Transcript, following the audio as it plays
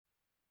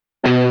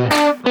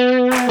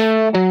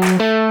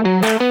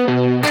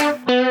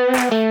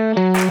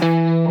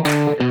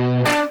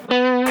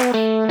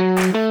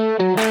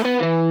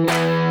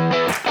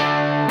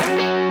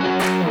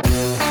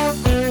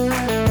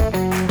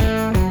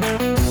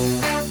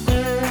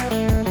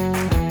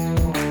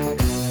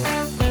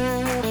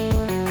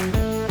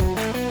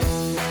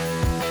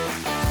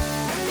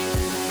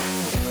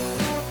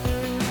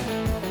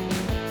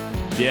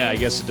I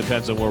guess it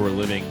depends on where we're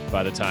living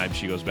by the time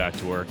she goes back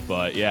to work.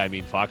 But yeah, I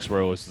mean,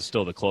 Foxborough is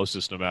still the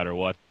closest no matter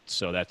what.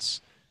 So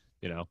that's,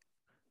 you know, Do you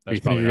that's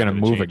think probably you're not going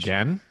to gonna move change.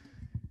 again?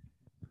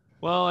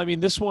 Well, I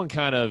mean, this one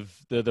kind of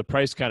the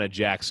price kind of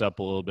jacks up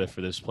a little bit for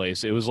this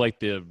place. It was like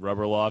the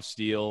Rubber Lofts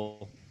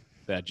deal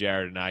that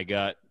Jared and I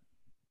got,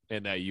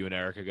 and that you and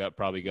Erica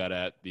probably got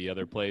at the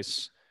other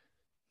place.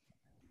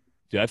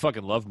 Dude, I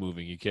fucking love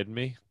moving. You kidding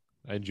me?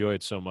 I enjoy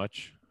it so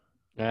much.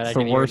 All right, It's I the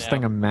can hear it worst now.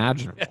 thing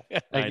imaginable.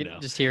 I know.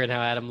 Just hearing how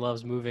Adam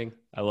loves moving.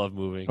 I love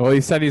moving. Well, he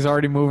said he's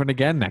already moving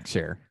again next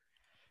year.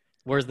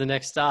 Where's the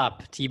next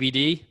stop?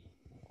 TBD?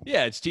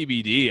 Yeah, it's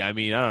TBD. I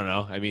mean, I don't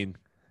know. I mean,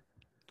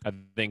 I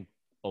think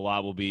a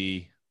lot will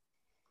be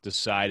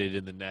decided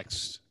in the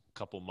next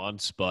couple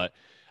months, but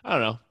I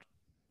don't know.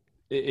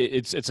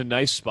 It's a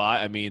nice spot.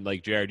 I mean,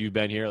 like Jared, you've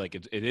been here. Like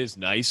it is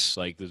nice.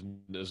 Like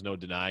there's no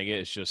denying it.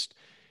 It's just,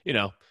 you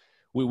know,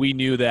 we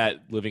knew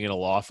that living in a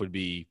loft would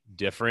be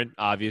different.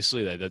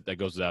 Obviously, that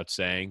goes without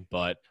saying.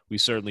 But we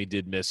certainly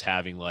did miss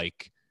having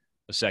like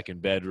a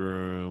second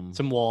bedroom.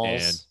 Some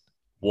walls. And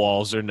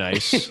walls are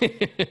nice.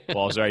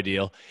 Walls are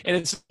ideal. And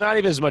it's not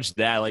even as much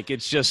that. Like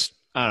it's just,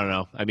 I don't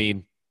know. I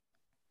mean,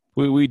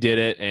 we did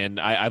it, and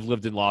I've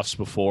lived in lofts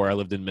before. I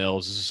lived in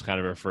Mills. This is kind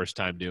of our first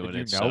time doing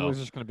Did it. you know So it was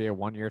just going to be a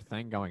 1-year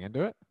thing going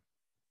into it?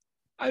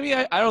 I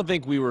mean, I don't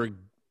think we were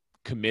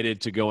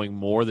committed to going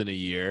more than a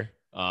year.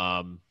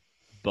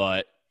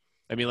 But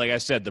I mean, like I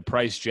said, the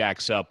price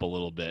jacks up a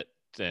little bit,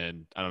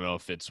 and I don't know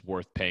if it's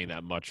worth paying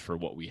that much for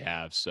what we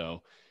have.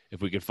 So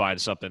if we could find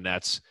something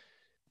that's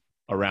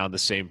around the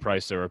same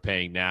price that we're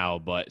paying now,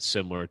 but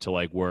similar to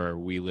like where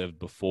we lived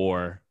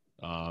before,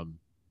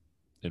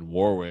 in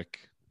Warwick,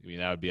 I mean,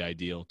 that would be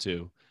ideal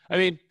too. I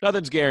mean,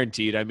 nothing's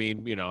guaranteed. I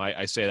mean, you know,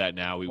 I say that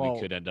now. We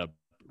could end up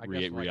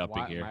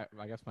re-upping here.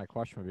 I guess my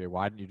question would be,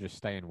 why didn't you just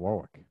stay in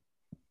Warwick?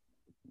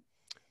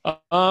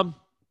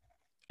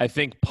 I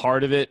think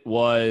part of it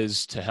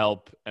was to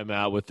help Emma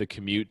out with the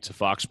commute to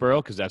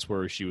Foxborough because that's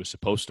where she was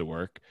supposed to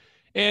work.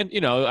 And,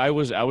 you know, I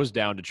was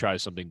down to try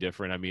something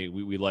different. I mean,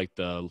 we liked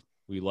the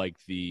you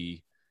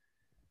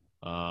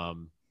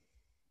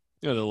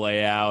know, the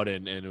layout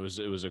and it's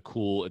a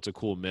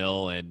cool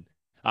mill, and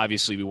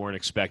obviously we weren't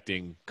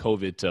expecting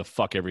COVID to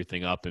fuck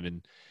everything up,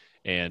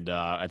 and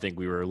I think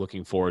we were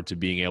looking forward to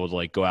being able to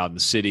like go out in the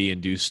city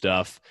and do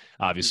stuff.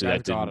 Obviously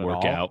that didn't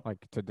work out.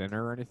 Like to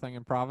dinner or anything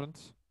in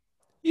Providence?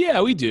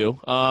 Yeah, we do.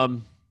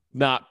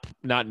 Not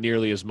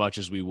nearly as much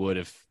as we would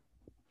if,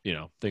 you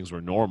know, things were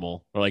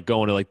normal, or like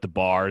going to like the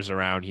bars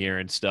around here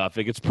and stuff.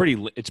 Like it's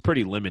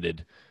pretty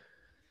limited.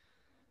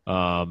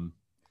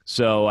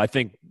 So I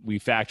think we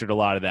factored a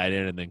lot of that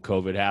in, and then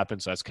COVID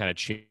happened, so that's kind of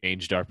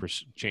changed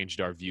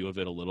our view of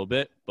it a little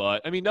bit.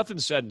 But I mean,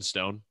 nothing's set in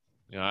stone.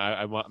 You know,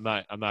 I'm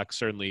not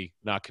certainly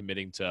not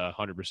committing to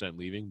 100%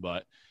 leaving,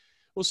 but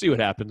we'll see what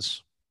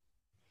happens.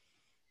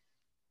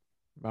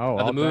 Oh,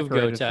 How'd the move go,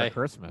 decorated Ty? for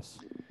Christmas.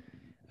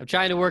 I'm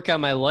trying to work on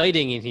my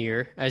lighting in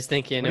here. I was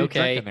thinking, What are you okay.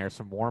 drinking there?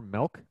 Some warm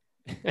milk?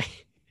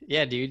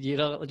 Yeah, dude, you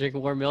don't drink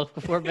warm milk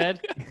before bed?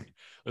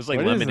 It's like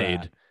What is lemonade.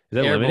 that? Is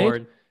that lemonade?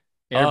 Airborne.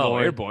 Oh,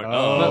 airborne.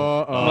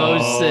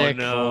 Mo's sick.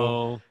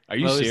 No. Are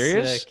you Mo's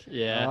serious? sick.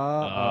 Yeah.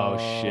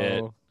 Oh,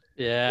 shit.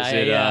 Yeah.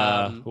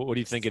 Is it, what do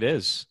you think it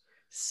is?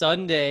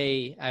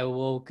 Sunday, I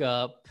woke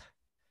up.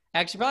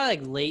 Actually, probably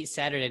like late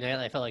Saturday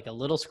night. I felt like a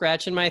little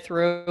scratch in my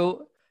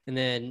throat. And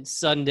then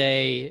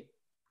Sunday,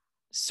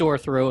 sore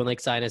throat and like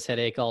sinus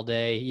headache all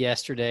day.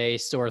 Yesterday,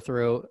 sore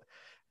throat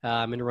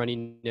and a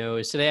runny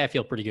nose. Today, I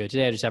feel pretty good.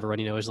 Today, I just have a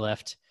runny nose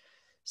left.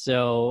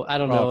 So I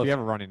don't know. If you have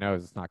a runny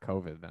nose, it's not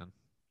COVID then.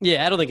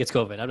 Yeah, I don't think it's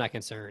COVID. I'm not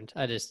concerned.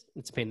 It's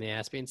a pain in the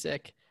ass being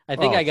sick. I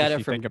think I got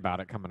it from. Think about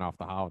it coming off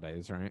the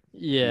holidays, right?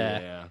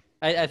 Yeah.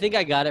 I think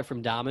I got it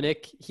from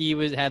Dominic. He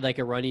had like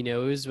a runny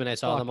nose when I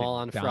saw them all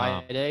on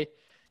Friday,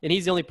 and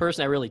he's the only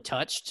person I really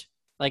touched.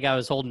 Like I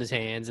was holding his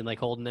hands and like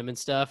holding them and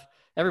stuff.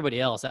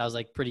 Everybody else, I was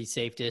like pretty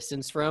safe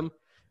distance from.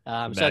 So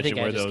I think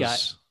I just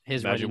got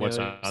his runny nose. Imagine what's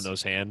on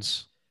those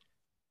hands.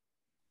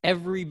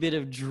 Every bit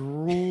of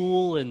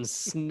drool and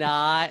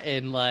snot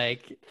and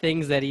like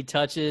things that he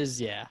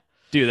touches. Yeah.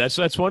 Dude,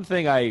 that's one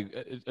thing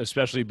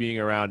especially being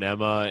around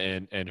Emma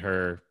and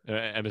her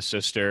Emma's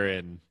sister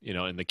and, you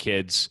know, and the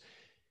kids,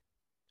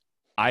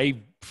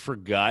 I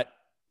forgot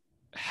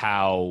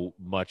how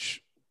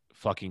much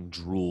fucking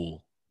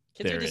drool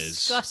kids there are is.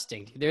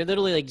 disgusting. They're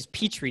literally like just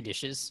petri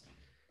dishes.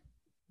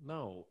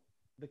 No,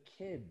 the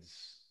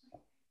kids.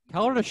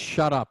 Tell her to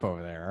shut up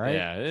over there, all right?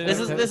 Yeah.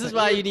 This is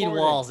why you need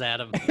walls,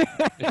 Adam.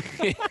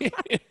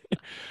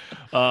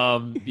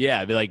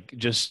 Yeah, like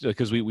just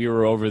because we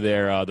were over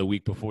there the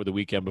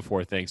weekend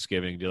before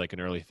Thanksgiving, did like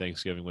an early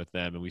Thanksgiving with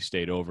them, and we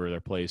stayed over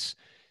their place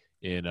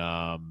in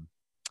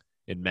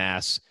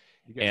Mass,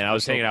 and I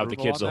was hanging out with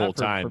the kids the whole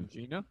time. From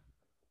Gina?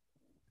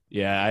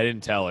 Yeah, I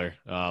didn't tell her.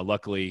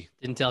 Luckily,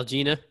 Didn't tell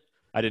Gina.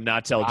 I did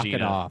not tell Knock Gina.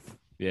 it off.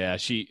 Yeah,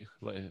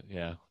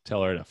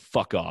 tell her to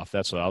fuck off.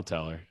 That's what I'll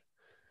tell her.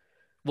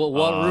 Well,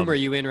 what room are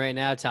you in right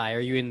now, Ty? Are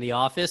you in the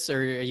office or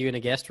are you in a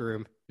guest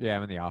room? Yeah,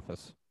 I'm in the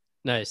office.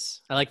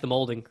 Nice. I like the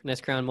molding.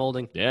 Nice crown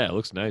molding. Yeah, it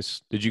looks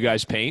nice. Did you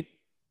guys paint?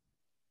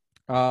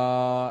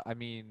 I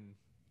mean,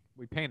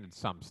 we painted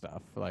some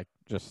stuff, like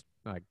just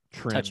like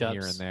trim here and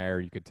Touch-ups. there.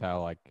 You could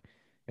tell like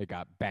it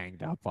got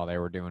banged up while they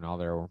were doing all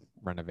their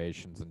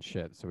renovations and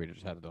shit. So we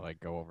just had to like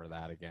go over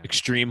that again.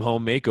 Extreme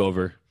home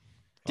makeover.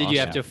 Did you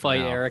have Awesome. to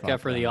fight No, Erica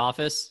fuck for the that.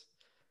 office?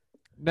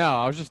 No,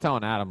 I was just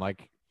telling Adam,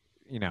 like,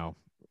 you know,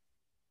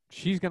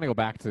 she's gonna go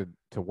back to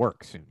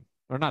work soon,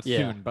 or not Yeah.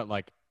 soon, but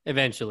like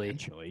Eventually.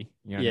 eventually.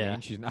 You know what I Yeah.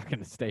 mean? She's not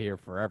gonna stay here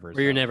forever. Or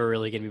you're so- never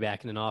really going to be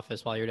back in an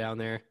office while you're down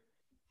there.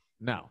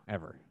 No,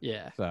 ever.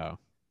 Yeah. So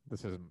this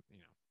isn't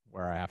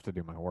where I have to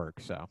do my work.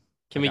 So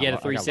Can I we got get a lu- I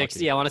got 360?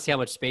 lucky. I want to see how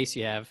much space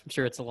you have. I'm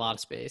sure it's a lot of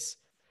space.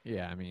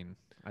 yeah, I mean,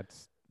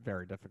 it's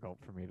very difficult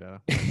for me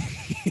to.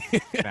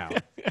 No.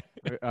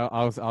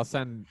 I'll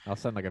send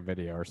like a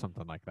video or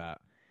something like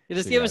that. You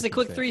just So give you us guys a can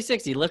quick see it.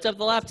 360. Lift up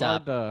the It's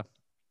hard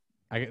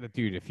laptop.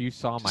 dude, if you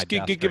saw my Just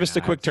give desk right us the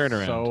now, quick I have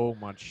turnaround. So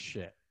much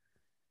shit.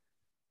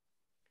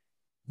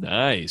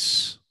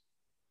 Nice.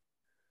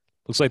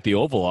 Looks like the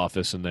Oval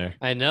Office in there.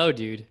 I know,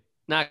 dude.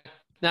 Not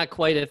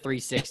quite a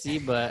 360,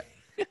 but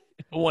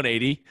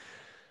 180.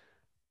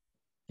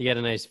 you got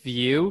a nice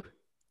view.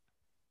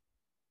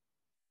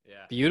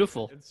 Yeah.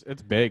 Beautiful.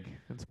 It's big.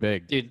 It's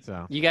big, Dude,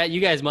 So You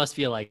guys must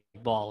feel like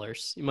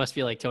ballers. You must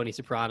feel like Tony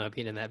Soprano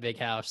being in that big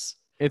house.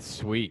 it's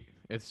sweet.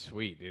 It's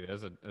sweet, dude.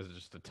 There's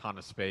just a ton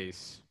of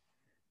space.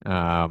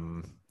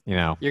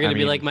 You're gonna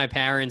be like my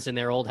parents in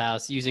their old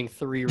house, using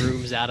 3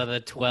 rooms out of the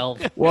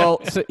 12.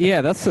 Well, so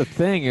yeah, that's the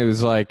thing. It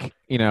was like,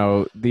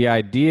 the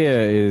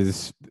idea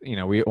is,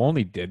 we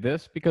only did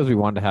this because we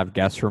wanted to have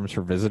guest rooms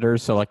for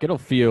visitors. So like, it'll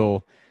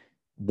feel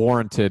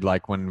warranted,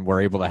 like when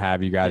we're able to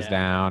have you guys Yeah.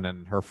 down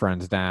and her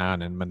friends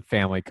down, and when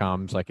family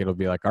comes, like it'll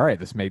be like, all right,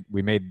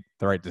 we made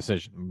the right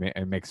decision.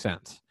 It makes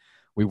sense.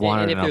 We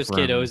wanted And if enough there's room.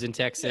 kiddos in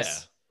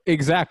Texas,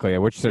 Exactly,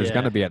 which there's Yeah.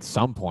 going to be at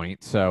some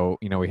point. So,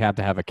 we had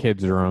to have a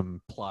kids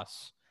room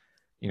plus,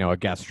 a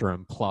guest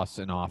room plus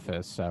an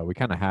office. So we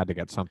kind of had to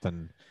get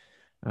something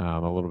a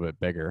little bit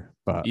bigger.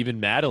 But Even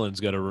Madeline's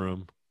got a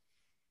room.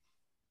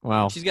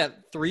 well, she's got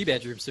 3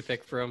 bedrooms to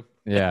pick from.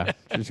 yeah,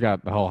 she's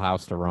got the whole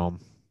house to roam.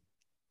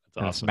 That's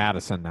And it's awesome.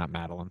 Madison, not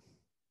Madeline.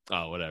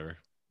 Oh, whatever.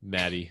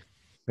 Maddie.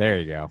 There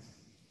you go.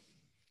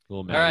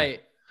 Little Maddie. All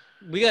right.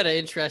 We got an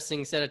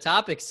interesting set of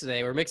topics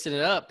today. We're mixing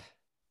it up.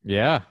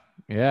 Yeah,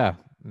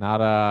 not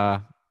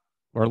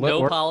we're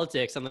No we're,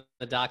 politics on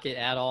the docket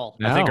at all.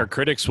 I think no. our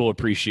critics will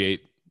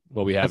appreciate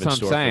what we have That's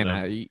in what store I'm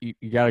saying. for them.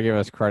 You got to give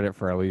us credit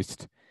for at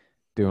least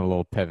doing a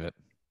little pivot,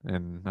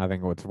 and I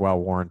think it's well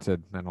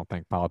warranted. I don't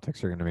think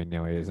politics are going to be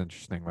nearly as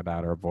interesting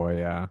without our boy,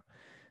 the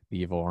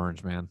evil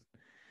orange man.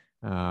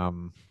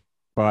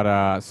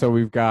 So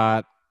we've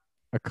got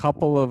a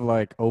couple of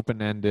like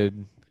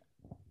open-ended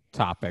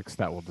topics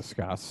that we'll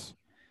discuss.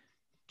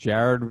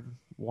 Jared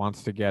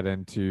wants to get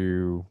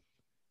into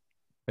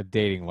a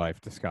dating life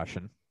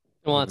discussion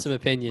I want some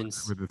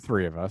opinions. with the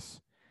 3 of us.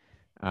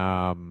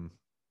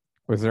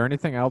 Was there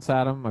anything else,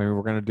 Adam? I mean,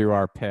 we're going to do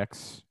our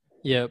picks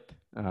Yep.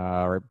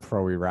 right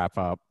before we wrap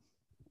up.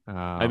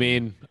 I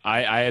mean,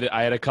 I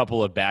had a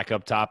couple of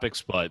backup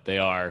topics, but they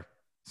are, as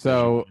you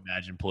so can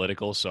imagine,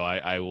 political. So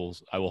I will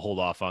hold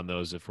off on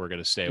those if we're going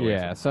to stay away.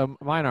 yeah, From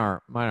so mine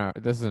are.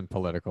 This isn't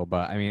political,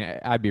 but I mean,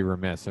 I'd be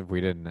remiss if we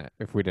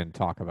didn't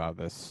talk about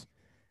this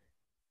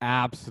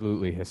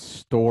absolutely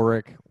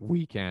historic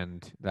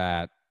weekend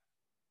that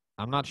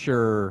I'm not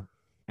sure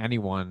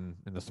anyone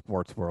in the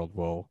sports world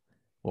will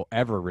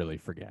ever really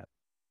forget.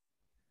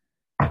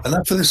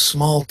 Enough for this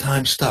small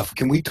time stuff.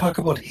 Can we talk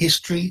about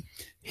history?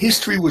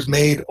 History was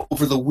made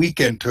over the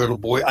weekend, Turtle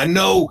Boy. I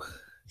know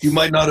you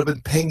might not have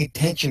been paying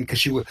attention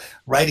because you were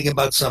writing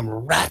about some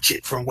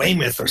ratchet from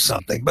Weymouth or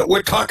something, but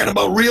we're talking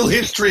about real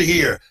history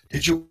here.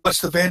 Did you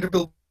watch the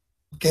Vanderbilt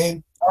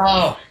game?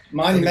 Oh,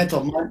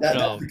 monumental.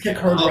 The kick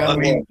heard I around the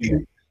mean,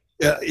 world.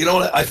 yeah, you know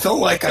what? I felt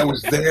like I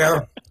was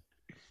there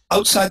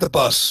outside the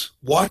bus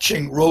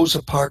watching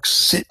Rosa Parks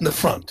sit in the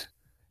front.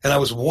 And I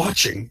was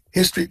watching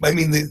history. I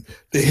mean,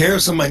 the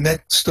hairs on my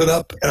neck stood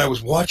up, and I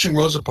was watching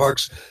Rosa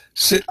Parks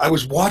sit. I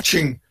was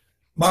watching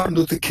Martin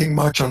Luther King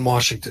march on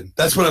Washington.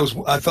 That's what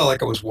I felt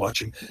like I was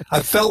watching.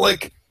 I felt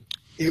like,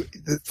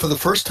 for the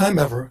first time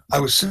ever, I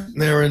was sitting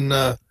there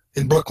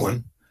in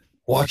Brooklyn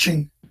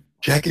watching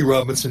Jackie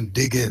Robinson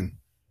dig in.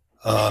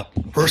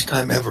 First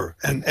time ever.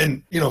 And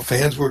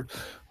fans were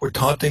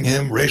taunting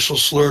him, racial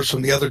slurs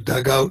from the other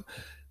dugout.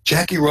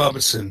 Jackie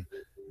Robinson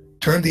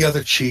turned the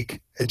other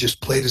cheek and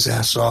just played his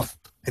ass off.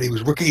 And he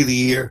was Rookie of the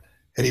Year,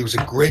 and he was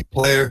a great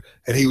player,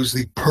 and he was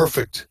the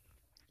perfect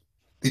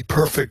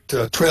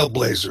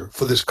trailblazer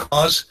for this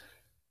cause.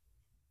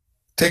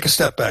 Take a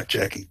step back,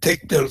 Jackie.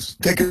 Take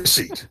a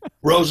seat.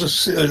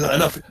 Rosa,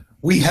 enough.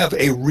 We have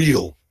a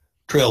real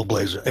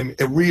trailblazer,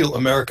 a real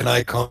American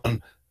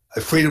icon,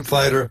 a freedom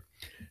fighter,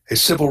 a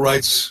civil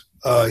rights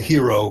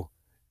hero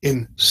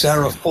in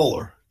Sarah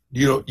Fuller.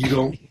 You don't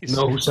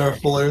know who Sarah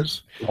Fuller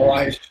is? Oh,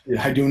 I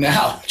do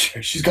now.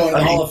 She's going to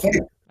the Hall of Fame.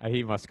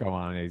 He must go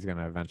on, and he's going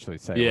to eventually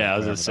say, Yeah, I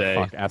was whatever gonna the say,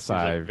 fuck seems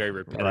like SI very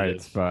repetitive.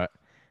 writes, but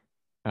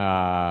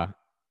I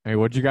mean,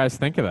 what'd you guys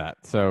think of that?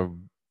 So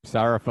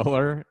Sarah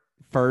Fuller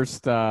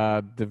first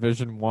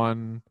Division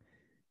I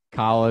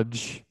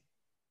college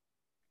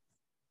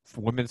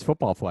women's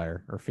football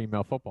player or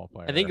female football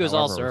player. I think it was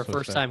however also her supposed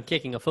first to- time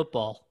kicking a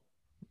football.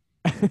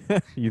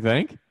 You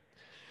think?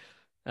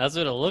 That's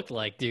what it looked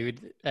like,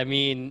 dude. I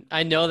mean,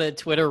 I know that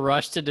Twitter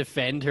rushed to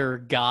defend her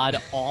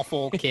god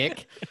awful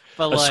kick,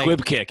 but A like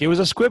squib kick. It was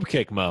a squib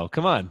kick, Mo.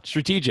 Come on,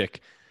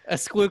 strategic. a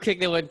squib kick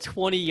that went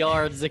 20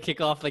 yards to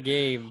kick off the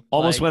game.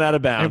 Almost Like, went out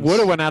of It bounds. would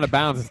have went out of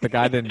bounds if the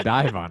guy didn't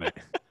dive on it.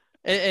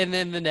 and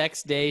then the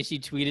next day, she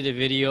tweeted a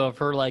video of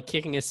her like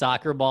kicking a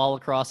soccer ball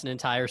across an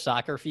entire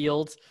soccer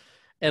field,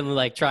 and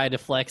like trying to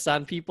flex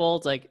on people.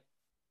 It's like,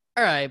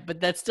 all right,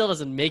 but that still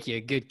doesn't make you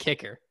a good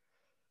kicker.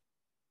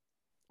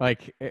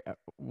 Like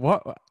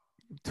what?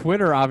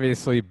 Twitter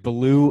obviously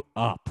blew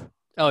up.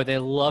 Oh, they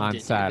loved On it.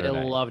 Dude. Saturday.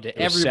 They loved it.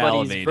 It was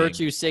Everybody's salivating.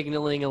 virtue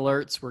signaling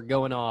alerts were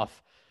going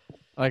off.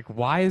 Like,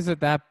 why is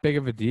it that big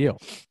of a deal?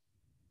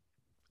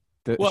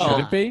 Well,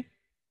 should it be?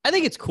 I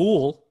think it's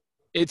cool.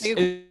 It's It's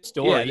a it,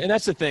 story. yeah, and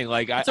that's the thing.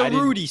 Like, It's I a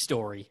didn't- Rudy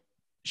story.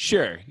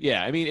 Sure,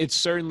 yeah. I mean, it's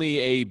certainly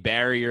a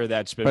barrier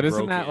that's been But isn't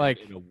broken that, like-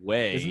 in a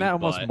way. Isn't that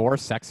almost but more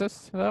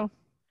sexist though?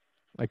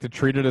 Like to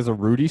treat it as a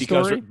Rudy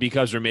because story?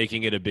 because we're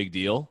making it a big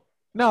deal?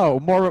 No,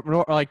 more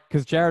like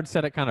because Jared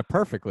said it kind of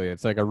perfectly.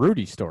 It's like a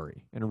Rudy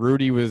story, and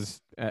Rudy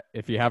was,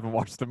 if you haven't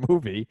watched the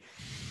movie,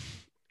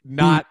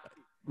 not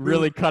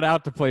really cut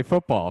out to play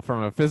football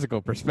from a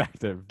physical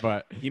perspective,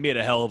 but He made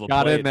a hell of a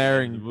got play in at the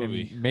there end of the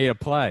movie. and made a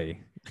play.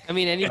 I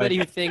mean, anybody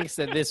who thinks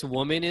that this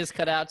woman is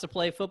cut out to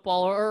play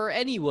football, or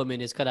any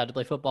woman is cut out to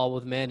play football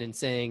with men, and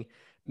saying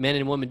men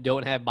and women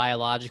don't have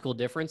biological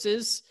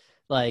differences,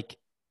 like,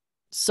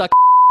 suck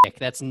dick.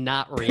 That's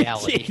not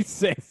reality.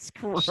 Jesus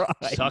Christ!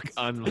 Suck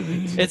on.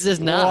 It's just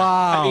not.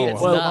 Wow! I mean,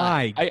 it's well, not.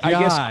 my I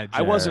guess God,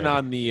 I wasn't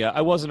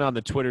Jared. on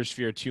the Twitter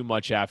sphere too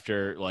much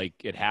after like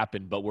it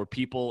happened, but were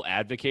people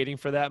advocating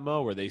for that,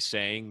 Mo? Were they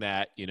saying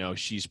that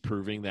she's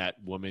proving that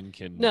women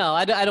can? No,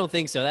 I don't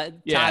think so. That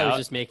Yeah, Ty was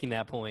just making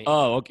that point.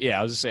 Oh, okay. Yeah,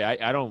 I was just say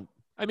I don't.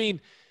 I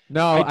mean,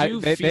 No, I do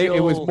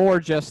it was feel-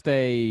 more just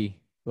a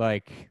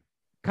like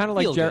kind of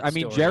like Feel-good Jerry. I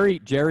mean, story.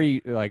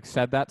 Jerry like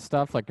said that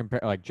stuff like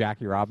like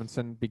Jackie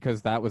Robinson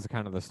because that was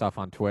kind of the stuff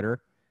on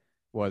Twitter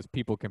was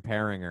people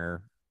comparing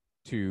her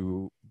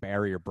to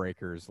barrier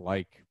breakers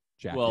like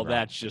Jackie. well, Robinson.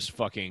 that's just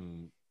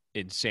fucking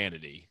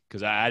insanity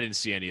because I didn't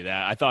see any of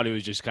that. I thought it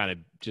was just kind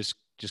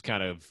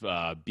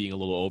of being a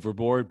little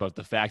overboard. But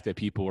the fact that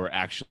people were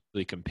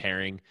actually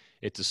comparing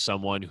it to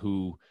someone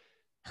who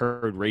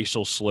heard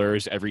racial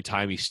slurs every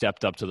time he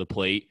stepped up to the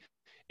plate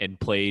and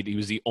played, he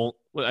was the only.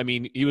 I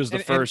mean, he was the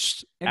And-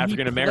 first and he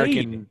African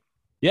American. played.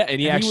 Yeah, and he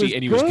And he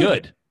actually was was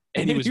good. good,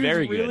 and he was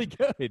very really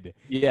good. good.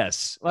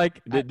 Yes, Like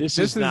this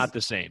is not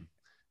the same.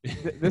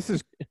 this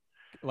is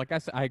like I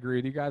said. I agree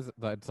with you guys.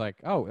 That it's like,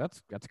 oh,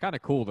 that's kind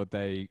of cool that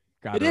they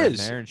got It her in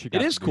is. there and she It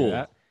got is to do cool.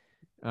 that.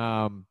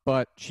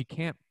 But she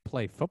can't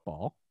play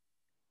football.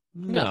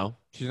 No,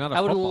 She's not a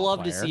I would football love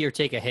to player. see her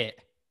take a hit.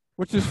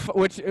 Which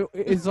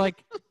is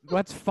like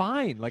that's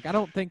fine. Like I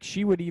don't think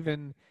she would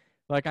even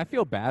like. I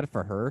feel bad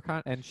for her,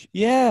 and she,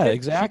 yeah, She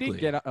exactly. did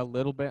get a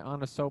little bit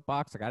on a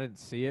soapbox. Like I didn't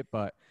see it,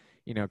 but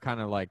kind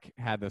of like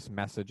had this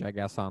message, I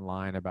guess,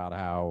 online about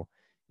how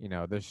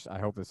this. I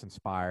hope this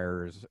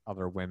inspires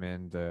other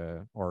women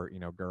to, or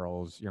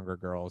girls, younger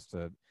girls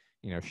to,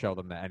 show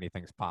them that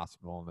anything's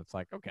possible. And it's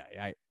like,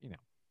 okay,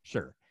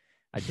 sure,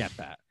 I get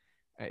that.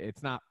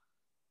 It's not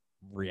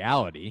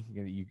reality.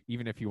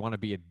 Even if you want to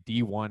be a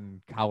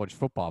D1 college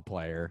football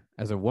player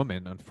as a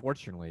woman,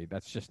 unfortunately,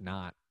 that's just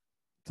not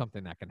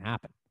something that can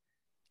happen.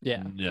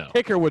 Yeah. No.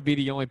 Kicker would be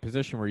the only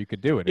position where you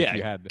could do it Yeah, if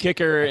you had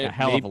Kicker, like a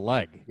hell of a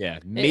leg. yeah,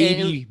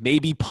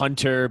 maybe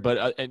punter,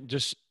 but and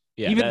just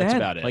yeah, Even that's then,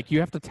 about it. like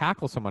you have to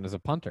tackle someone as a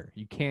punter.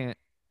 You can't.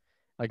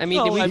 Like I mean,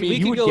 No, we, I we mean, you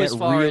could would go get as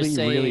far really, as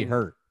saying really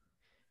hurt.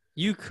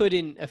 you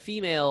couldn't. A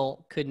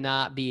female could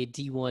not be a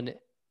D1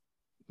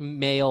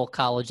 male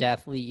college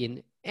athlete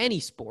in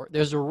any sport.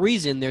 There's a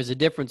reason there's a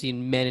difference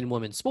in men and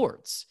women's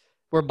sports.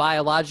 We're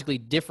biologically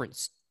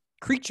different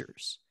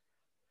creatures.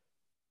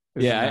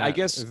 Yeah, Isn't I that-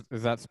 guess-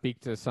 does that speak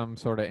to some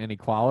sort of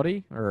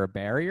inequality or a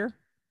barrier?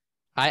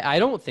 I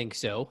don't think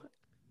so.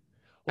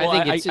 Well,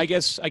 I think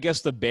I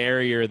guess the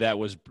barrier that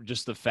was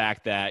just the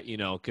fact that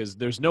because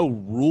there's no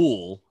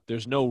rule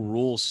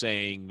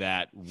saying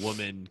that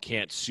women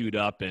can't suit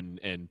up and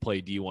play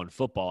D1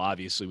 football.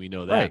 Obviously, we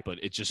know that, Right. but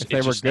it's just If they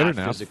it's were just good not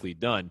enough. physically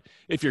done.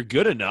 If you're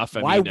good enough,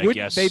 I Why mean, I wouldn't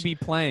guess they be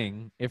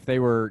playing if they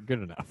were good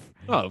enough?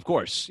 Oh, of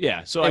course,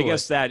 yeah. So They I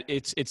guess that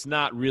it's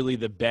not really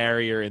a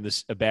barrier in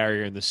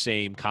the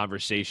same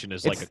conversation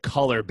as like It's- a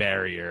color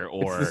barrier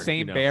or It's the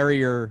same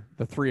barrier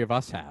the three of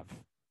us have.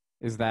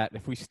 Is that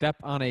if we step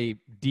on a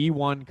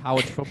D1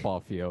 college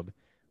football field,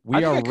 we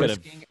think are I could've-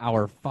 risking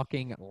our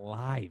fucking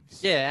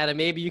lives. yeah, Adam,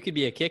 maybe you could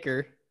be a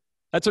kicker.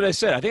 That's what I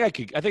said. I think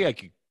I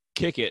could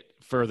kick it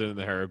further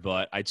than her,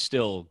 but I'd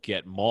still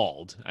get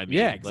mauled. I mean,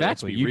 Yeah, let's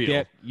exactly. be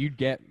real. You'd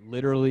get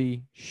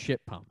literally shit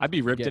pumped. I'd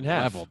be ripped You'd in get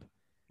half. leveled.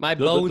 My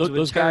Those- bones those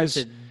would turn guys-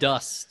 to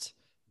dust.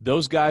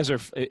 Those guys are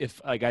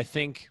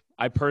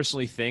I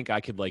personally think I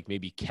could like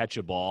maybe catch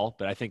a ball,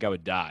 but I think I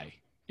would die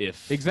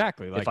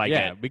Exactly. Like, if I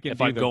yeah, get we can if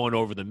do I'm the, going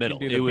over the we middle.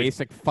 can do It the would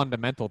basic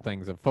fundamental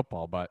things of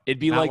football, but it'd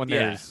be not like when yeah.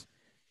 there's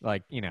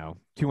like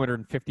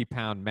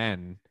 250-pound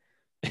men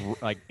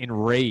like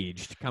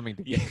enraged coming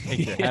to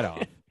take your head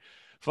off.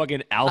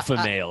 Fucking alpha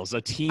males, a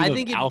team I of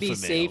think it'd alpha be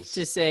males. safe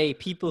to say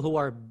people who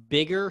are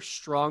bigger,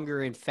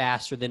 stronger, and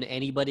faster than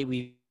anybody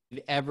we've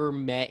ever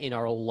met in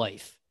our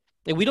life.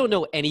 Like, we don't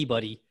know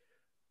anybody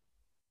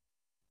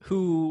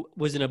who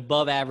was an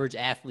above-average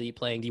athlete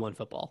playing D1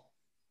 football.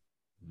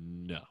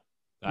 No.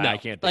 No. I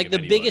can't think like of the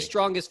anybody. biggest,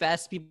 strongest,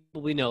 fastest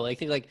people we know. Like,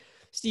 think like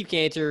Steve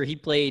Cantor. He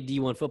played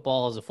D1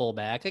 football as a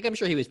fullback. Like, I'm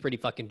sure he was pretty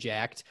fucking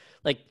jacked.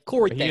 Like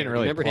Corey But he Thayer. didn't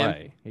really Remember play.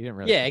 him? He didn't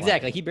really. Yeah, play.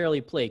 exactly. He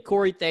barely played.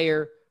 Corey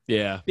Thayer,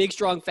 Yeah, big,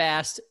 strong,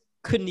 fast.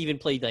 Couldn't even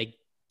play like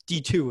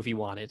D2 if he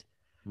wanted.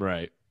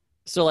 right.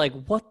 So, like,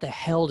 what the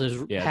hell does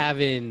Yeah.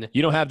 having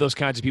You don't have those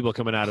kinds of people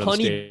coming out of the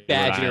Honey state of Rhode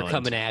Badger Island.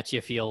 coming at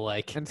you feel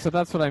like? And so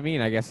that's what I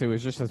mean. I guess it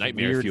was just this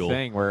Nightmare weird fuel.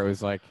 thing where it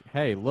was like,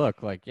 hey,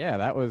 look, like, yeah,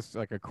 that was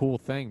like a cool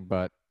thing,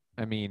 but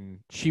I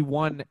mean, she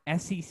won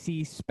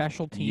SEC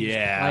Special Teams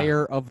Yeah.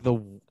 Player of the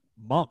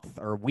Month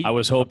or Week. I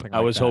was or something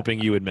like that. hoping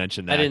you would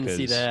mention that. I didn't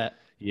see 'cause- that.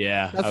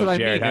 Yeah, That's what I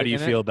Jared, mean, how do you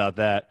and feel about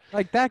that?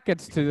 Like that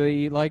gets to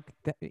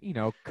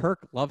the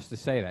Kirk loves to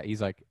say that.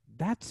 He's like,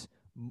 that's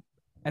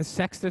as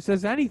sexist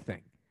as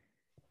anything.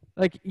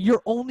 Like,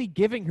 you're only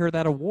giving her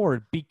that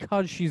award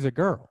because she's a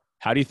girl.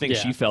 How do you think Yeah.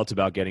 she felt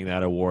about getting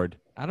that award?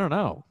 I don't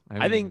know.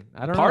 I think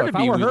I don't part know. of If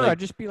I me were would her, like- I'd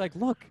just be like,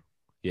 look, I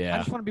Yeah,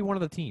 just want to be one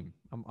of the team.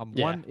 I'm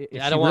Yeah. one.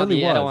 If I she don't want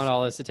really I don't was, want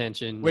all this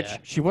attention. which yeah.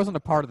 she wasn't a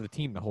part of the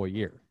team the whole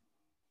year.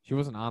 She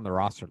wasn't on the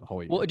roster the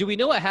whole year. Well, do we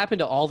know what happened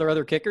to all their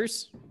other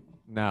kickers?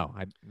 No,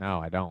 I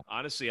don't.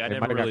 honestly, I They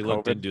never might have got really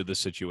looked COVID. into the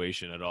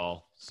situation at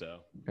all. So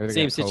Maybe they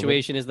Same got COVID.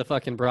 situation as the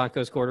fucking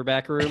Broncos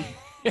quarterback room.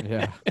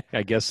 Yeah.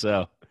 I guess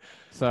so.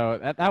 So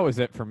that was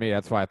it for me.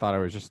 That's why I thought it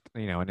was just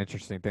an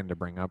interesting thing to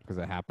bring up because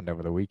it happened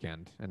over the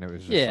weekend, and it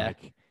was just Yeah.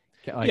 like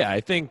Yeah, I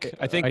think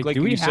like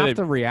do we you have said,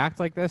 to react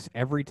like this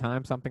every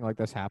time something like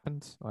this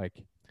happens?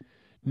 Like,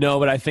 no,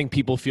 but I think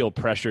people feel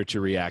pressure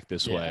to react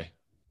this Yeah. way.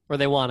 Or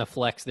they want to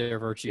flex their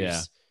virtues.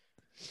 Yeah.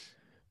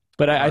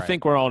 But I Alright.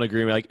 think we're all in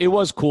agreement. Like, it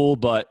was cool,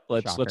 but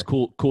let's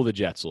Shocker. cool the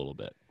Jets a little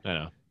bit. I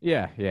know.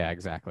 yeah,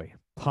 exactly.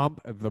 Pump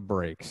the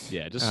brakes.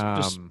 Yeah, just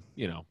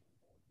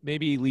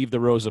maybe leave the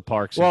Rosa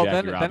Parks. Well, and then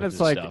Jackie then Robinson it's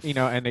like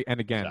stuff. and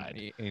again,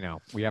 aside.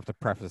 we have to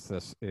preface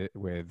this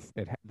with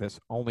it. This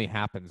only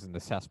happens in the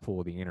cesspool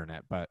of the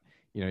internet, but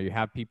you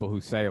have people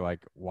who say like,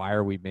 why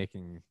are we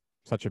making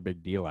such a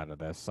big deal out of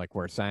this? Like,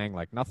 we're saying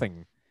like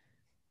nothing,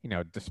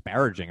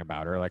 disparaging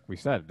about her. Like we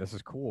said, this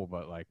is cool,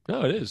 but like,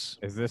 No, it is.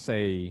 is this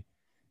a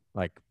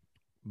like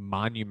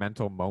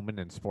monumental moment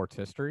in sports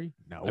history?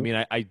 No. I mean,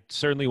 I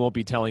certainly won't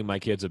be telling my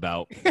kids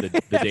about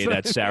the day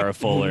that Sarah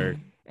Fuller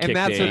and kicked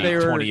that's a what they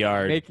were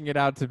 20-yard. making it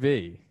out to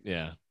be.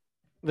 Yeah.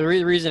 The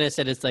reason I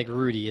said it's like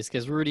Rudy is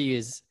because Rudy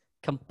is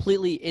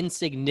completely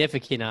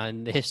insignificant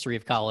on the history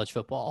of college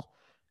football.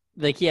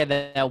 Like, he had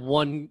that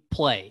one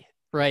play,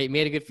 right?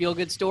 Made a good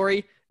feel-good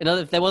story. And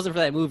if that wasn't for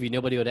that movie,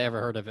 nobody would have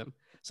ever heard of him.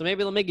 So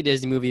maybe they'll make a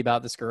Disney movie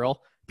about this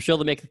girl. I'm sure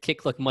they'll make the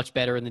kick look much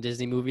better in the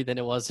Disney movie than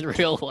it was in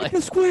real Kick life.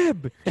 the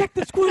squib! Kick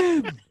the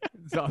squib!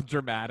 It's all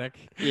dramatic.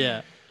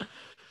 Yeah.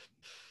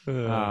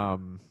 All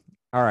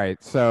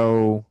right.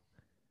 So,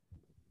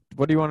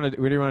 what do you want to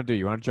do?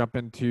 You want to jump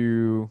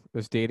into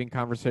this dating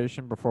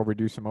conversation before we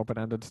do some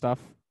open-ended stuff?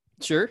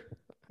 Sure.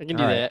 I can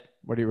do All right. that.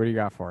 What do you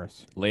got for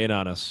us? Lay it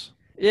on us.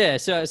 Yeah,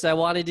 so I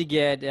wanted to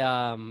get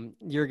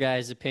your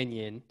guys'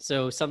 opinion.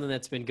 So something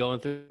that's been going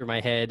through my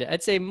head,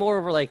 I'd say more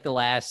over like the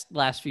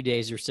last few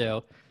days or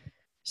so.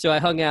 So I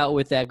hung out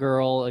with that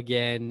girl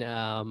again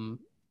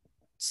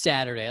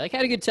Saturday. Like,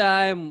 had a good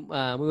time.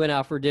 We went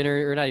out for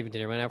dinner, or not even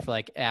dinner. Went out for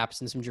like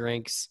apps and some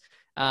drinks.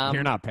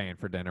 You're not paying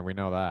for dinner. We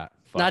know that.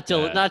 Not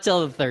till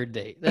the third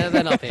date.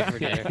 Then I'll pay for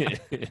dinner.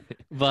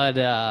 But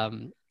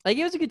like,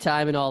 it was a good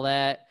time and all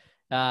that.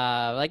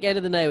 Like, end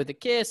of the night with a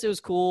kiss, it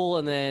was cool.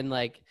 And then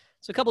like,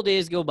 so a couple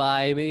days go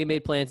by. Maybe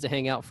made plans to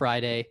hang out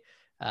Friday.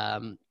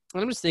 And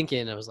I'm just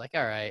thinking, I was like,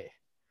 all right.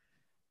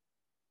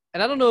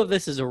 And I don't know if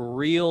this is a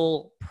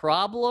real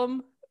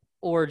problem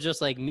or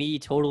just like me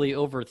totally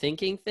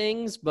overthinking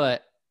things,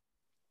 but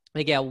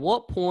like, at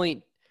what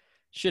point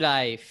should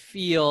I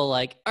feel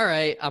like, all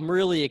right, I'm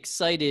really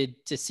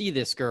excited to see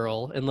this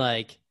girl? And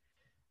like,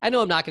 I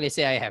know I'm not going to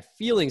say I have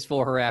feelings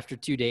for her after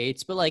 2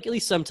 dates, but like at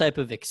least some type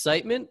of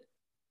excitement.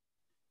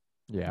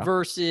 Yeah.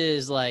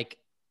 Versus like,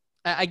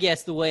 I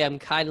guess the way I'm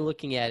kind of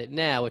looking at it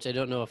now, which I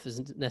don't know if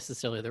is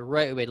necessarily the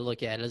right way to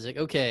look at it, is like,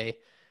 okay,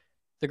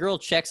 the girl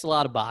checks a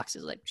lot of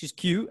boxes. Like, she's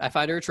cute. I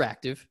find her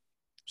attractive.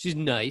 She's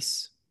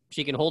nice.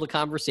 She can hold a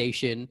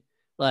conversation,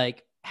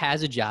 like,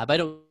 has a job. I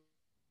don't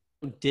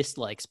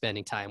dislike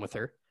spending time with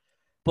her.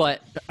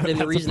 But then the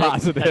That's a reason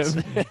positive.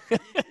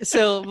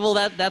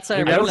 that's how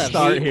I We wrote gotta that.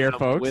 start here,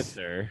 folks. With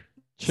her.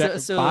 Check,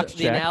 So box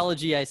the check.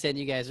 analogy I sent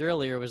you guys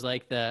earlier was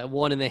like the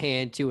one in the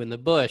hand, two in the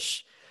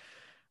bush.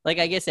 Like,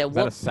 I guess at Is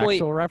that a what sexual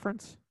point?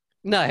 reference?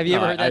 No, have you No,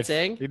 ever heard that I've-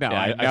 saying? You know,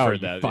 Yeah, I I've know.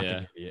 heard you that,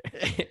 fucking yeah.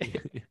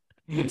 idiot.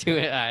 Do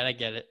it. All right, I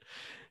get it.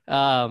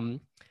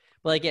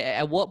 Like,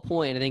 at what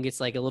point, I think it's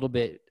like a little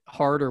bit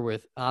harder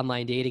with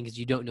online dating because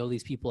you don't know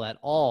these people at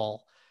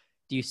all.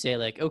 Do you say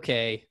like,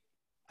 okay,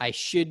 I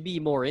should be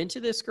more into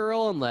this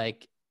girl, and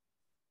like,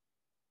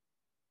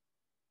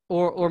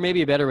 or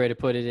maybe a better way to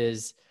put it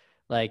is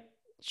like,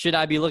 should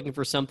I be looking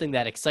for something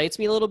that excites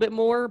me a little bit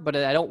more, but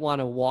I don't want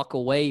to walk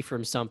away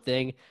from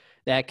something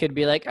that could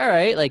be like, all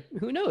right, like,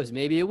 who knows?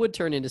 Maybe it would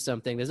turn into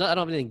something. I don't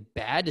have anything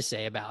bad to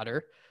say about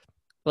her.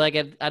 But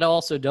like, I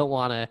also don't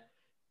want to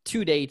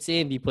 2 dates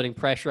in be putting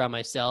pressure on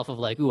myself of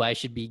like, ooh, I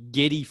should be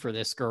giddy for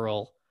this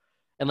girl,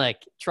 and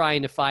like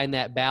trying to find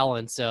that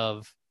balance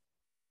of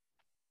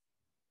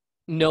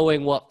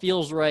knowing what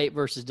feels right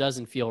versus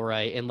doesn't feel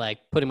right, and like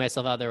putting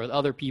myself out there with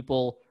other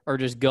people or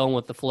just going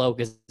with the flow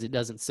because it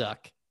doesn't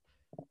suck.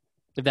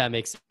 If that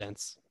makes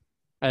sense.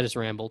 I just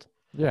rambled.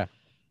 Yeah.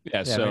 Yeah.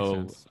 Makes So,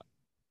 sense.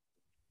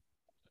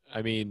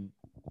 I mean,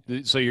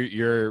 so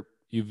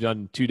you've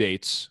done 2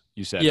 dates,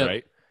 you said, Yep.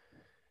 right?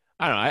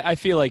 I don't know. I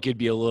feel like it'd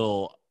be a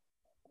little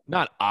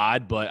not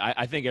odd, but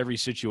I think every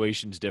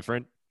situation's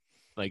different.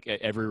 Like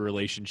every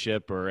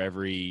relationship or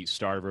every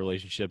start of a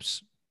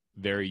relationship's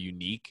very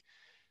unique.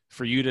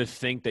 For you to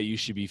think that you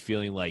should be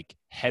feeling like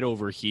head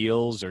over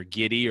heels or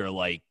giddy or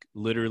like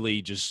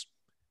literally just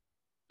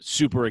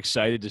super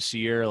excited to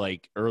see her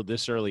like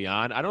this early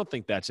on, I don't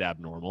think that's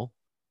abnormal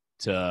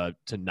to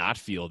not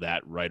feel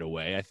that right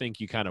away. I think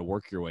you kind of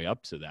work your way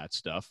up to that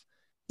stuff.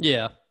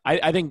 Yeah.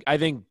 I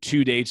think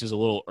 2 dates is a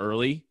little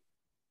early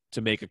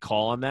to make a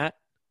call on that.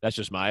 That's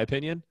just my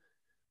opinion.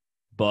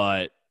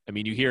 But I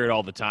mean, you hear it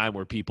all the time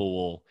where people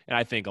will, and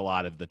I think a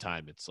lot of the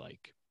time it's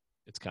like,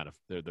 it's kind of,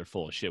 they're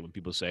full of shit when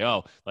people say,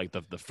 oh, like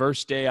the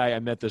first day I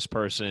met this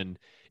person,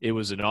 it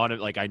was an honor.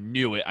 Like I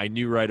knew it. I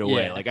knew right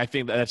away. Yeah. Like I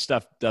think that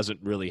stuff doesn't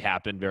really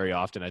happen very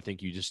often. I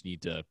think you just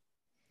need to,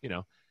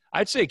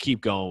 I'd say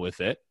keep going with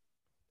it.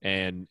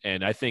 And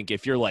I think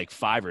if you're like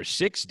 5 or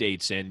 6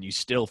 dates in and you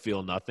still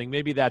feel nothing,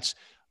 maybe that's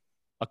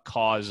a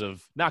cause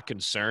of not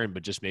concern,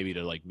 but just maybe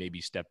to like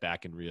maybe step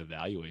back and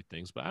reevaluate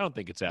things. But I don't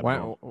think it's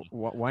abnormal.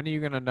 When are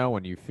you going to know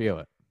when you feel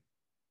it?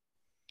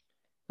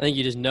 I think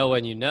you just know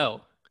when you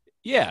know.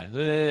 Yeah,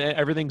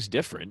 everything's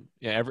different.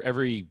 Yeah,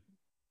 every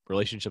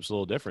relationship's a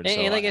little different. And,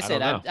 so and like I said,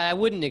 don't know. I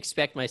wouldn't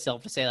expect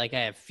myself to say like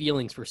I have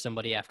feelings for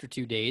somebody after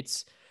 2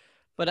 dates,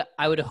 but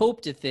I would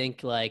hope to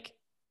think like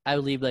I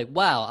would leave like,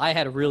 wow, I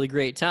had a really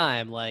great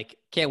time. Like,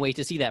 can't wait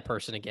to see that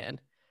person again.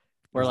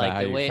 Or Is that like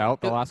how the you way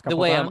felt the last the couple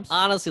way times?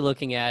 I'm honestly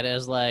looking at it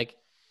is like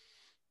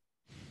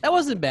that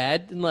wasn't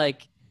bad, and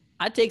like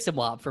I'd take some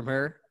wop from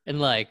her, and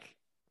like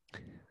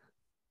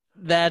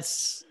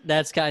that's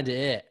kind of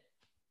it.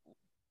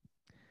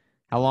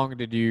 How long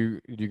did you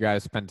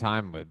guys spend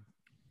time with?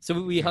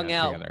 So we hung Hang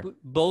out out together.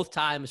 both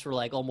times for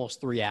like almost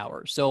 3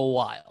 hours, so a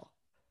while.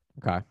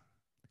 Okay.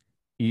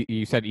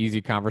 You said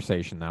easy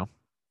conversation though.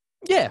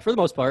 Yeah, for the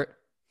most part.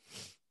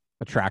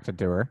 Attracted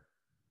to her.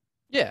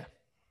 Yeah,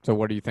 So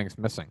what do you think's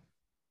missing?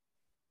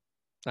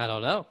 I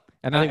don't know.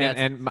 And I I, think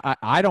and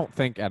I don't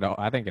think at all.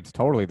 I think it's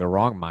totally the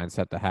wrong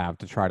mindset to have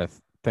to try to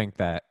think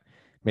that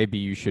maybe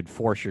you should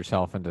force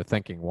yourself into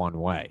thinking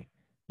one way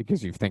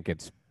because you think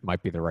it's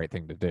might be the right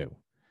thing to do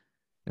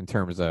in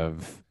terms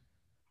of,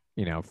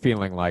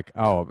 feeling like,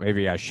 oh,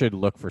 maybe I should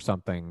look for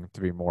something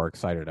to be more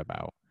excited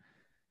about.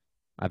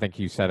 I think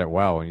you said it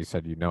well when you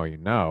said,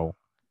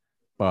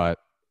 but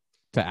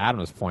to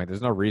Adam's point,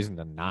 there's no reason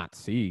to not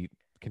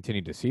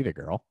continue to see the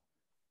girl.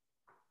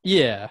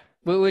 Yeah,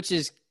 which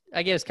is,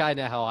 I guess, kind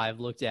of how I've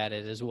looked at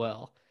it as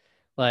well.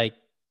 Like,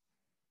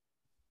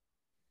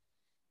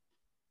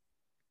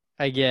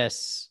 I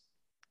guess,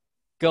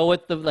 go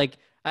with the, like,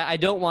 I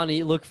don't want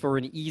to look for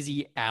an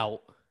easy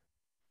out.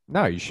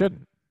 No, you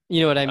shouldn't.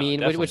 You know what I No, mean?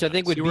 definitely Which I not.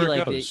 think would See be where it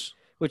like goes.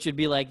 which would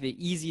be like the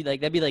easy,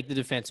 like, that'd be like the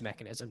defense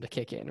mechanism to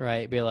kick in,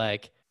 right? Be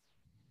like,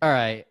 all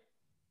right,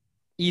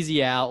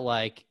 easy out,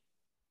 like,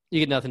 you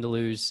get nothing to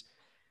lose.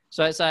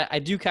 So I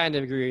do kind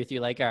of agree with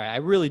you. Like, all right, I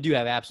really do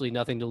have absolutely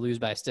nothing to lose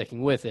by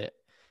sticking with it.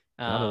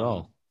 Not at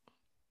all.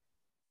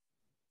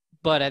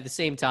 But at the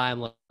same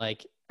time,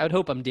 like, I would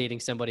hope I'm dating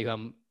somebody who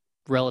I'm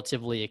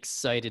relatively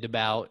excited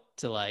about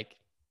to like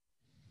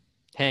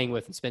hang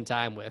with and spend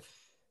time with.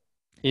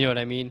 You know what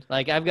I mean?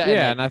 Like, I've got Yeah,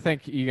 like, and I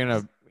think you're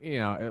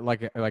gonna,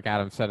 like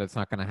Adam said, it's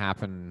not gonna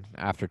happen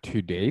after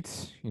 2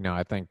 dates.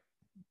 I think,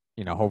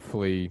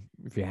 hopefully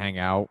if you hang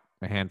out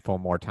a handful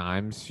more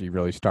times, you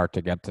really start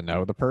to get to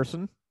know the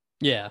person.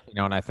 yeah,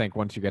 And I think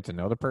once you get to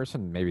know the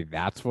person, maybe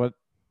that's what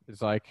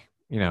is like,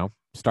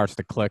 starts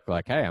to click.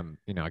 Like, hey,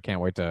 I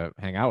can't wait to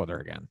hang out with her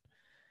again.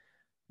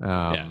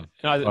 Yeah,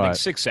 no, I think but-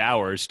 6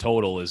 hours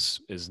total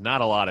is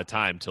not a lot of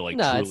time to like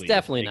No, it's truly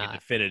definitely make not. a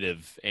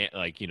definitive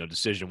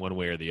decision one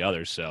way or the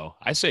other. So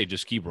I say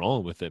just keep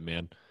rolling with it,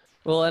 man.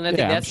 well, and I think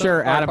Yeah, I'm that's the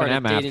sure hard Adam part and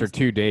of Emma dating. after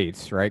 2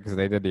 dates, right? Because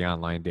they did the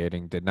online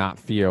dating, did not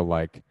feel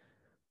like,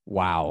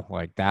 wow,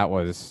 like that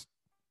was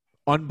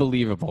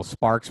unbelievable.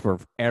 Sparks were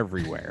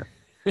everywhere,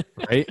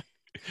 right?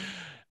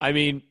 I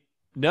mean,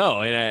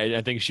 no, and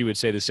I think she would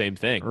say the same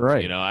thing.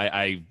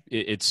 Right.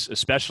 It's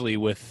especially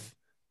with,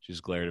 she's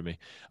glared at me.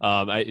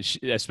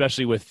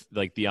 Especially with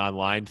like the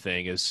online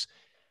thing is,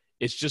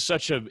 it's just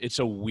it's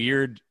a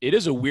weird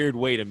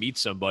way to meet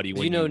somebody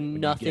when You know when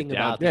nothing get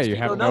down about to Yeah, it. you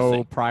know have no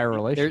nothing. prior They're,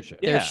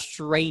 relationship. they're Yeah.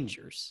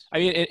 strangers. I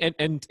mean,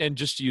 and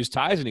just to use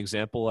Ty as an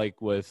example,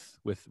 like with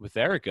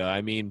Erica,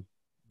 I mean,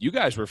 you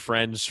guys were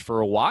friends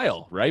for a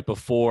while, right?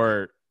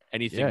 Before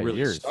anything Yeah, really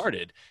years.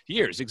 started.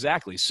 Years,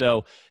 exactly.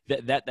 So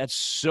that's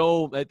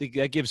so I think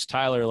that gives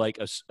Tyler like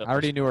I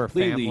already knew her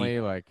completely- family.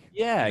 Like,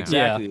 Yeah, you know.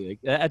 exactly. Like,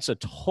 that's a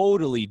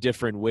totally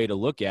different way to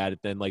look at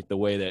it than like the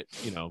way that,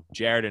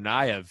 Jared and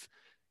I have,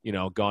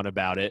 gone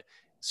about it.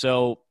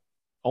 So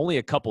only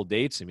a couple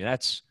dates. I mean,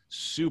 that's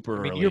super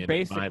I mean, early you're in my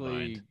basically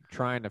mind.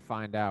 trying to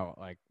find out,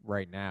 like,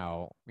 right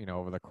now,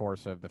 over the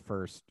course of the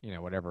first,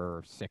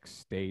 whatever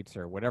 6 dates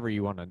or whatever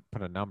you want to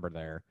put a number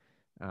there,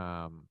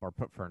 or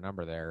put for a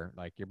number there.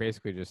 Like, you're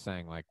basically just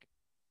saying, like,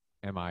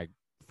 am I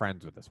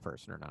friends with this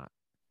person or not?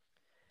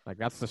 Like,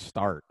 that's the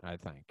start, I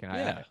think. And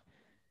Yeah.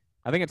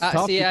 I think it's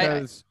tough See,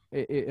 because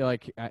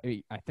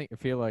I think I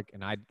feel like,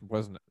 and I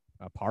wasn't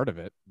a part of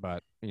it,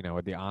 but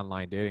with the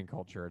online dating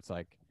culture, it's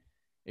like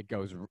it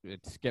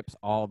skips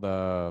all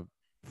the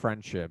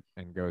friendship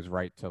and goes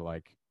right to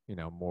like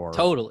more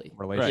Totally.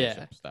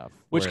 relationship stuff,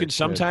 Which where can it should-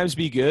 sometimes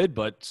be good,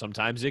 but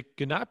sometimes it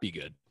cannot be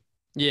good.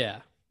 Yeah.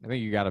 I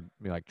think you got to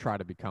like try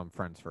to become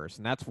friends first,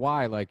 and that's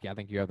why like I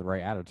think you have the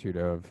right attitude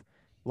of,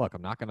 look,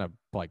 I'm not gonna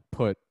like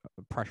put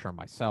pressure on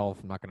myself.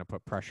 I'm not gonna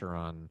put pressure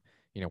on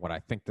what I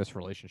think this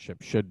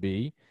relationship should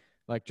be.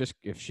 Like, just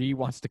if she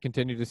wants to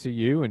continue to see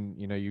you and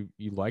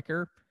you like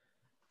her,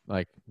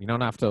 like you don't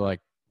have to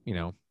like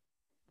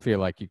feel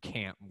like you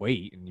can't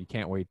wait and you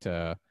can't wait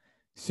to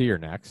see her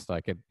next.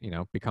 Like, it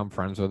become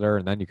friends with her,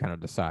 and then you kind of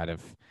decide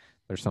if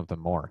there's something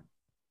more.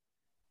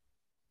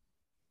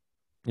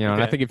 And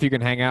I Okay. think if you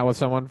can hang out with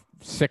someone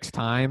 6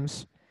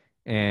 times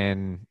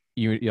and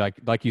you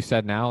like you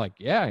said now, like,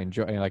 yeah, I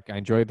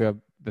enjoy the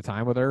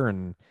time with her,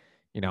 and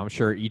I'm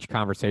sure each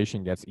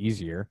conversation gets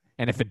easier.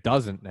 And if it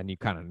doesn't, then you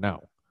kind of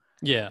know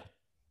Yeah.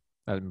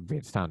 that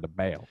it's time to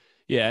bail.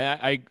 Yeah,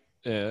 I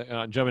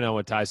jumping on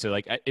what Ty said,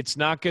 like it's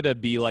not gonna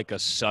be like a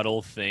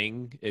subtle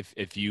thing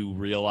if you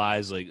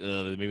realize like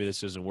maybe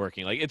this isn't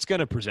working. Like, it's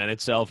gonna present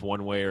itself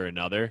one way or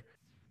another.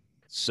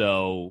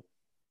 So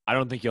I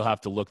don't think you'll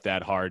have to look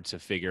that hard to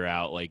figure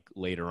out like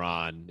later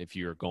on if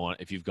you've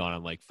gone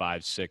on like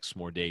 5, 6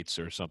 more dates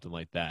or something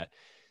like that.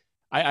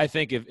 I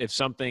think if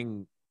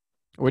something,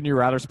 Wouldn't you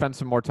rather spend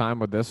some more time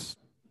with this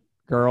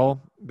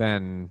girl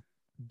than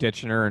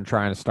ditching her and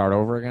trying to start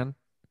over again?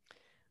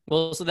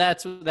 Well, so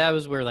that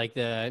was where like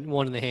the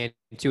 1 in the hand,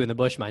 2 in the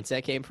bush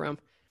mindset came from.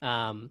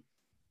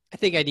 I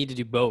think I need to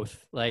do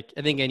both. Like,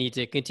 I think I need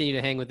to continue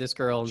to hang with this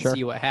girl and Sure.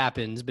 see what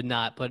happens, but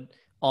not put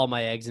all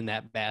my eggs in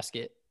that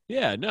basket.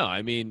 yeah, no,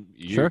 I mean,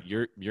 Sure.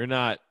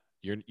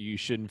 you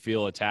shouldn't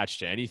feel attached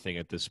to anything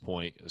at this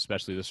point,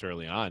 especially this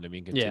early on. I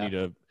mean, continue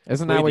to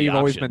Isn't Weigh that what the you've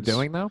always been options.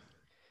 doing, though?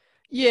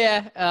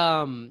 Yeah.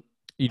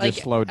 You Like,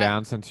 just slowed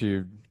down since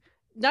you.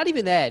 Not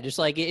even that. Just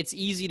like it's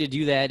easy to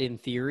do that in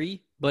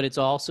theory, but it's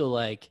also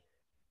like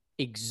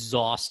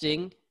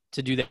exhausting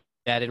to do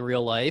that in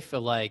real life.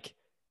 Of like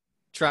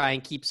try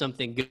and keep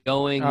something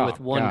going Oh, with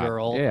one God.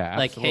 girl, Yeah,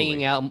 like absolutely.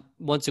 hanging out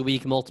once a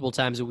week, multiple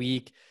times a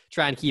week,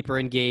 try and keep her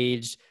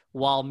engaged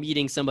while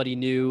meeting somebody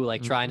new,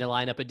 like trying to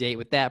line up a date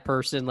with that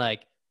person.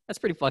 Like, that's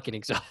pretty fucking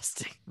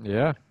exhausting.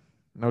 Yeah,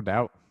 no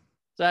doubt.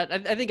 So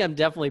I think I'm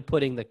definitely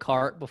putting the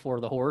cart before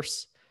the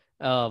horse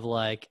of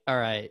like, all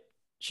right,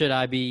 should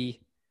I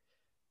be?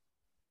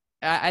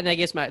 And I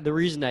guess the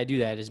reason I do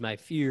that is my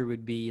fear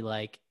would be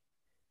like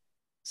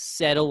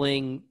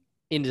settling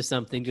into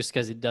something just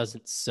because it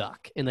doesn't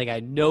suck. And like, I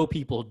know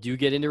people do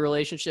get into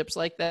relationships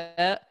like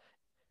that.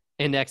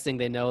 And next thing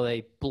they know,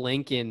 they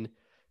blink and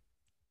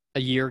a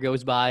year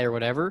goes by or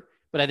whatever.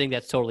 But I think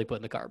that's totally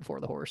putting the cart before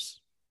the horse.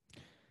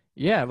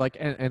 Yeah, like,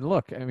 and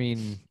look, I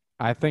mean,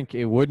 I think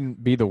it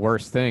wouldn't be the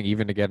worst thing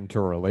even to get into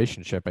a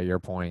relationship at your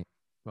point.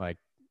 Like,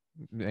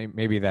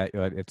 maybe that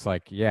it's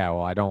like, yeah,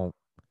 well, I don't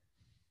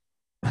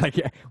like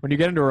when you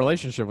get into a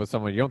relationship with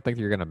someone, you don't think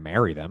you're going to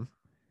marry them.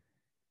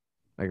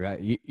 Like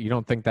that, you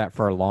don't think that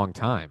for a long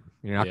time.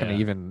 You're not going Yeah. to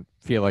even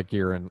feel like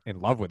you're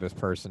in love with this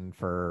person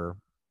for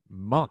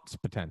months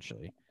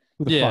potentially.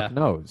 Who the Yeah. fuck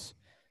knows?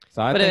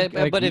 So I But think,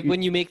 like,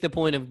 when you make the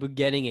point of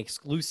getting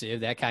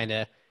exclusive, that kind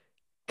of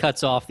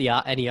cuts off the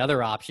any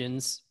other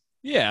options.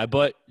 Yeah,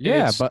 but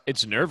Yeah, but-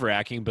 it's nerve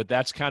wracking, but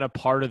that's kind of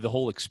part of the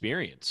whole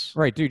experience.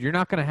 right, dude, you're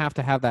not going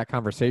to have that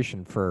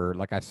conversation for,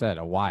 like I said,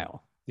 a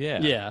while.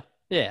 Yeah.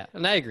 Yeah.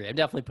 And I agree. I'm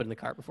definitely putting the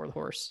cart before the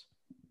horse.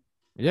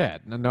 Yeah,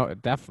 no,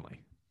 definitely.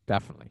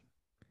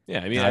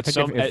 Yeah, I mean, I at think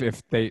some,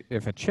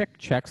 if a chick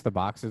checks the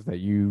boxes that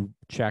you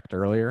checked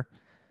earlier,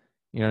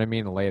 you know what I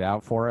mean, laid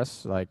out for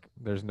us, like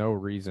there's no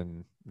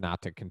reason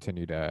not to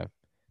continue to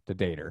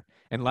date her,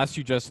 unless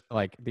you just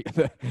like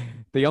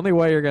the only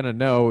way you're gonna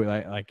know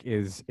like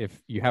is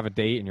if you have a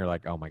date and you're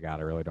like, oh my god,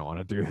 I really don't want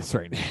to do this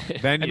right now.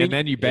 Then I mean, and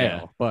then you bail.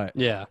 yeah. But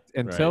Yeah.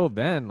 until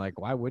then, like,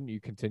 why wouldn't you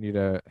continue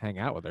to hang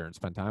out with her and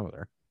spend time with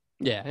her?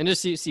 Yeah. And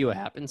just see what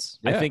happens.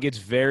 I Yeah. think it's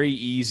very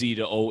easy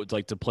to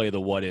to play the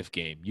what if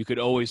game. You could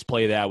always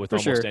play that with For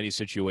almost sure. any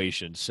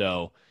situation.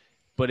 So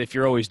But if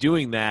you're always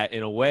doing that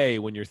in a way,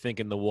 when you're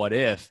thinking the what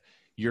if,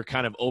 you're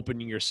kind of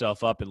opening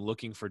yourself up and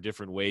looking for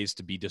different ways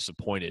to be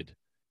disappointed.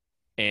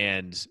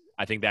 And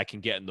I think that can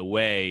get in the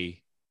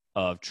way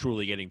of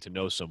truly getting to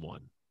know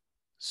someone.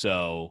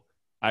 So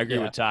I agree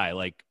with Ty.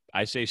 Like,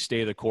 I say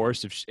stay the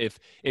course.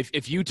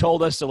 If you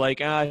told us to, like,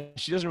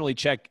 she doesn't really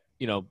check,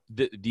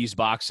 these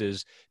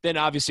boxes, then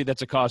obviously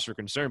that's a cause for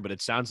concern. But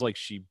it sounds like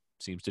she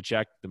seems to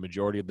check the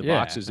majority of the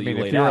boxes that you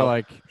laid if you out. were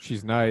like,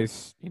 she's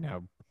nice,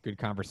 good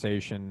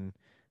conversation,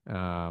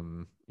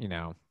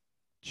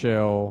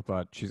 chill,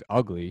 but she's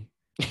ugly,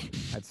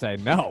 I'd say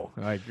no.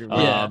 Like,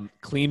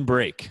 clean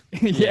break.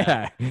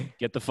 Yeah.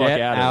 Get the fuck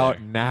Get out out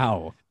of there.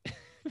 now.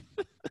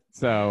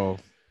 So,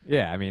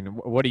 yeah, I mean,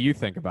 what do you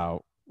think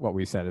about what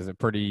we said? Is it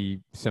pretty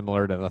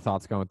similar to the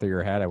thoughts going through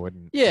your head? I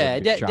wouldn't. Yeah,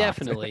 be shocked.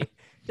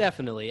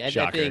 definitely. I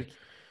Shocker. think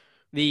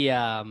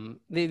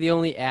the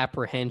only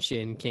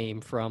apprehension came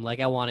from, like,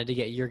 I wanted to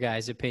get your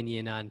guys'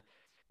 opinion on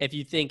if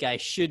you think I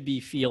should be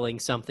feeling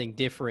something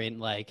different,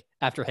 like,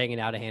 after hanging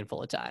out a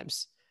handful of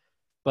times.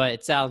 But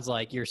it sounds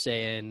like you're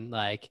saying,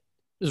 like,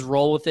 just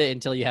roll with it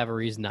until you have a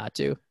reason not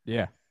to.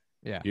 Yeah.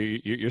 Yeah.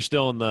 You're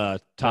still in the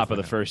top Definitely.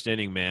 of the first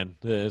inning, man.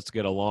 It's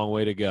got a long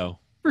way to go.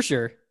 For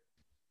sure.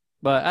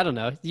 But I don't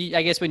know.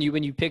 I guess when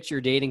you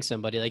picture dating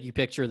somebody, like, you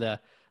picture the,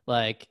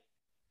 like,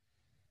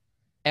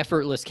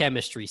 effortless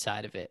chemistry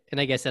side of it. And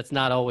I guess that's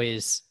not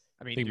always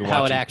I mean, think dude,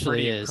 how it it'd be actually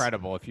pretty is.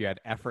 incredible if you had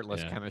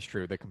effortless Yeah.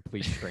 chemistry with a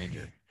complete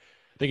stranger.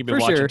 I think you've been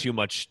For watching sure. too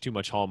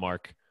much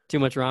Hallmark. too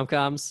much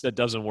rom-coms. That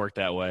doesn't work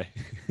that way.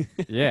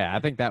 Yeah, I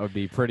think that would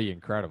be pretty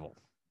incredible.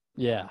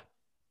 Yeah.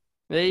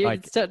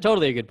 Like- It's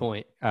totally a good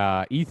point.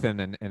 Ethan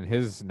and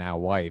his now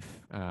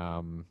wife, they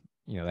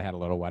had a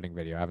little wedding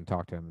video. I haven't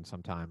talked to him in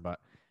some time,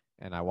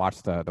 and I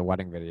watched the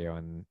wedding video,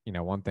 and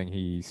one thing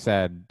he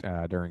said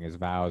during his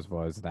vows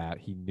was that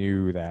he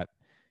knew that,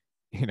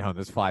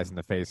 this flies in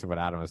the face of what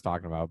Adam was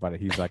talking about, but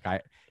he's like,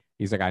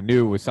 I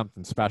knew it was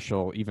something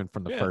special even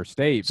from the Yeah. first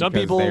date. Some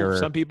because they were,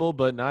 some people,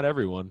 but not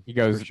everyone. he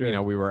goes, for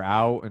sure. we were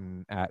out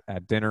and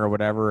at dinner or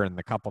whatever, and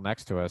the couple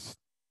next to us,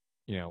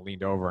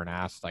 leaned over and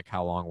asked like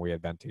how long we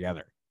had been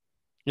together.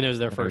 And it was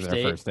their And it was first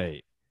their date. first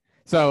date.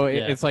 So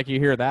Yeah. it's like you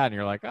hear that and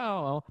you're like,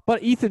 oh, well.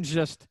 But Ethan's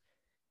just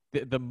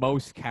the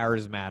most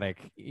charismatic,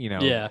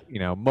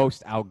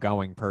 most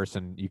outgoing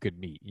person you could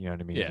meet. You know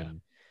what I mean? Yeah.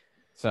 And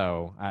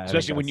so I think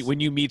Especially when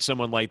that's- you meet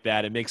someone like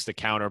that, it makes the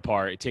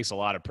counterpart. It takes a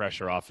lot of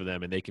pressure off of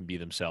them, and they can be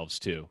themselves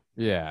too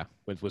yeah.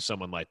 with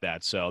someone like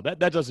that. So that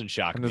doesn't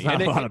shock And me. there's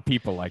not And a lot of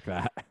people like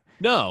that.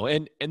 No,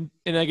 and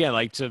again,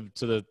 like to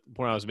the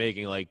point I was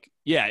making, like,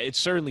 yeah, it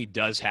certainly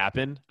does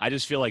happen. I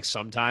just feel like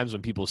sometimes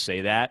when people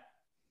say that,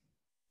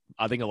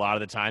 I think a lot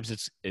of the times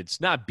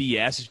it's not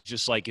BS. It's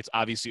just like it's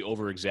obviously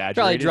over Probably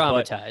exaggerated.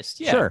 dramatized.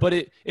 Yeah, Sure. but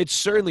it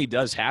certainly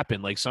does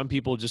happen. Like some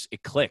people just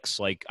it clicks.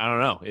 Like I don't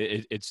know.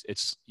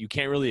 It's you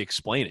can't really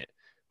explain it.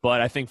 But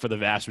I think for the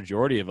vast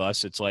majority of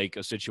us, it's like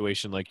a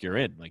situation like you're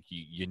in. Like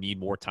you need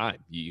more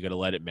time. You got to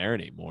let it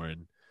marinate more.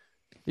 And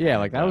Yeah,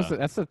 like And,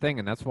 that's the thing,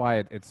 and that's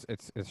why it's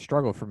a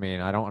struggle for me,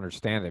 and I don't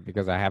understand it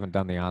because I haven't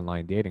done the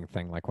online dating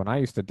thing. Like when I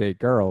used to date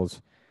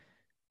girls,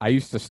 I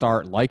used to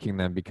start liking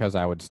them because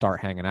I would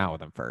start hanging out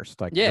with them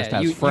first, like just Yeah,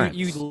 as friends.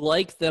 you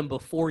like them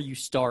before you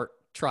start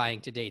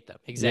trying to date them.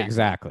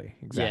 Exactly.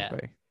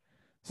 Exactly.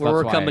 So Where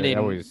that's we're why coming it in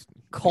always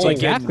cold.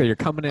 exactly. You're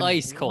coming in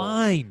Ice cold.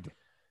 blind.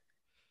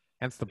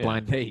 Hence the Yeah.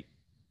 blind date.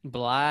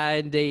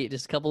 Blind date,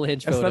 just a couple of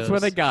hinge That's photos. where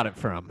they got it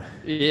from.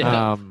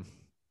 Yeah. All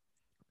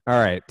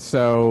right,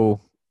 so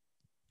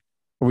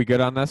are we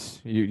good on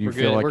this? You We're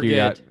feel good, like we're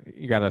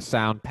you got a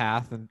sound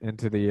path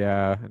into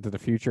the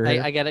future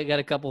here? I got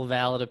a couple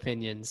valid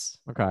opinions.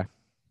 Okay.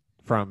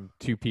 From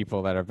two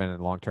people that have been in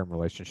long-term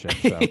relationships,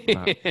 so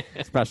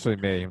especially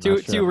me. I'm two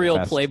not sure I'm the real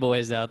best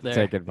playboys out to there.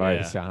 take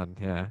advice on.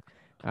 Yeah.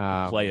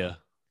 playa.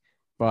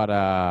 But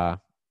all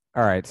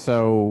right.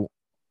 So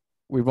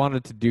we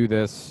wanted to do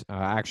this.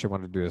 I actually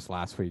wanted to do this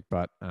last week,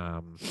 but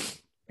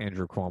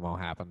Andrew Cuomo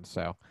happened,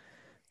 so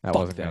that Fuck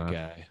wasn't that gonna.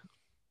 guy.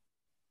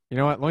 You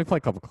know what? Let me play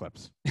a couple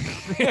clips.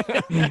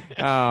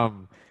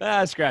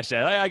 Scratch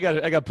that. I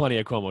got plenty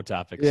of Cuomo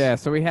topics. Yeah,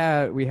 so we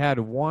had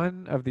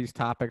one of these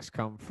topics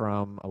come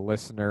from a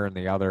listener, and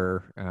the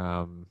other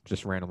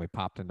just randomly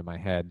popped into my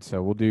head.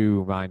 So we'll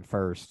do mine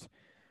first.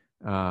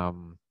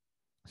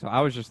 So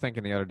I was just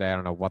thinking the other day, I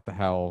don't know what the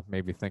hell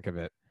made me think of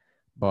it,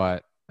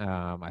 but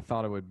I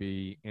thought it would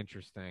be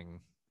interesting.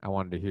 I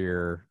wanted to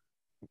hear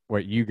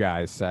what you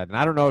guys said, and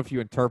I don't know if you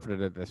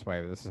interpreted it this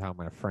way, but this is how I'm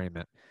going to frame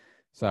it.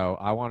 So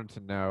I wanted to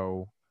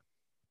know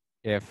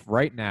if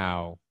right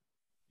now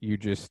you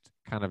just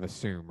kind of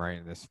assume, right,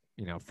 in this,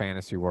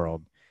 fantasy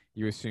world,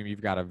 you assume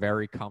you've got a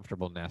very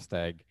comfortable nest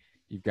egg.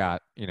 You've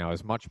got,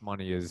 as much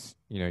money as,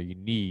 you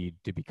need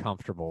to be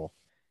comfortable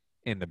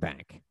in the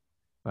bank.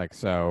 Like,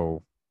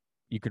 so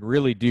you can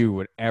really do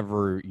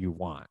whatever you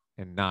want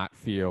and not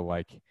feel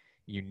like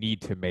it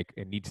needs to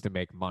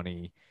make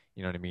money,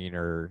 you know what I mean?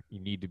 Or you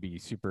need to be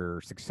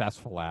super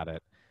successful at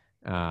it.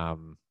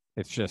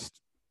 It's just,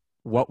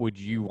 what would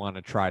you want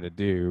to try to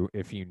do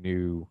if you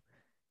knew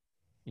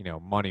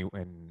money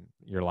and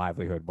your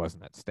livelihood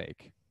wasn't at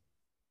stake.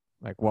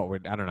 Like what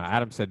would, I don't know,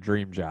 Adam said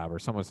dream job or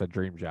someone said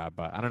dream job,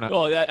 but I don't know.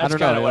 Well, that's I don't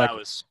kind of know, what like, I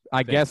was.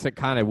 I guess it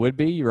kind of would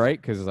be, right?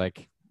 Because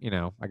like,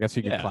 I guess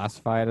you could Yeah.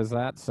 classify it as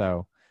that.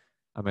 So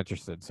I'm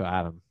interested. So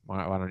Adam,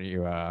 why don't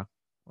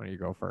you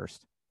go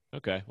first?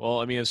 Okay. Well,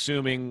 I mean,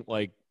 assuming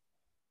like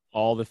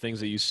all the things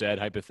that you said,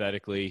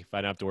 hypothetically, if I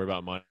don't have to worry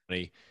about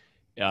money,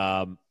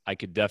 I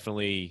could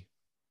definitely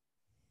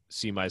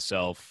see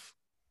myself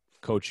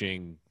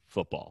coaching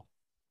football.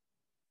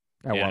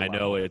 At And what I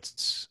know level?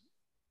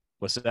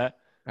 what's that?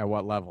 At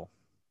what level?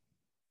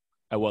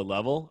 At what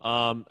level?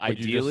 Would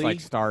Ideally, you just like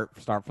start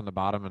from the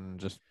bottom and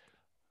just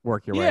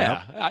work your way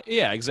up?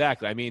 yeah,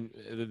 exactly. I mean,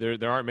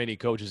 there aren't many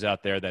coaches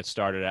out there that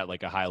started at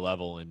like a high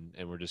level and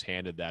were just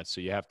handed that.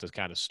 So you have to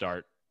kind of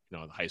start,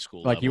 at the high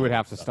school Like you would level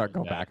have to and stuff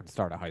go like that. back and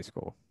start at high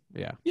school.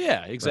 Yeah.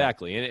 Yeah,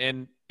 exactly.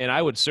 And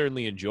I would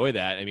certainly enjoy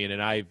that. I mean,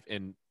 I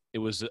think it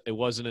was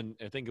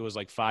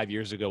like 5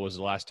 years ago was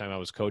the last time I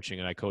was coaching,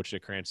 and I coached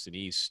at Cranston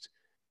East.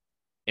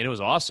 And it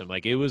was awesome.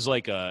 Like it was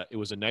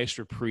a nice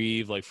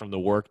reprieve, like from the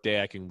work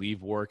day. I can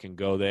leave work and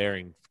go there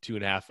in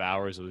 2.5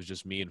 hours. It was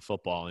just me and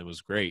football, and it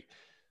was great.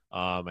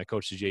 I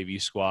coached the JV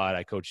squad.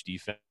 I coached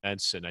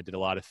defense, and I did a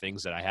lot of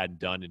things that I hadn't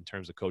done in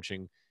terms of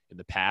coaching in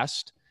the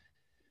past.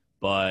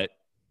 But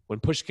when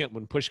push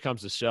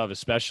comes to shove,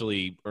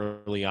 especially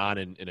early on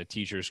in a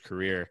teacher's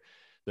career,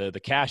 the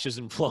cash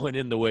isn't flowing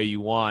in the way you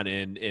want,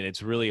 and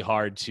it's really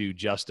hard to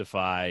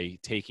justify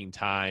taking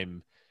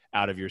time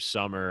out of your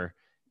summer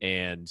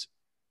and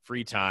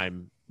free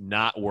time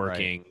not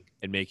working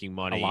and making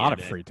money. A lot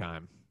of free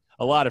time.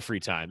 A lot of free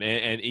time.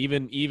 And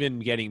even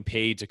getting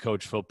paid to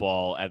coach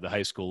football at the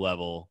high school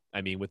level,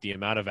 I mean, with the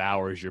amount of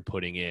hours you're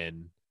putting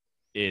in,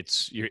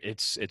 it's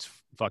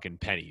fucking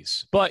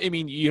pennies. But I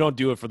mean, you don't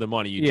do it for the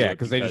money. You do it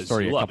because they just throw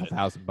you a love couple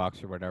it.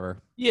 $1,000 or whatever.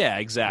 Yeah,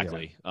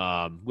 exactly.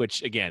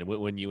 Which again,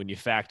 when you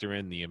factor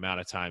in the amount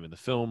of time in the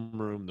film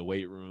room, the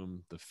weight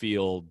room, the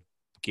field,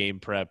 game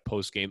prep,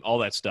 post game, all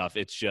that stuff,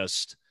 it's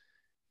just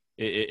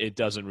it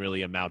doesn't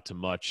really amount to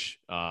much,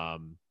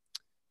 money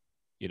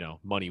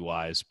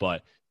wise.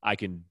 But I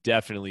can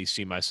definitely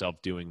see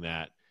myself doing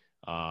that.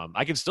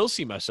 I can still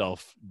see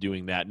myself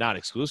doing that, not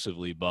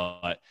exclusively,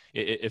 but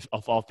if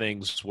all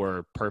things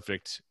were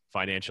perfect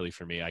financially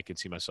for me, I could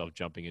see myself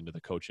jumping into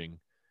the coaching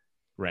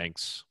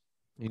ranks.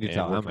 You need to And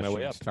tell working Emma my she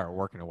way can up. start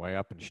working her way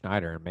up in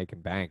Schneider and making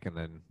bank, and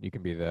then you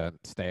can be the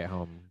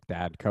stay-at-home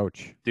dad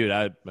coach. Dude,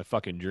 my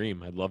fucking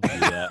dream. I'd love to do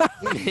that.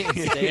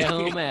 Stay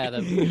home,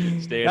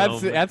 Adam. Stay at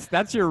home.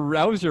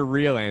 That was your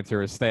real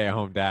answer is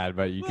stay-at-home dad,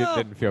 but you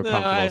didn't feel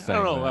comfortable I saying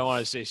don't know if that. I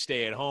want to say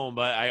stay at home,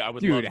 but I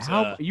would Dude, love to.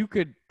 how you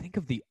could think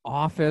of The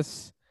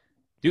Office?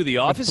 Dude, The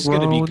Office is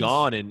going to be Thrones.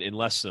 gone in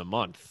less than a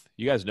month.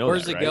 You guys know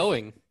Where's that, it right?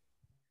 going?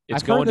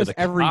 It's I've going heard to this the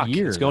every cock.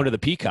 year, It's going though. to the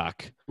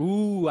Peacock.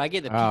 Ooh, I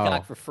get the Oh.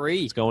 Peacock for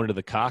free. It's going to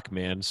the cock,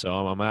 man. So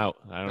I'm out.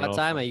 I don't know. About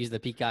time I used the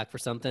Peacock for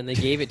something. They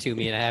gave it to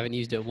me and I haven't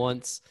used it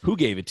once. Who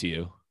gave it to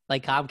you?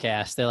 Like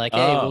Comcast, they're like,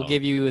 "Hey, we'll Oh.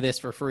 give you this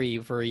for free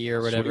for a year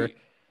or whatever." Sweet.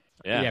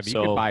 Yeah, but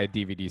so you could buy a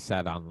DVD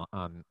set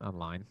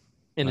online.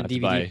 In a I'd have to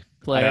DVD buy- I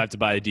player. have to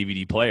buy a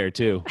DVD player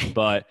too.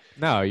 But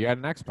No, you had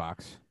an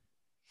Xbox.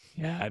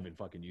 yeah, I haven't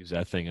fucking used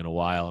that thing in a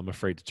while. I'm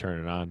afraid to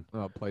turn it on.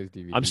 Oh, it plays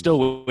DVD. I'm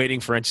still waiting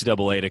for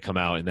NCAA to come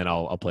out, and then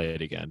I'll play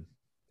it again.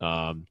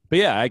 But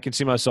yeah, I can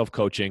see myself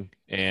coaching,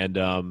 and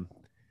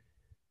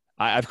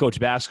I've coached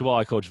basketball,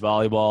 I coach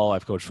volleyball,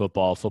 I've coached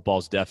football.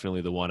 Football's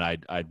definitely the one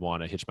I'd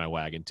want to hitch my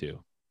wagon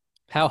to.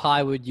 How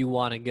high would you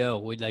want to go?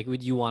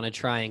 Would you want to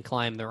try and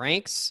climb the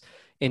ranks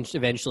and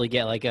eventually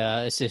get like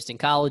a assistant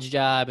college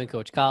job and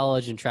coach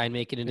college and try and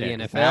make it into the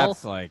NFL?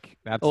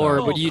 That's Or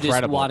a would you just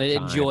incredible want to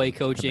time enjoy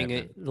coaching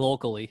commitment. it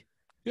locally?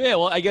 Yeah,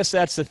 well, I guess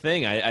that's the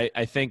thing.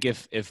 I think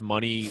if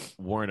money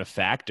weren't a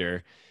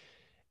factor,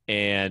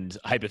 and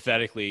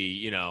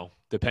hypothetically,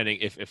 depending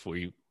if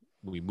we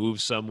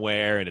move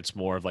somewhere and it's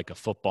more of like a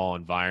football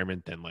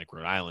environment than like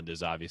Rhode Island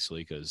is,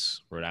 obviously,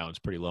 because Rhode Island's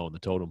pretty low in the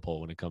totem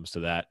pole when it comes to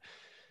that.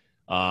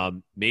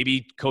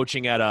 Maybe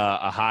coaching at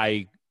a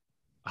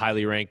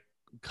highly ranked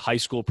high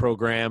school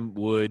program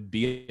would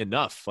be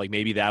enough. Like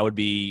maybe that would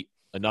be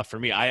enough for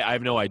me. I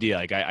have no idea.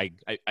 Like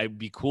I'd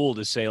be cool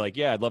to say like,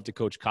 yeah, I'd love to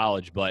coach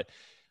college, but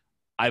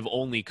I've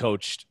only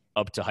coached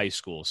up to high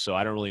school, so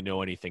I don't really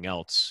know anything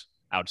else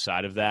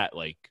outside of that,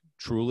 like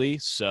truly.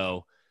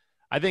 So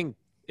I think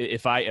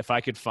if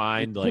I could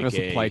find Give like us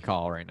a play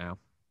call right now.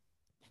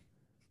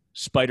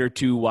 Spider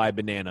 2Y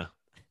banana.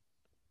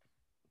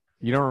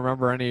 You don't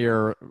remember any of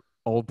your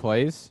old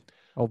plays?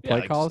 Old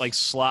play like, calls? like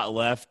slot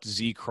left,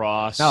 Z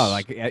cross. No,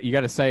 like you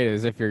got to say it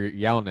as if you're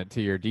yelling it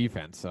to your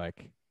defense,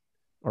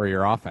 or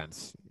your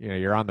offense.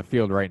 You're on the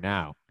field right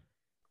now.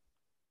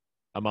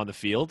 I'm on the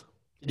field.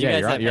 Did you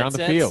guys have you're on the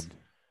headsets? field.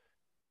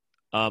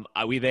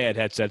 They had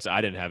headsets.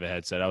 I didn't have a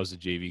headset. I was the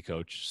JV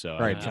coach. So I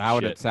Right. didn't So have how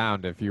would shit. it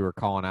sound if you were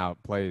calling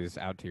out plays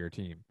out to your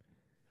team?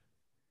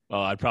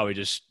 Well, I'd probably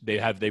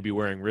they'd be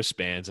wearing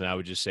wristbands, and I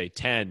would just say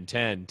 10,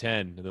 10,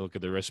 10, and they look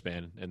at the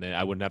wristband, and then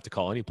I wouldn't have to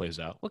call any plays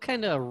out. What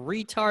kind of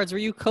retards were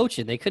you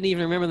coaching? They couldn't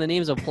even remember the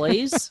names of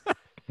plays.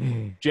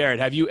 Jared,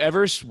 have you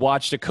ever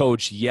watched a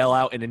coach yell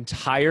out an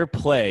entire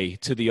play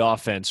to the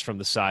offense from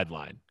the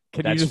sideline?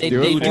 Can That's you just They, do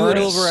they it do for it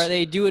us? over.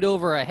 They do it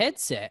over a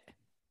headset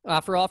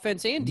for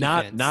offense and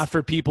defense. Not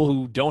for people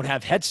who don't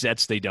have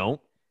headsets. They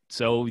don't.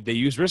 So they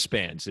use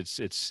wristbands. It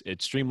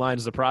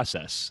streamlines the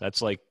process.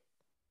 That's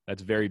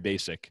very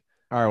basic.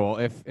 All right. Well,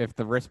 if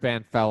the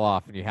wristband fell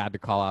off and you had to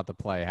call out the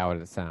play, how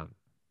would it sound?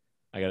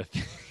 I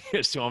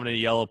gotta. So I'm gonna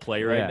yell a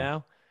play right Yeah.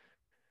 now.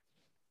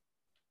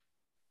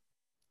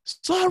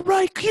 Slot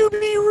right, QB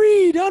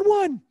read on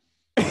one.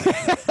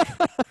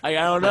 I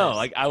don't know.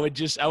 Like I would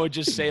just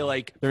say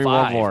like Give me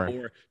one 5 more.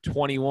 or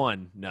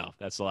 21. No,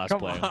 that's the last Come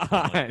play.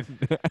 on.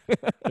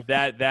 But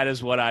that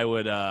is what I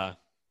would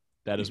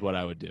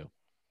do.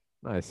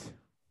 Nice.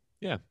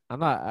 Yeah.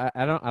 I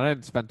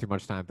didn't spend too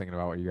much time thinking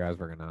about what you guys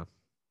were gonna.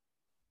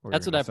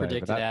 That's what I say, but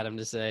predicted Adam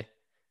to say.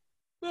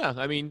 Yeah,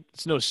 I mean,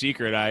 it's no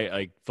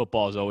secret.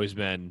 Football has always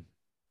been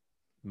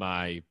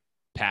my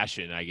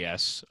passion, I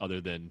guess,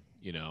 other than,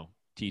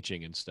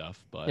 teaching and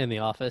stuff, but In the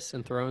Office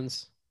and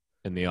Thrones.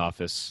 in the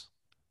office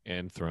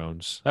and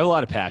Thrones. I have a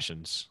lot of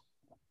passions,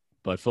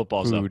 but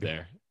football's up Food.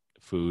 there.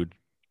 Food,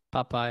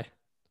 Popeye.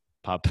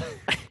 pop,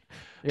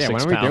 Yeah,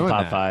 when are we 6-pound doing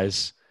that?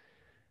 Popeyes.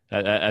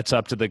 That's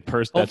up to the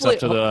person. That's up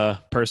to the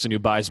person who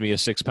buys me a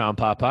 6-pound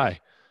Popeye.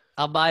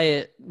 I'll buy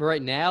it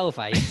right now if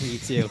I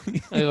need to.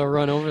 I'll go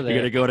run over there.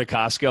 You're gonna go to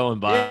Costco and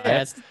buy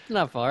Yeah, it's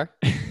not far.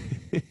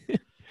 it.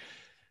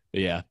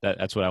 Yeah,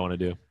 that's what I want to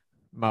do.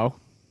 Mo.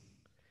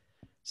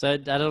 So I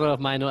don't know if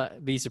mine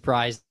would be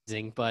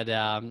surprising, but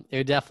it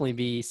would definitely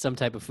be some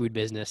type of food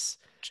business.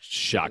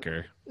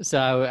 Shocker.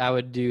 So I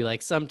would do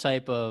like some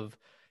type of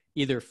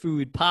either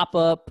food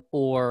pop-up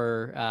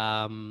or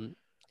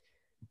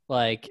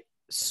like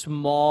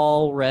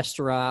small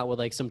restaurant with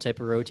like some type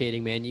of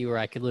rotating menu where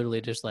I could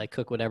literally just like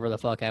cook whatever the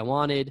fuck I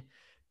wanted,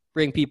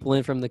 bring people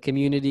in from the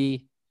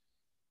community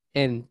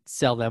and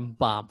sell them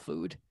bomb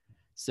food.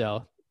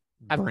 So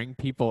Bring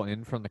people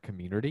in from the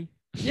community.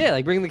 yeah,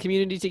 like bring the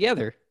community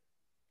together.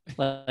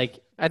 Like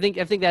I think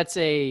that's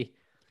a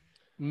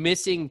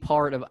missing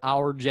part of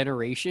our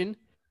generation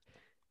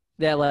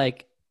that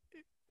like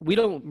we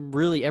don't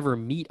really ever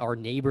meet our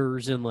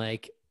neighbors and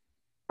like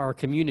our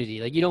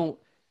community. Like you don't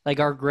like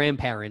our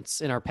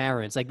grandparents and our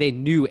parents, like they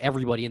knew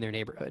everybody in their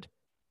neighborhood.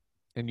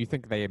 And you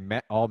think they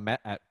all met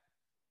at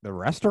the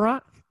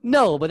restaurant?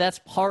 No, but that's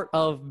part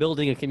of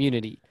building a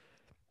community.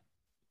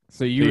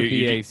 So you So would be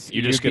you're a just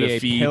you'd gonna be a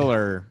feed-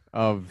 pillar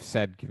of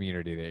said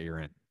community that you're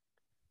in.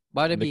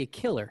 Why would it be a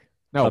killer?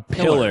 No, a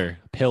pillar.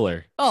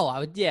 Oh, I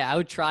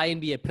would try and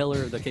be a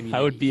pillar of the community.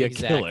 I would be a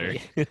Exactly. killer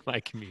in my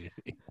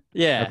community.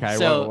 Yeah. Okay,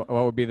 So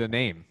what would be the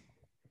name?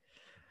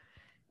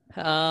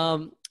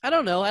 I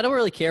don't know. I don't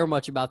really care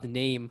much about the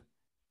name.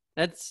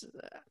 That's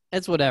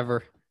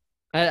whatever.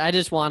 I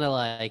just want to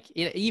like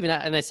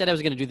and I said I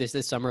was going to do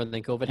this summer and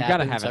then COVID You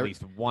happened. gotta have so at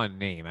least one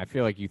name. I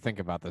feel like you think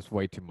about this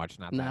way too much.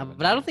 Nah,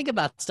 but I don't think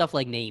about stuff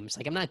like names.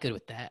 Like I'm not good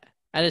with that.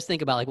 I just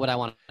think about like what I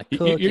want to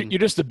cook. You're and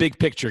just the big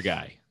picture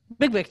guy.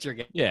 big picture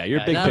guy. Yeah, you're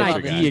a Yeah, big not picture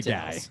about the guy.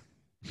 details.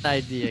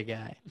 Idea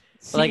guy.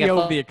 CEO But, like, I of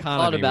thought the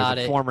economy about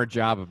was a it. former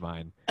job of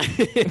mine.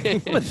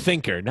 I'm a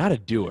thinker, not a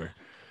doer.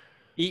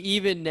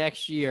 Even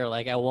next year,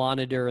 like I want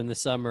to during the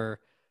summer,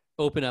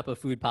 open up a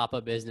food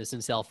pop-up business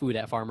and sell food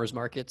at farmers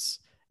markets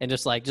and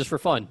just for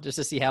fun, just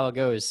to see how it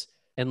goes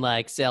and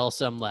like sell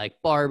some like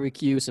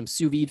barbecue, some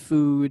sous vide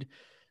food.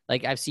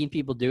 Like I've seen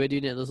people do it,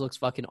 dude, and it looks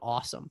fucking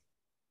awesome.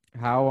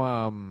 How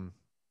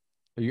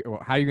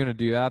how are you gonna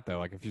do that though?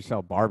 Like if you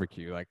sell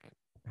barbecue, like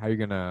how are you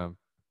gonna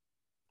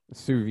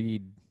sous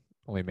vide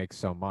only makes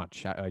so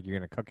much? Like you're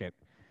gonna cook it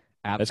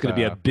at That's going to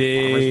be a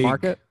farmer's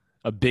market.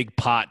 big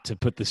pot to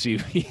put the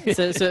sous vide.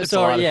 So It's a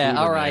lot of yeah, food in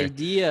our there.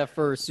 idea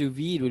for sous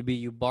vide would be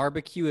you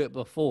barbecue it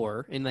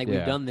before, and like Yeah.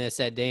 we've done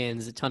this at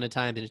Dan's a ton of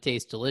times, and it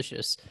tastes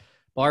delicious.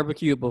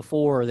 Barbecue it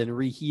before, then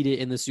reheat it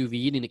in the sous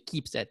vide, and it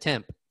keeps that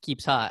temp,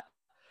 keeps hot.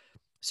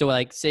 So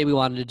like, say we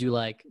wanted to do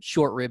like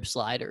short rib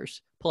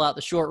sliders, pull out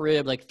the short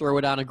rib, like throw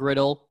it on a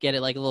griddle, get it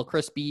like a little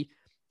crispy,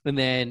 and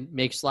then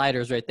make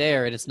sliders right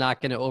there, and it's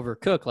not going to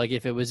overcook like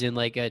if it was in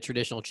like a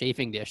traditional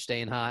chafing dish,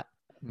 staying hot.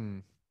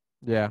 Mm.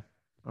 Yeah.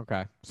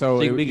 Okay.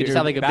 So, So we could just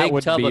have like a that big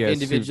would tub be of a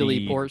sous individually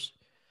vide. pours.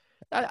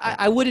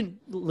 I wouldn't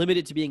limit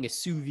it to being a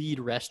sous vide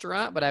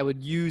restaurant, but I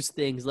would use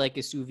things like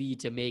a sous vide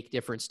to make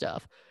different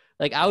stuff.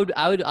 Like I would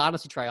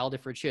honestly try all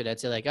different shit. I'd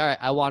say like, all right,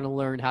 I want to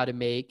learn how to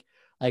make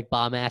like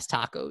bomb ass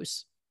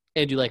tacos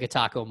and do like a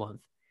taco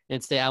month.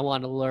 And say I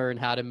want to learn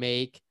how to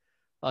make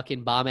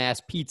fucking bomb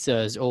ass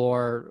pizzas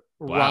or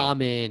Wow.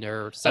 ramen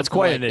or something. That's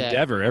quite like an that.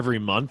 endeavor. Every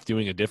month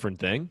doing a different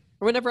thing.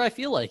 Or whenever I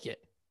feel like it.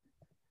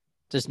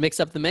 Just mix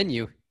up the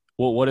menu.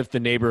 Well, what if the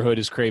neighborhood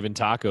is craving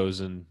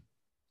tacos and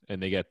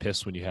they get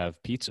pissed when you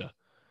have pizza?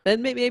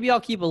 Then maybe I'll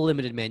keep a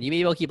limited menu.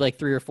 Maybe I'll keep like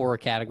 3 or 4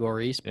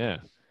 categories. Yeah.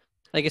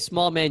 Like a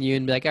small menu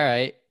and be like, all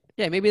right,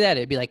 yeah, maybe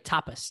it'd be like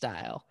tapas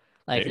style.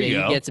 Like There you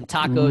maybe go. get some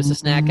tacos to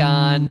snack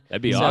on.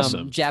 That'd be some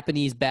awesome.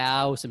 Japanese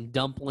bao, some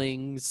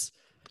dumplings.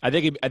 I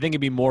think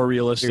it'd be more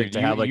realistic Dude, to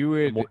you- have like you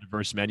a would- more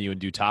diverse menu and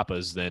do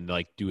tapas than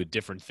like do a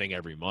different thing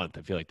every month.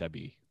 I feel like that'd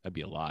be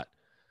a lot.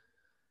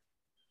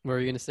 What were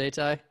you gonna say,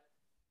 Ty?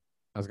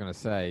 I was gonna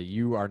say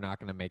you are not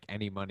gonna make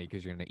any money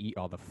because you're gonna eat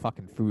all the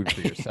fucking food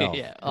for yourself.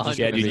 Yeah, It's just 100%.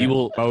 gonna dude, be you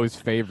will- Mo's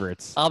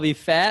favorites. I'll be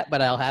fat,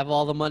 but I'll have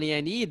all the money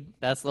I need.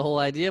 That's the whole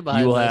idea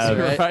behind will this,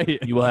 have- right?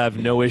 You will have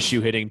no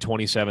issue hitting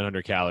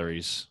 2,700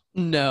 calories.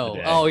 No. a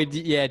day. Oh,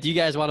 yeah. Do you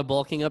guys want a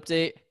bulking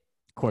update?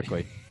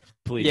 Quickly.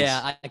 Please.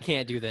 Yeah, I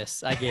can't do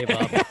this. I gave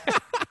up.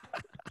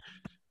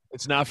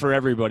 It's not for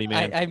everybody,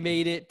 man. I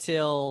made it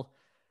till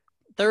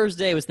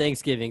Thursday was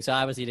Thanksgiving, so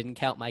I obviously didn't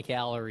count my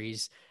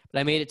calories. But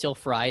I made it till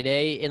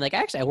Friday, and like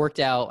actually, I worked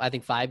out I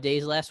think 5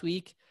 days last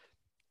week,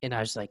 and I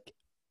was like,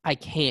 I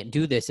can't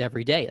do this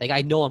every day. Like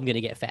I know I'm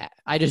gonna get fat.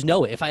 I just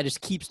know it. If I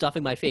just keep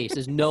stuffing my face,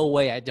 there's no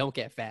way I don't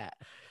get fat.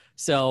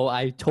 So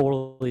I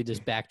totally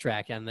just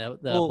backtrack on the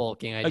Well,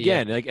 bulking idea.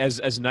 Again, like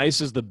as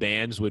nice as the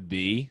bands would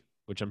be,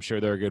 which I'm sure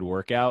they're a good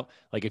workout.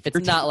 Like if it's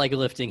you're not like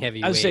lifting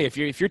heavy I would weight. say if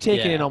you're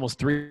taking in Yeah. almost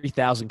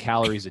 3,000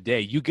 calories a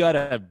day, you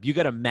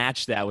gotta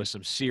match that with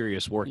some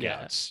serious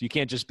workouts. You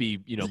can't just be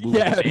moving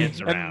the bands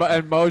around.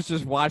 and Mo's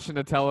just watching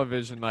the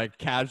television, like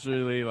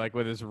casually, like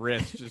with his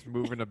wrist, just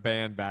moving a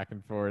band back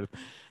and forth.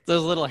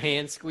 Those little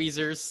hand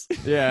squeezers.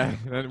 Yeah,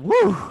 and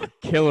woo,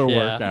 killer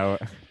Yeah.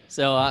 workout.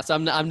 So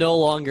I'm no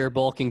longer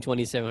bulking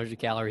 2,700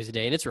 calories a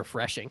day, and it's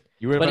refreshing.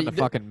 You would have But been it- the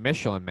fucking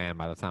Michelin man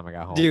by the time I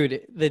got home.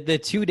 Dude, the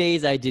 2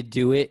 days I did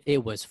do it,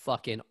 it was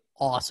fucking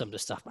awesome to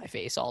stuff my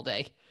face all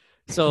day.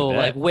 So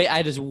Bet.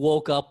 I just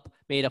woke up,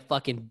 made a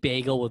fucking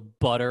bagel with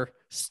butter,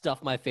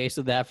 stuffed my face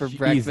with that for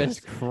Jesus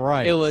breakfast.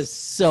 Christ. It was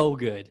so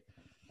good.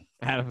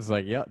 Adam's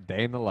like, yep,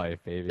 day in the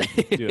life, baby.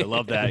 Dude, I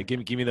love that. Give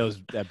me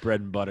that bread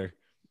and butter.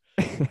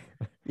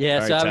 Yeah,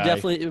 All so right, I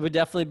would Ty. it would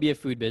definitely be a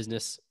food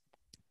business.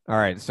 All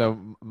right, so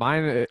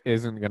mine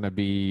isn't going to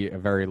be a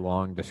very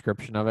long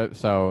description of it.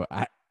 So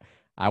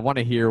I want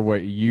to hear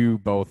what you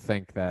both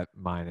think that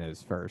mine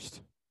is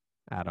first,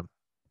 Adam.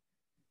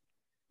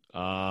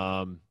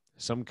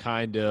 Some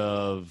kind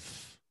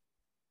of.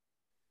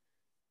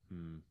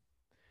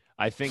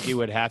 I think it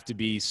would have to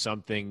be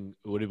something.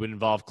 Would it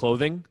involve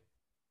clothing?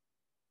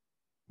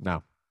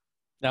 No.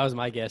 That was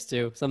my guess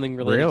too. Something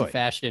related Really? to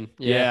fashion.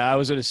 Yeah, I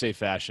was gonna say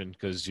fashion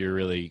because you're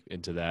really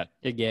into that.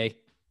 You're gay.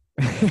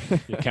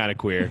 You're kind of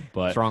queer, but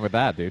What's wrong with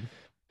that, dude? You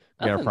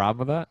got a Nothing.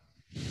 problem with that?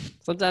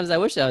 Sometimes I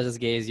wish I was as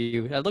gay as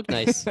you. I look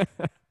nice.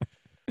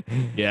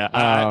 yeah,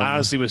 I Um,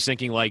 honestly was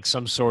thinking like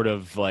some sort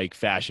of like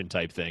fashion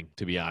type thing.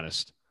 To be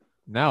honest.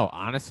 No,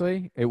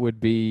 honestly, it would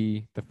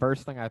be the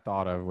first thing I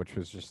thought of, which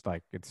was just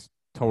like it's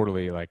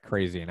totally like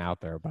crazy and out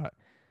there, but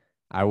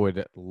I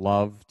would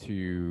love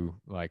to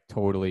like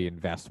totally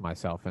invest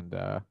myself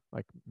into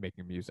like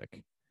making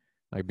music,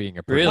 like being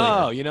a Really?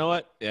 producer. Oh, you know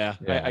what? Yeah,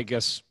 Yeah. I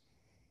guess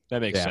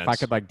that makes Yeah, sense. if I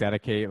could like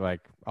dedicate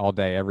like all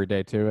day, every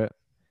day to it,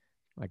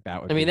 like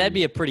that would. I mean, that'd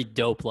be a pretty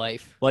dope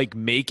life. like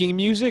making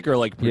music or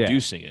like Yeah.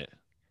 producing it.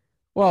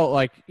 well,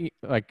 like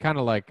kind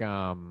of like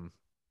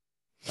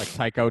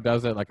Tycho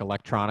does it, like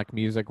electronic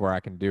music, where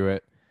I can do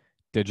it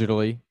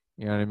digitally.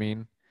 You know what I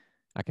mean?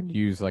 I can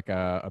use like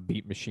a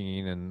beat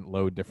machine and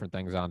load different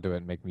things onto it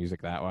and make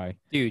music that way.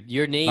 Dude,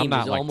 your I'm name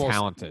not is like almost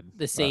talented. the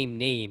but- same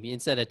name.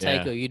 Instead of Yeah.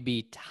 Tycho, you'd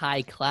be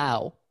Ty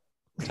Clow.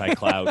 Ty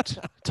Clout.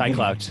 Ty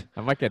Clout.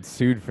 I might get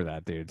sued for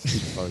that, dude. It's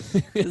too close.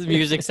 His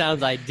music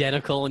sounds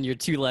identical and your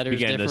two You're letters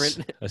getting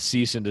different. a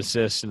cease and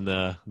desist in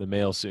the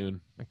mail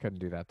soon. I couldn't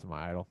do that to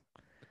my idol.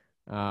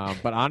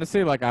 But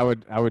honestly, like I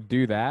would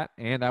do that,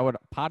 and I would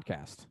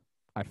podcast.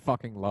 I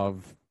fucking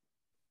love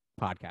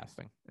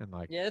podcasting, and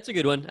like, Yeah, that's a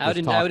good one. I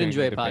Just would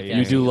enjoy a talking, podcast. debating.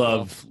 You do as well.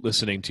 love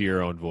listening to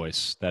your own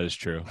voice. That is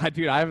true.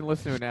 dude, I haven't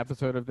listened to an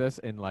episode of this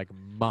in like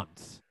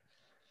months.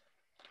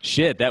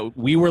 Shit, that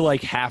we were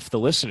like half the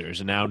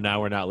listeners, and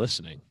now we're not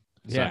listening.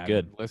 It's not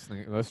good.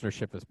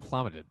 Listenership has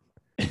plummeted.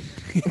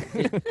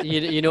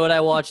 You know what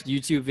I watched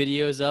YouTube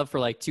videos of for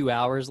like 2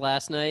 hours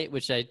last night,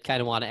 which I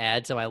kind of want to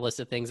add to my list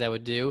of things I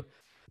would do.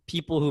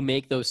 People who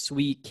make those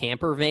sweet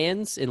camper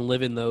vans and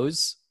live in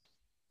those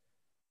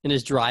and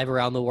just drive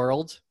around the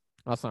world.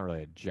 That's not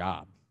really a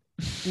job.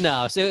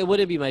 No, so it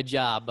wouldn't be my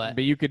job, but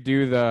But you could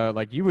do the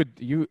like you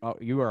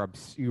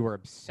were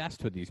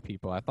obsessed with these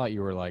people. I thought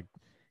you were like,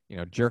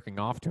 jerking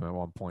off to them at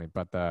one point.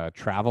 But the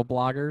travel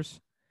bloggers,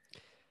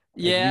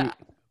 yeah,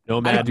 No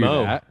I'd Mad do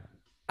Mo. that.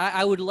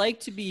 I would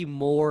like to be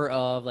more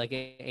of like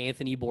an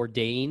Anthony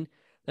Bourdain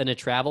than a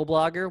travel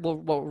blogger.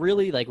 What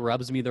really like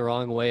rubs me the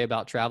wrong way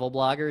about travel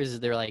bloggers is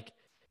they're like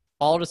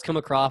all just come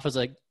across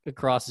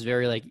as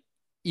very like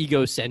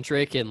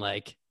egocentric and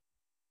like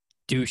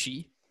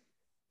douchey.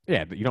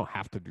 Yeah, but you don't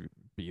have to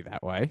be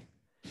that way.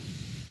 You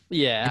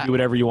Yeah, can do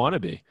whatever you want to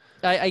be.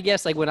 I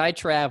guess like when I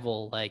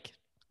travel, like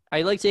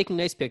I like taking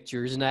nice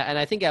pictures, and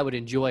I think I would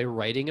enjoy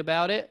writing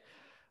about it,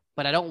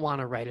 but I don't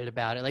want to write it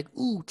about it like,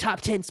 ooh,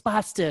 top 10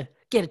 spots to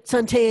get a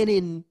suntan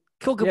in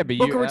Boca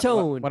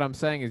Raton. What I'm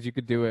saying is you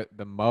could do it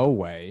the Mo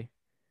way,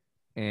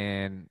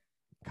 and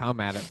come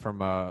at it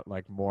from a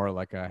like more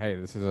like a hey,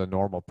 this is a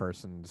normal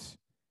person's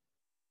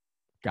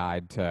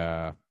guide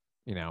to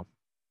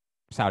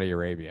Saudi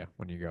Arabia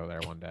when you go there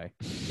one day.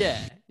 Yeah.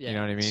 You know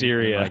what I mean?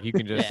 Syria. And, like you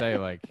can just Yeah. say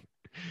like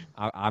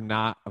I'm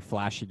not a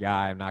flashy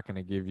guy. I'm not going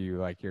to give you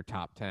like your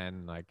top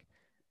 10. Like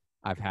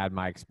I've had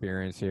my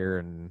experience here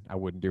and I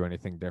wouldn't do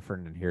anything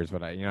different. And here's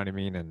what you know what I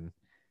mean? And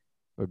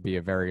it would be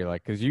a very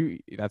like, cause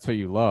that's what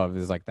you love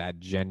is like that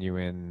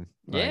genuine,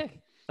 Yeah. like,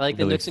 I like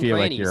the really nooks and feel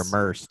crannies. like you're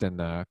immersed in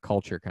the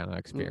culture kind of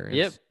experience.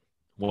 Yep.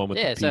 One with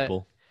Yeah, the so-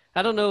 people.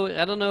 I don't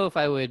know if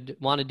I would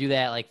want to do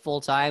that like full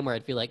time where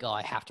I'd feel like, oh,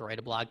 I have to write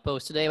a blog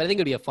post today. But I think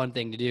it'd be a fun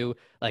thing to do,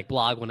 like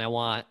blog when I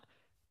want,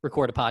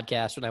 record a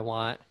podcast when I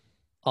want,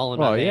 all in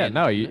my van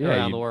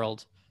around the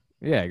world.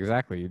 Yeah,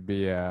 exactly. You'd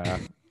be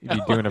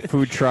doing a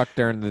food truck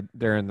during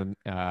the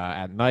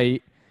at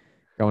night,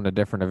 going to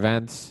different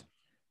events.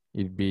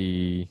 You'd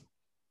be,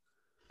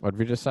 what did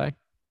we just say?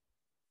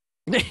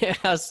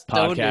 How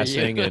stoned are you?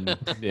 Podcasting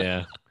and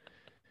yeah.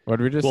 What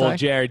did we just Well, say?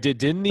 Jared,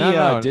 didn't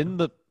No.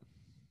 the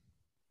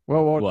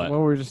Well, What? what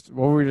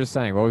were we just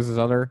saying? What was his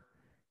other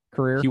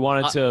career? he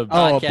wanted to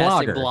Oh, a Podcasting,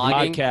 blogger.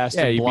 blogging. podcast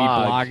Yeah, and you'd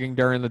blog. be blogging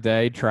during the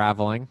day,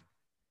 traveling.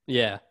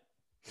 Yeah.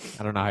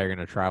 I don't know how you're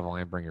going to travel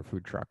and bring your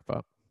food truck,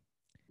 but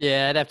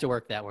Yeah, I'd have to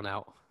work that one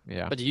out.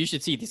 yeah. But you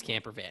should see these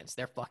camper vans.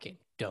 They're fucking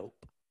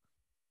dope.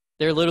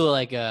 They're literally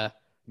like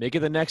Make it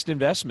the next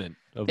investment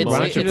of It's-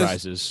 Low it's-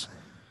 Enterprises.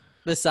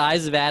 the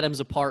size of Adam's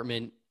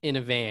apartment in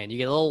a van. You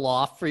get a little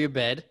loft for your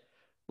bed,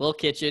 little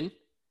kitchen.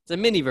 It's a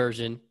mini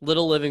version,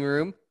 little living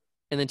room,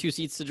 and then 2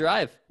 seats to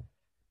drive.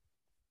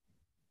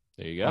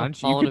 There you Why go.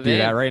 don't you All in could a do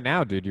that van. right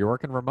now, dude. You're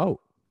working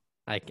remote.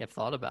 I've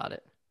thought about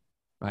it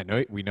I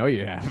know we know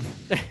you have.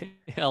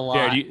 a lot.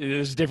 Jared,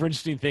 there's a difference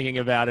between thinking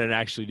about it and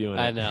actually doing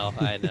it. I know.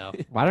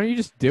 Why don't you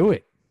just do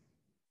it?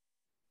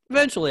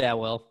 Eventually, I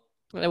will.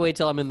 I wait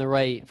till I'm in the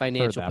right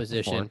financial that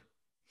position.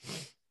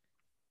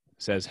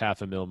 Says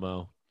 $500,000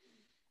 Mo.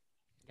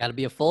 Got to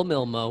be a full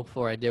mill mo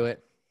before I do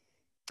it.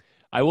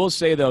 I will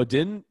say though,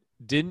 didn't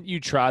you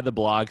try the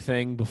blog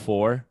thing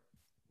before?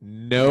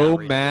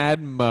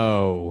 Nomad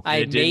Mo. I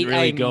It didn't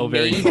really go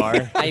very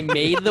far. I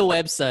made the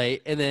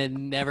website and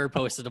then never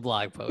posted a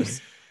blog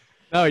post.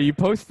 No, you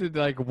posted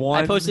like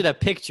one. I posted a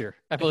picture.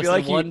 I I feel posted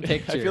like one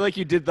picture. I feel like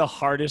you did the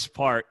hardest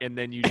part and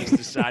then you just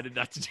decided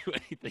not to do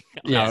anything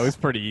else. No, it was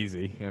pretty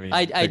easy. I mean,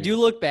 I do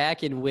look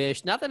back and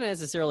wish, not that I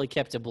necessarily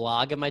kept a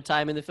blog of my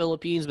time in the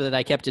Philippines, but that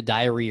I kept a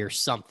diary or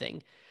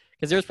something.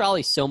 Because there's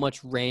probably so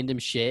much random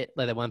shit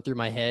that went through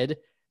my head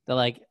that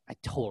like I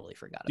totally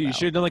forgot Dude, you about.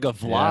 should have done like a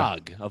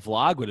vlog. A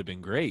vlog would have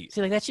been great.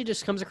 See, like that shit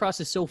just comes across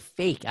as so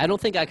fake. I don't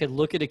think I could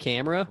look at a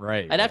camera.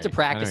 Right. I'd have to right. I know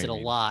practice what it a you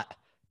mean. lot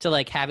to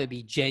like have it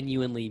be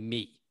genuinely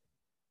me.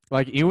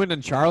 Like Ewan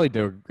and Charlie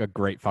do a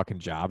great fucking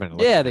job, and it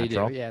looks Yeah, they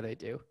natural, do. Yeah, they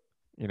do.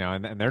 You know,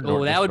 and they're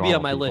Oh, that would be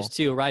on my normal list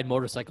too. Ride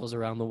motorcycles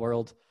around the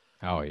world.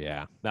 people. Oh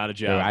yeah. Not a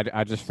Dude, job.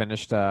 I just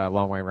finished a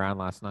long way round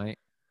last night.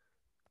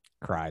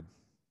 Cried.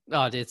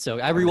 Oh, dude, so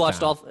I Every rewatched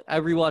time. I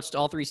rewatched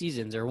all 3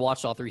 seasons or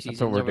watched all 3 That's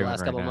seasons what we're over the doing last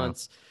right couple now.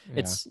 months. Yeah.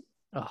 It's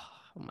oh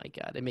my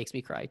god, it makes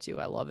me cry too.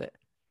 I love it.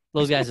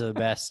 Those guys are the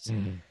best.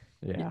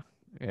 Yeah.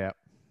 Yeah.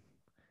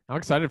 I'm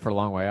excited for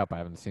Long Way Up. I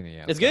haven't seen it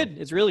yet. It's so- good.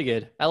 It's really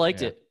good. I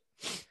liked Yeah. it.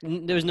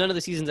 There was none of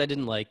the seasons I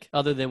didn't like,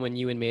 other than when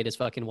Ewan made his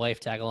fucking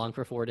wife tag along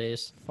for 4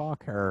 days.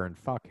 Fuck her and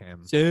fuck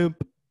him.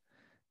 Simp.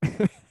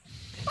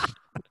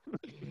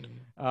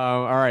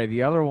 All right.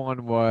 The other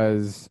one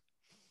was,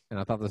 and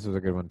I thought this was a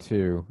good one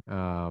too.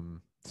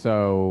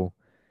 So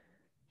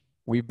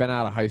we've been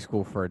out of high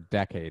school for a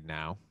decade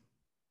now.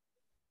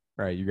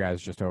 Right. You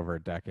guys just over a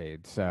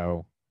decade.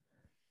 So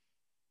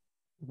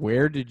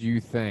where did you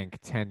think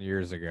 10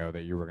 years ago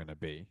that you were going to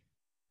be?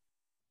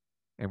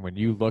 And when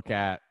you look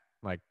at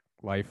like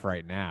life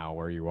right now,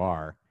 where you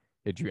are,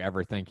 did you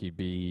ever think you'd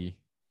be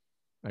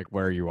like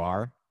where you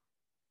are?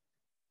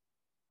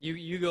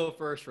 You go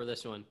first for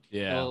this one.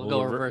 Yeah. We'll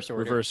go reverse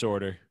order. Reverse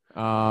order.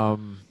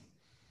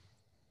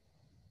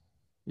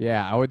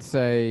 Yeah, I would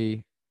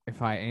say if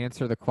I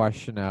answer the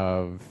question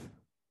of,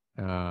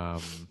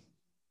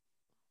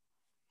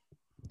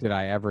 did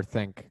I ever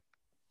think,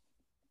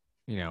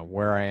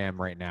 where I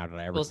am right now, did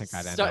I ever Well, think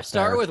I'd end start, up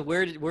start there? with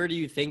where do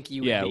you think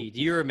you would Yeah. be? Do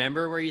you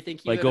remember where you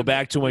think you Like would go have-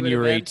 back to when would you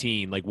have were been?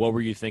 18. Like what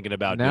were you thinking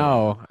about doing?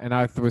 No, and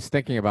I was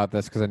thinking about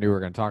this because I knew we were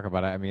going to talk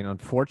about it. I mean,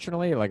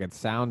 unfortunately, like it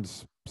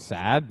sounds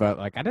sad, but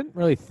like I didn't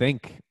really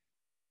think,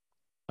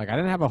 like I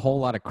didn't have a whole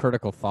lot of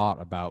critical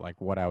thought about like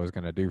what I was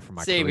going to do for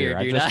my Same career. here,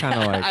 I dude. just kind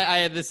of like I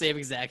had the same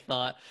exact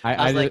thought. I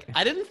I was like, did-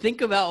 I didn't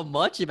think about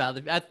much about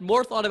it. I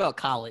more thought about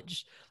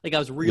college. Like I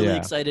was really Yeah.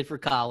 excited for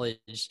college,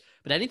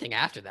 but anything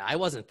after that, I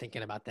wasn't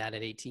thinking about that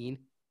at 18. I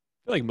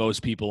feel like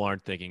most people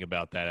aren't thinking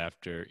about that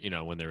after,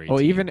 when they're 18.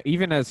 Well,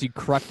 even as you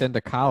crept into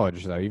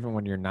college, though, even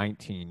when you're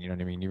 19, you know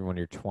what I mean. Even when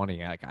you're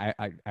 20, like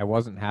I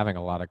wasn't having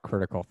a lot of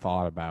critical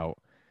thought about,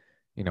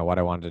 what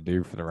I wanted to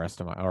do for the rest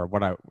of my, or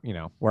what I,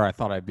 where I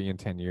thought I'd be in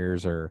 10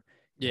 years, or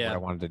what I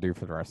wanted to do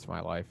for the rest of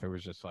my life. It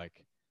was just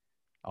like,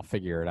 I'll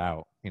figure it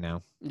out,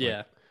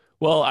 Yeah.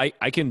 Well, I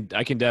can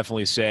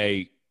definitely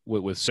say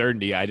with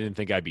certainty, I didn't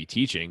think I'd be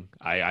teaching.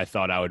 I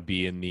thought I would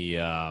be in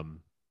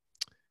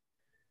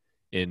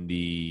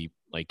the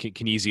like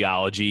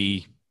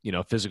kinesiology,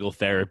 physical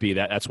therapy.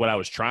 That's what I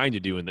was trying to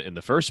do in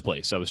the first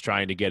place. I was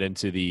trying to get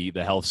into the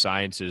health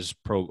sciences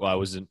I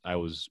was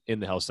in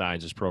the health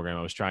sciences program.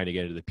 I was trying to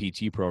get into the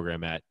PT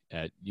program at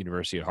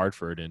University of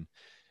Hartford, and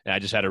I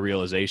just had a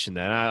realization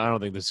that I don't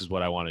think this is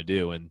what I want to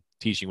do. And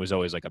teaching was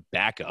always like a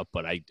backup,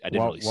 but I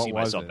didn't really see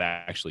myself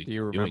actually. Do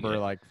you doing remember it.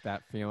 like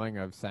that feeling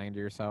of saying to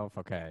yourself,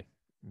 "Okay,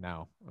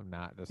 no, I'm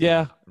not."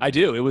 Yeah, I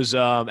do. It was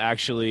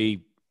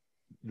actually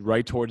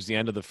right towards the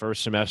end of the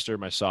first semester,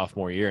 my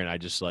sophomore year, and I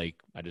just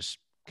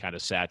kind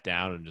of sat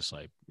down and just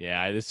like,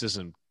 yeah, this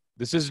isn't.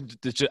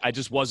 I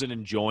just wasn't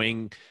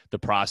enjoying the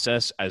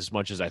process as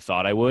much as I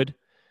thought I would,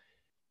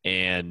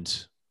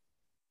 and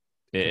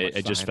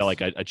it just felt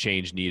like a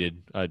change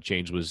needed. A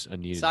change was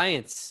needed.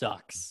 Science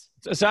sucks.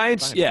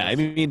 Science, yeah. I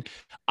mean,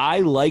 I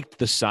liked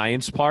the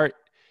science part,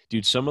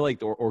 dude. Some of like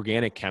the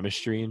organic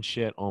chemistry and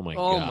shit. Oh my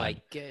god. Oh my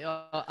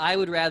god. I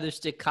would rather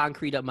stick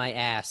concrete up my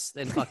ass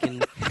than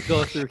fucking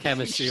go through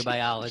chemistry or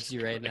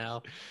biology right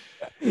now.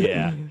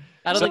 Yeah.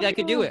 I don't think I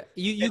could do it.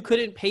 You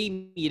couldn't pay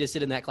me to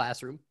sit in that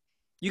classroom.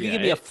 You could Yeah,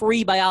 give me a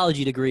free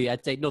biology degree.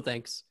 I'd say no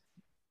thanks.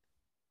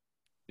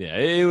 Yeah,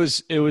 it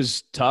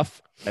was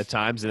tough at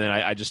times, and then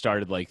I just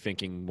started like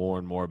thinking more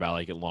and more about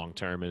like it long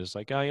term, and it's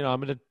like, oh,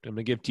 I'm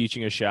gonna give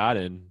teaching a shot,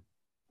 and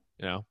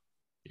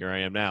here I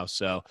am now.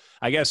 So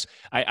I guess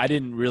I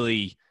didn't,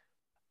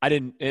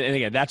 and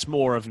again, that's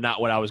more of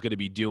not what I was going to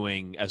be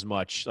doing as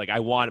much. Like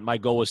my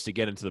goal was to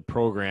get into the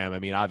program. I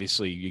mean,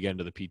 obviously, you get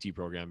into the PT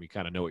program, you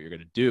kind of know what you're going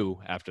to do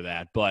after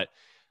that, but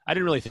I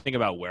didn't really think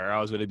about where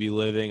I was going to be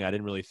living. I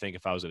didn't really think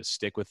if I was going to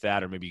stick with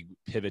that or maybe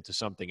pivot to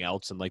something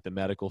else in like the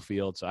medical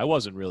field. So I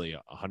wasn't really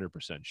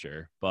 100%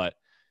 sure, but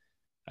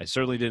I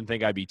certainly didn't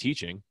think I'd be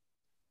teaching,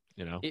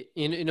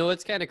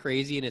 It's kind of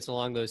crazy, and it's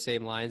along those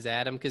same lines,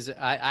 Adam, because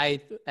I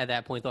at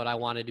that point thought I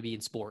wanted to be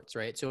in sports,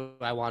 right? So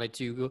I wanted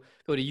to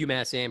go to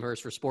UMass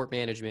Amherst for sport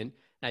management,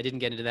 and I didn't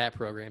get into that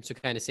program. So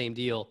kind of same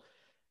deal.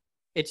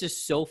 It's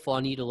just so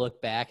funny to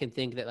look back and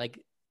think that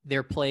like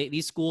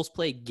these schools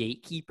play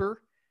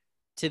gatekeeper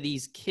to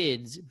these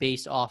kids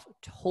based off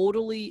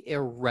totally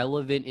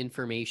irrelevant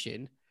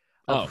information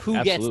of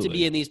who gets to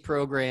be in these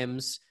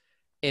programs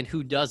and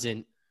who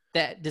doesn't.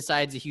 That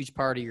decides a huge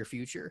part of your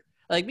future.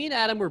 Like me and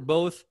Adam were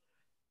both,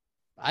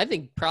 I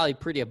think, probably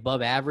pretty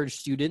above average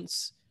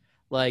students.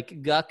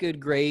 Like got good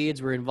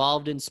grades, were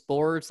involved in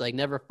sports, like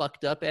never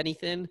fucked up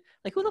anything.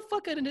 Like who the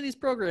fuck got into these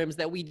programs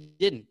that we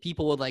didn't?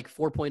 People with like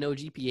 4.0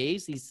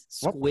 GPAs, these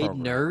squid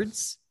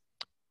nerds.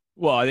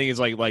 Well, I think it's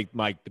like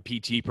the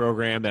PT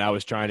program that I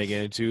was trying to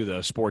get into,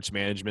 the sports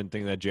management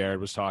thing that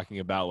Jared was talking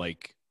about,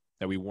 like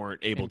that we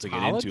weren't able to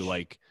get into.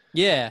 Like,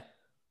 yeah.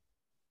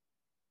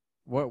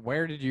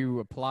 Where did you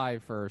apply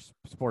for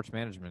sports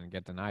management and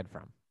get denied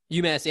from?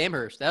 UMass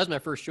Amherst. That was my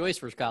first choice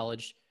for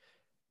college.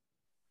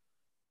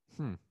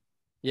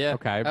 Yeah.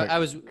 Okay. I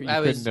was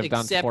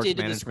accepted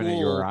to the school. At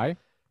URI?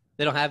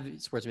 They don't have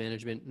sports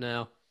management.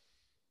 No.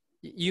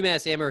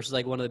 UMass Amherst is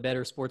like one of the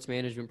better sports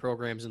management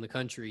programs in the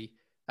country.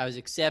 I was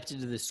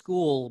accepted to the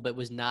school, but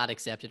was not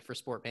accepted for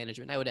sport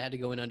management. I would have had to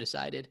go in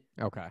undecided.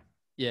 Okay.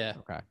 Yeah.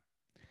 Okay.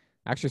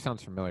 Actually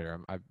sounds familiar.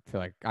 I feel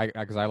like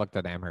because I looked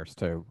at Amherst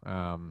too.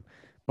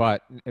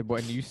 But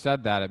when you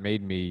said that, it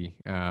made me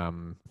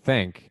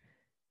think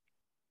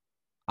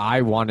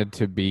I wanted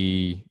to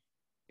be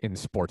in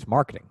sports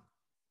marketing.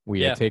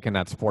 We had taken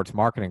that sports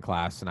marketing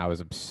class, and I was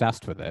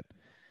obsessed with it.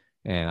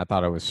 And I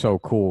thought it was so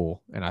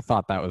cool, and I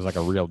thought that was like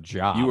a real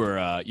job.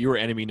 You were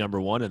enemy number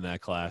one in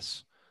that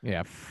class.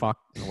 Yeah, fuck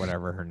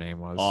whatever her name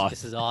was.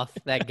 This is off.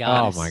 That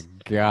goddess. Oh my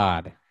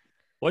god.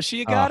 Was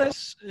she a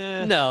goddess?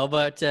 No,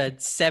 but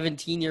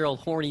 17-year-old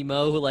horny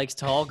Mo who likes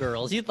tall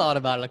girls. You thought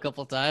about it a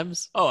couple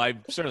times. Oh, I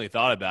certainly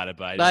thought about it,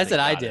 but I said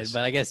I did,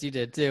 but I guess you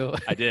did too.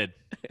 I did.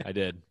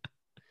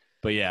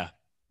 But yeah.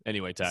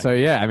 Anyway, Ty. So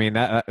yeah, I mean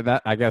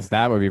that I guess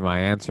that would be my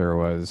answer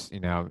was,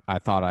 I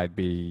thought I'd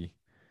be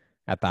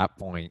at that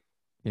point,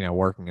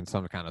 working in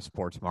some kind of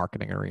sports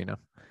marketing arena.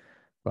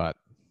 But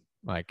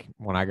like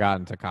when I got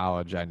into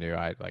college, I knew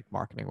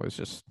marketing was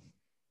just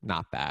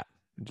not that.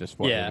 Just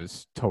what it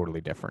was totally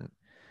different.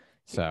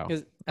 So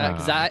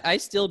because I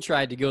still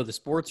tried to go the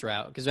sports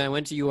route, because when I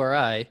went to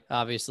URI,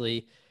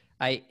 obviously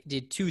I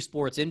did 2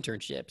 sports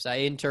internships.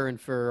 I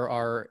interned for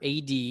our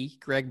AD,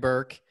 Greg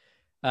Burke,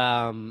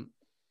 planning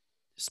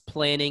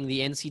the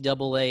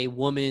NCAA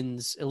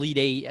Women's Elite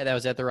 8 that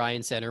was at the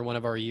Ryan Center one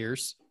of our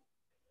years.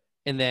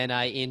 And then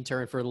I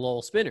interned for the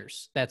Lowell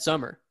Spinners that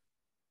summer.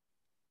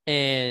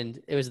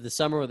 And it was the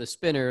summer of the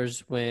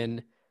Spinners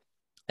when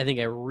I think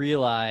I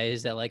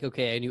realized that,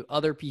 I knew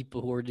other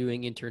people who were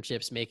doing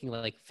internships making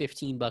like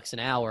 $15 an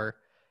hour,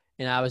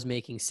 and I was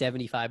making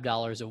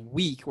 $75 a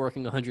week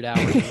working 100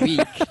 hours a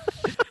week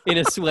in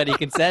a sweaty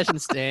concession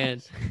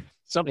stand.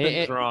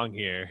 Something's wrong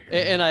here.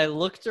 And I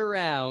looked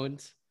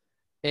around,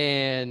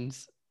 and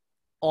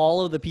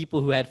all of the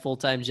people who had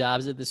full-time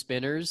jobs at the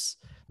Spinners,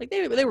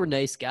 they were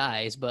nice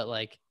guys, but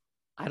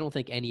I don't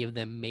think any of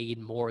them made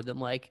more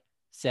than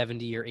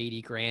 70 or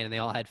 80 grand, and they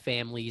all had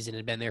families and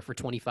had been there for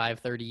 25,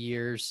 30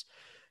 years.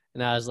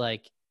 And I was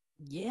like,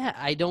 yeah,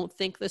 I don't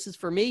think this is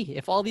for me.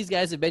 If all these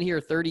guys have been here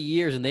 30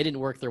 years and they didn't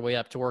work their way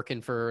up to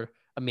working for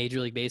a Major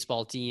League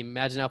Baseball team,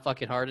 imagine how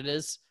fucking hard it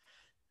is.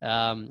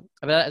 I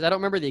don't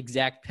remember the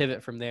exact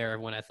pivot from there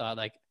when I thought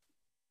like,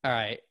 all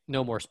right,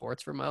 no more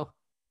sports for Mo.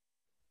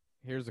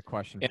 Here's a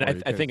question. And for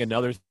you, I think 'cause-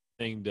 another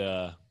thing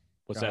to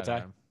what's Go that, ahead, Ty?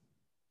 Adam.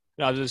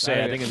 No, I was just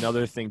saying. I think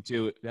another thing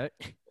too Yeah.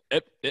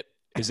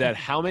 is that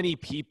how many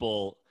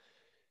people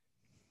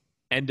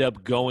end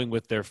up going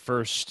with their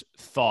first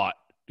thought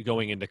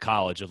going into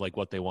college of like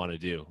what they want to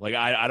do. Like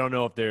I don't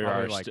know if there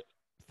Probably are like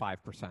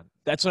 5%.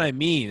 that's what I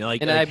mean.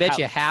 Like, And like I bet how-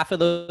 you half of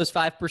those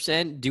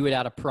 5% do it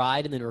out of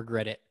pride and then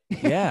regret it.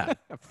 yeah,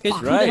 Because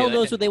who the Right. hell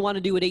knows what they want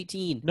to do at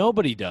 18?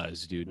 nobody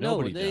does, dude. No,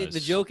 Nobody does. the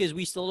joke is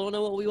we still don't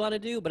know what we want to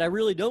do, but I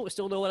really don't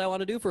still know what I want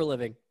to do for a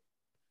living.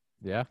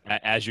 Yeah.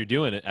 As you're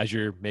doing it, as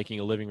you're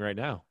making a living right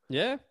now.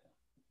 Yeah.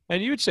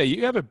 And you would say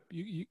you have I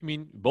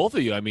mean, both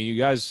of you. I mean, you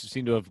guys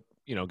seem to have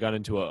got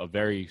into a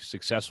very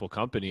successful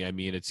company. I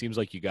mean, it seems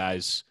like you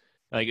guys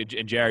like,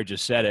 and Jared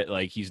just said it.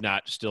 Like he's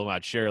still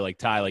not sure. Like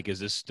Ty, like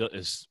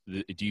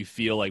do you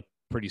feel like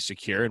pretty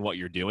secure in what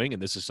you're doing,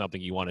 and this is something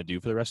you want to do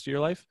for the rest of your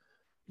life?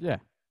 Yeah.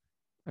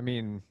 I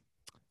mean,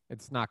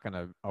 it's not going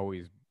to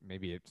always,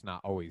 maybe it's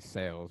not always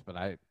sales, but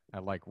I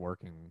like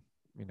working,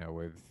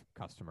 with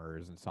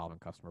customers and solving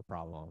customer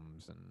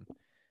problems and,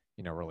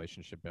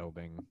 relationship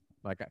building.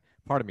 Like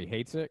part of me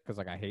hates it because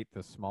like I hate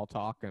the small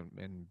talk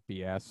and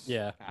BS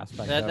Yeah.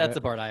 aspect That's of it. the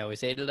part I always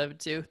hated of it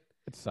too.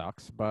 It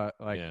sucks, but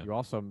like Yeah. you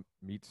also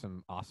meet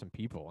some awesome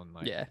people and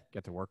like Yeah.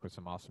 get to work with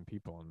some awesome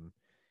people and,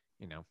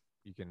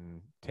 you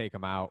can take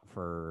them out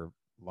for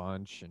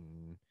lunch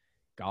and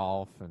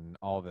golf and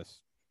all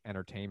this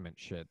entertainment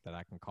shit that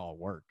I can call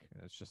work.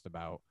 And it's just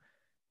about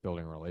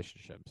building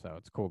relationships. So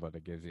it's cool that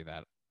it gives you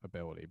that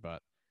ability,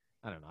 but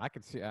I don't know. I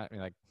could see, I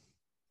mean, like,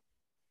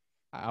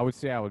 I would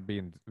say I would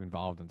be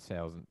involved in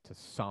sales to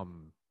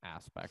some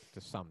aspect,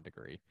 to some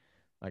degree.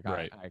 Like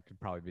Right. I could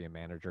probably be a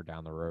manager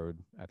down the road.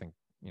 I think,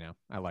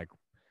 I like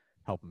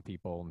helping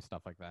people and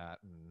stuff like that.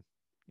 And,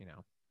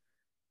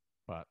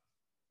 but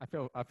I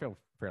feel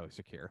fairly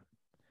secure.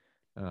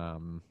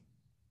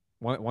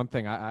 One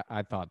thing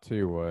I thought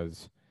too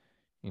was,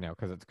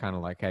 because it's kind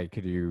of like, hey,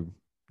 could you,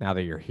 now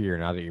that you're here,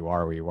 now that you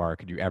are where you are,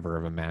 could you ever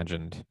have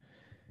imagined,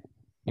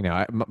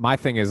 my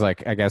thing is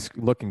like, I guess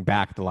looking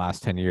back the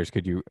last 10 years,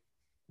 could you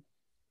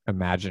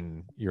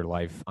imagine your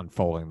life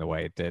unfolding the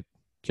way it did,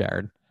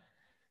 Jared,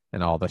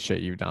 and all the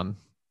shit you've done?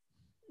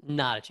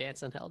 Not a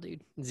chance in hell,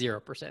 dude.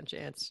 0%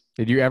 chance.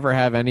 Did you ever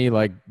have any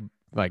like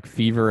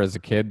fever as a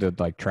kid to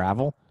like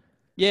travel?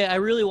 Yeah, I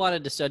really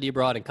wanted to study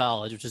abroad in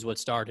college, which is what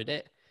started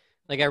it.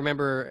 Like I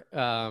remember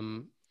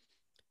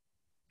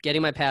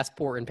getting my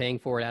passport and paying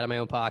for it out of my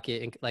own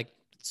pocket, and like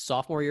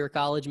sophomore year of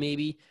college,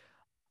 maybe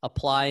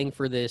applying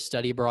for this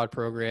study abroad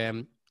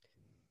program.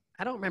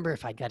 I don't remember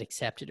if I got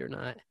accepted or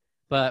not,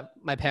 but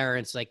my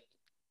parents like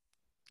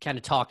kind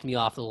of talked me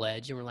off the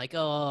ledge and were like,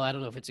 "Oh, I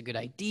don't know if it's a good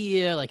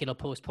idea. Like it'll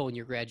postpone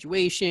your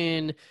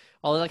graduation."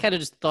 Although I kind of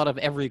just thought of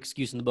every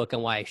excuse in the book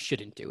on why I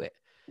shouldn't do it.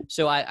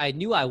 So I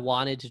knew I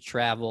wanted to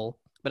travel,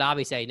 but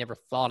obviously I never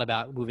thought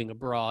about moving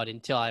abroad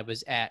until I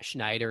was at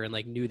Schneider and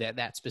like knew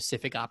that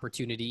specific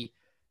opportunity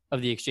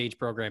of the exchange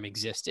program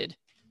existed.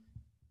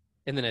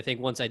 And then I think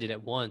once I did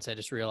it once, I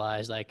just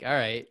realized like, all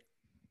right,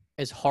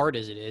 as hard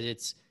as it is,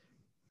 it's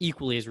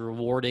equally as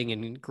rewarding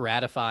and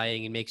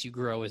gratifying and makes you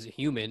grow as a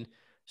human.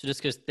 So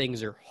just because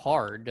things are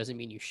hard doesn't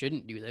mean you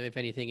shouldn't do them. If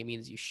anything, it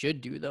means you should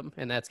do them.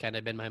 And that's kind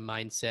of been my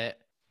mindset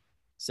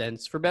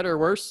since, for better or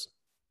worse.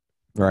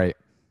 Right.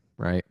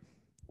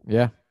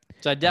 Yeah.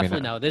 So I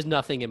definitely know there's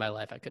nothing in my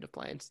life I could have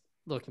planned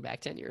looking back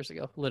 10 years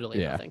ago.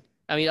 Literally Yeah. nothing.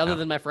 I mean, other No.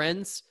 than my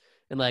friends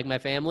and like my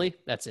family,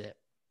 that's it.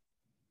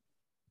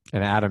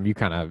 And Adam,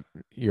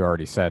 you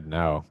already said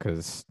no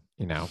because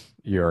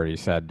you already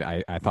said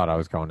I thought I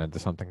was going into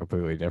something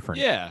completely different.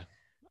 Yeah,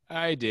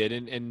 I did,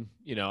 and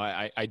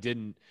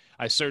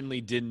I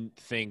certainly didn't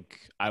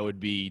think I would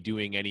be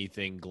doing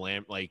anything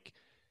like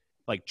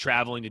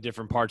traveling to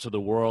different parts of the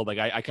world. Like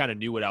I kind of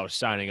knew what I was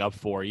signing up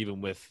for,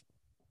 even with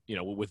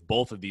with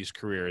both of these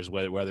careers,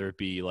 whether it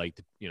be like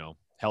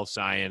health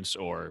science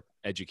or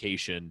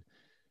education.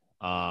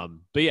 But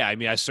yeah, I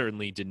mean, I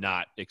certainly did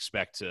not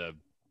expect to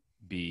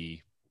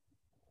be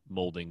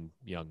molding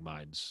young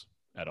minds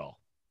at all.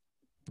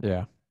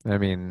 Yeah. I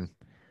mean,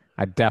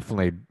 I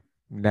definitely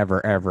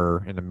never,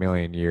 ever in a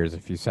million years,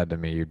 if you said to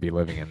me you'd be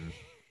living in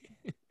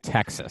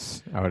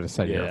Texas, I would have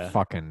said you're Yeah. a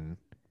fucking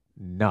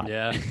nut.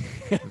 Yeah.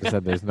 I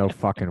said there's no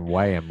fucking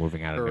way I'm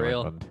moving out of For New real.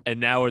 England. And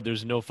now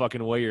there's no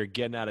fucking way you're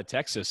getting out of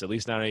Texas, at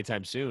least not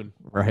anytime soon.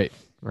 Right.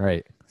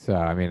 So,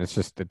 I mean,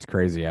 it's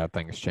crazy how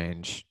things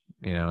change,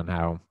 and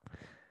how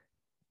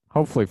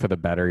hopefully for the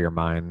better your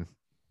mind,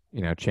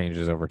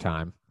 changes over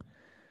time.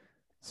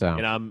 So,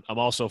 And I'm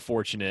also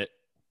fortunate,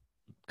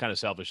 kind of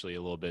selfishly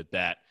a little bit,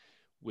 that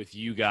with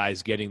you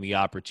guys getting the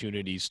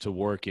opportunities to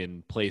work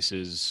in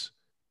places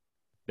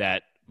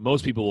that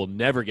most people will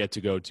never get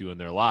to go to in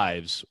their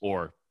lives,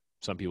 or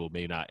some people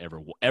may not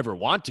ever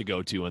want to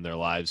go to in their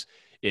lives,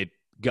 it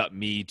got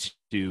me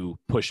to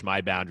push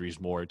my boundaries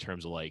more in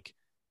terms of like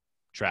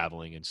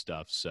traveling and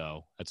stuff.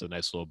 So that's a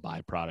nice little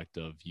byproduct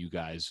of you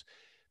guys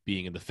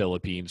being in the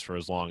Philippines for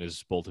as long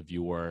as both of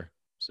you were.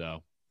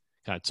 So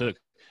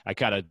I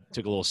kind of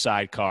took a little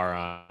sidecar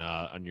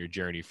on your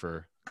journey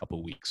for a couple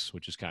of weeks,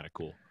 which is kind of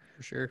cool.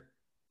 For sure.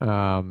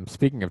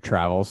 Speaking of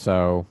travel,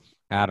 so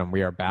Adam,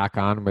 we are back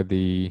on with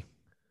the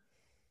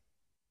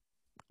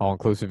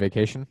all-inclusive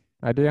vacation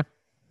idea.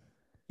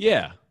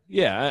 Yeah,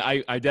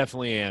 I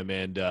definitely am,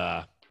 and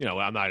you know,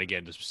 I'm not gonna get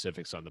into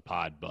specifics on the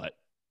pod, but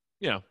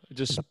you know,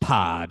 just The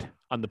pod.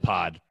 on the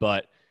pod.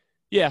 But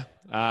yeah,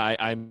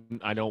 I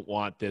don't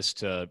want this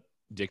to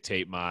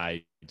dictate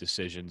my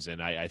decisions,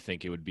 and I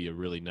think it would be a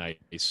really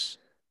nice.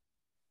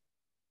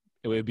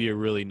 It would be a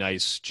really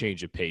nice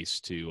change of pace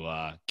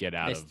to get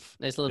out of.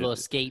 Nice little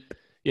escape.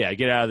 Yeah,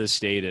 get out of the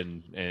state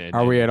and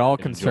Are we at all and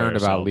enjoy concerned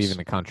about ourselves. leaving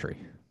the country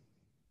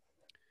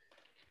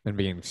and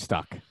being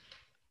stuck?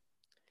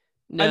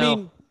 No. I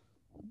mean,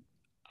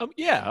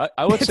 yeah,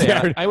 I would say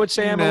Jared, I would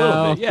say I'm a no.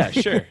 little bit. Yeah,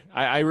 sure.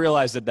 I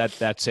realize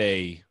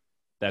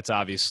that's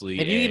obviously.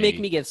 if you could make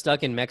me get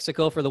stuck in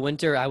Mexico for the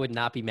winter, I would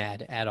not be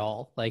mad at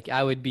all. Like,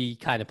 I would be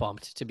kind of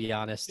pumped, to be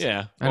honest.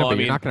 Yeah, I know, well, but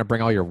you're not going to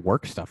bring all your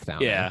work stuff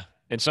down. yeah,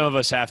 and some of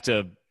us have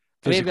to.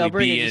 Maybe I'll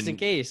bring be it just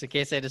in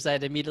case I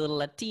decide to meet a little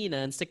Latina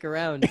and stick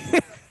around.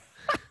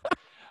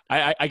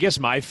 I guess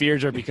my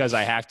fears are because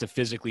I have to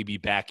physically be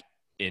back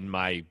in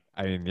my.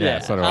 I mean, yeah,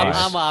 so do I.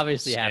 I'm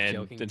obviously half and,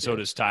 joking. and too. so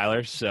does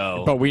Tyler.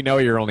 So, But we know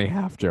you're only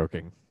half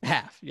joking.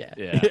 half, yeah.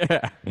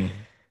 yeah, Yeah.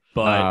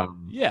 but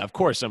yeah, of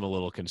course, I'm a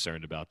little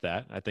concerned about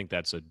that. I think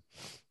that's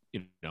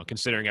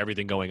considering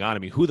everything going on. I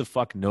mean, who the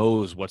fuck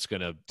knows what's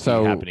going to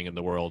So- be happening in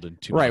the world in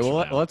 2 Right. months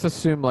Well, from now. let's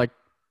assume like,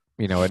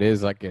 it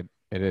is like it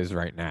is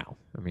right now.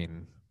 I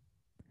mean,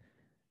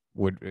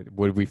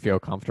 would we feel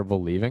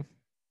comfortable leaving?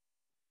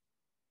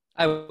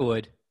 I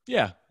would.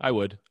 Yeah, I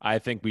would. I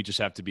think we just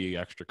have to be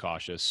extra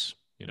cautious,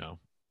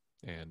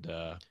 and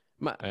I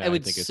It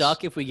would think it's-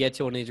 suck if we get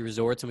to one of these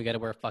resorts and we got to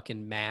wear a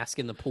fucking mask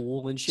in the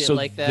pool and shit So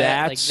like that.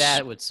 Like, that's-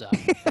 that would suck.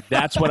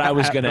 that's what I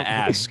was going to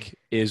ask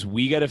is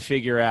we got to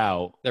figure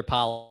out, Their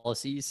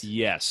policies.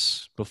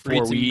 yes,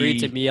 before Read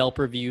some Yelp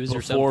reviews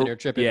or something or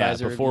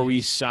TripAdvisor before we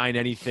reviews. sign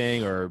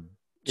anything or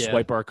Yeah.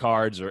 swipe our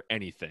cards or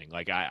anything.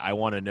 Like I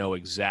want to know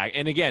exact.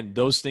 And again,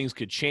 those things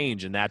could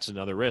change, and that's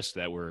another risk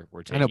that we're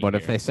I taking. know, but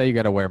if here. they say you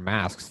got to wear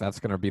masks, that's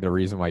going to be the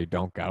reason why you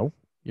don't go.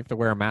 You have to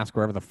wear a mask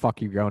wherever the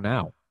fuck you go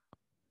now.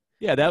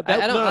 yeah, that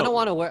I no, don't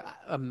want to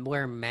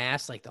wear a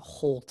mask like the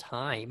whole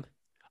time.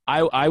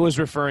 I was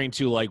referring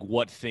to like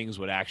what things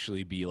would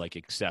actually be like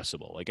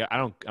accessible. Like I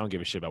don't give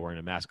a shit about wearing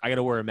a mask. I got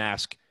to wear a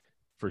mask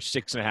for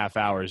 6.5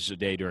 hours a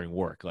day during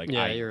work. Like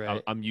Yeah, you're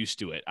right. I'm used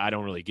to it. I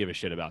don't really give a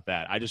shit about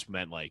that. I just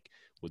meant like,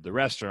 would the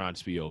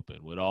restaurants be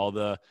open? Would all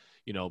the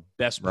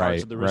best parts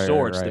Right, of the right,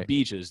 resorts, the right.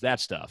 beaches, that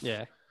stuff?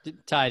 Yeah.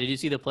 Ty, did you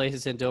see the place I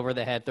sent over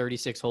that had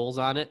 36 holes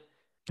on it?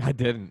 I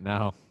didn't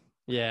know.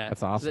 Yeah.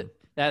 That's awesome.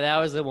 That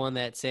was the one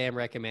that Sam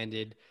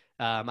recommended.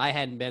 I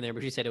hadn't been there,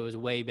 but she said it was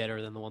way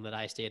better than the one that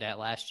I stayed at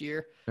last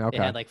year. Okay.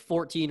 It had like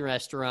 14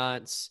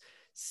 restaurants,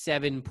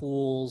 7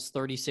 pools,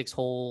 36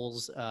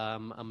 holes,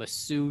 a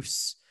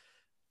masseuse,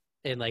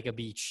 and like a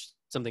beach,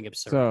 something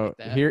absurd So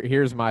like that.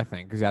 here's my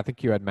thing, because I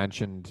think you had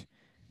mentioned,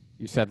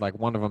 you said like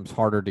one of them's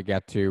harder to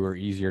get to or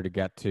easier to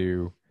get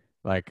to.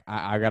 Like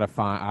I gotta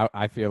find.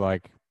 I feel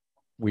like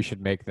we should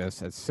make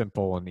this as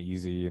simple and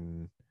easy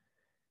and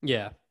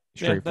Yeah.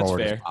 straightforward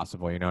as fair.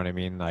 possible. You know what I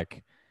mean?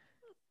 Like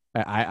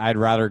I'd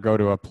rather go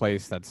to a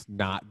place that's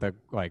not the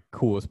like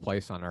coolest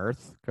place on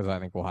earth, because I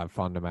think we'll have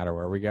fun no matter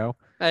where we go.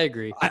 I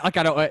agree. I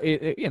don't.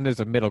 And there's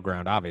a middle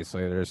ground.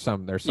 Obviously, there's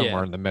somewhere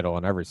Yeah. in the middle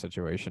in every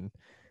situation.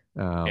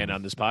 And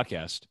on this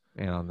podcast,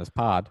 and on this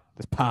pod.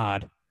 the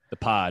pod.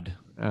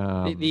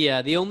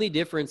 The only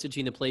difference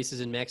between the places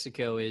in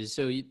Mexico is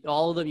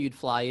all of them you'd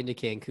fly into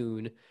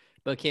Cancun,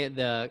 but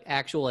the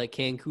actual like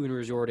Cancun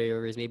resort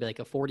area is maybe like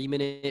a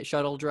 40-minute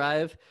shuttle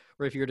drive.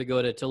 Or if you were to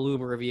go to Tulum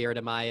or Riviera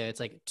de Maya, it's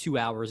like 2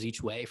 hours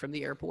each way from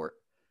the airport.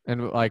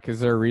 And like, is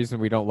there a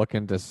reason we don't look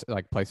into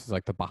like places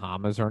like the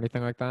Bahamas or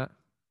anything like that?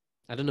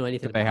 I don't know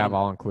anything. That they about have them.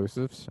 all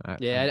inclusives?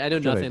 Yeah, I know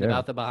I'm sure they nothing do.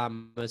 about the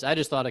Bahamas. I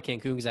just thought of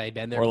Cancun because I had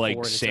been there Or before. like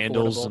and it's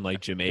sandals affordable. in like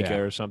Jamaica Yeah.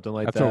 or something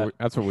like That's that.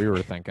 that's what we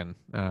were thinking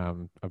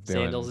of doing.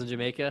 Sandals in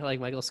Jamaica, like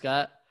Michael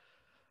Scott.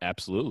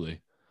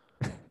 Absolutely.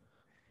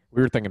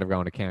 We were thinking of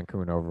going to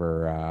Cancun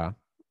over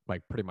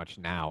like pretty much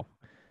now,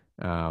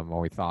 when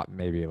we thought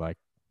maybe like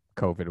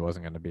COVID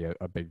wasn't going to be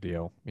a big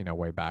deal.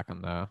 Way back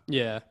in the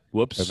Yeah.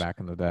 Whoops.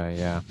 day.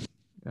 Yeah.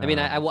 I mean,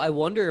 I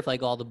wonder if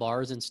like all the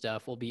bars and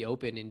stuff will be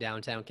open in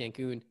downtown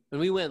Cancun.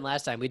 When we went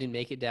last time, we didn't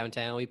make it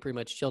downtown. We pretty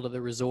much chilled at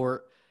the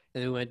resort,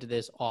 and then we went to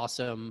this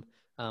awesome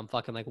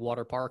fucking like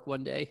water park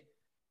one day.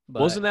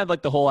 But, Wasn't that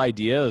like the whole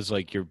idea? Is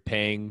like you're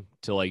paying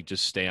to like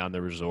just stay on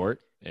the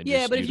resort? And yeah,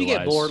 just but if you get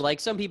utilize- bored, like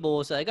some people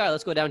will say, like, all right,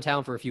 let's go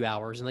downtown for a few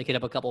hours and like hit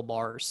up a couple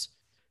bars.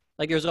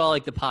 Like there's all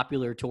like the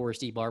popular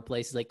touristy bar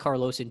places like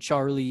Carlos and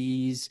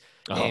Charlie's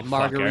Oh, and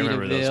fuck, I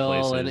remember those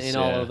Margaritaville and places,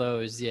 all yeah. of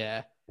those.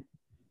 Yeah.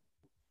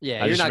 Yeah, I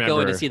you're just not going to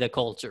remember- see the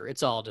culture.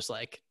 It's all just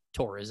like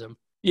tourism.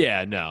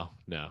 Yeah, no.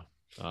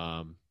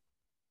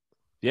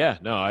 Yeah,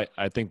 no,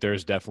 I think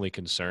there's definitely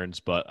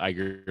concerns, but I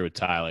agree with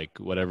Ty. Like,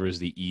 whatever is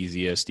the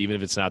easiest, even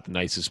if it's not the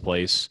nicest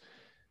place,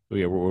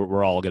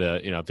 we're all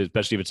gonna,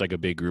 especially if it's like a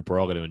big group, we're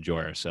all gonna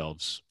enjoy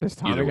ourselves. Is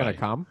Tommy Either gonna way.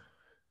 come?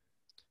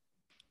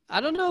 I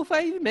don't know if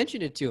I even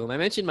mentioned it to him. I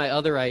mentioned my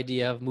other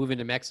idea of moving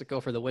to Mexico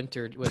for the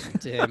winter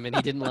to him, and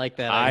he didn't like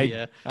that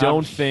idea.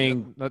 Don't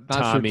think Not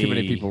Tommy. sure too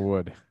many people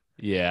would.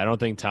 Yeah, I don't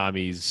think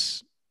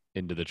Tommy's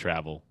into the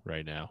travel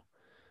right now.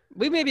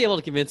 We may be able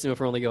to convince him if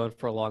we're only going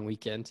for a long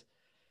weekend.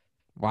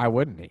 Why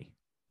wouldn't he?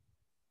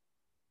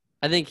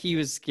 I think he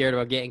was scared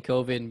about getting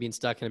COVID and being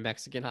stuck in a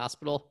Mexican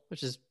hospital,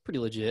 which is pretty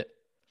legit.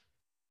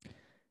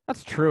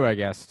 That's true, I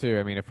guess, too.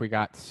 I mean, if we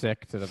got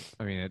sick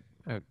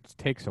it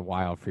takes a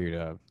while for you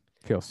to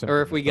feel sick.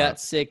 Or if we got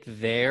sick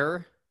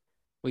there,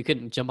 we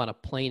couldn't jump on a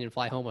plane and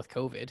fly home with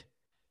COVID.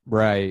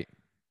 Right.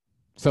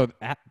 So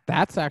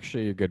that's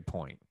actually a good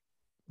point.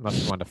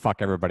 Unless you wanted to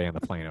fuck everybody on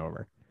the plane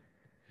over.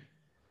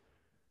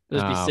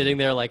 Just be sitting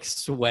there like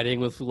sweating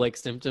with like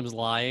symptoms,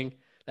 lying.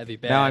 That'd be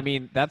bad. Now, I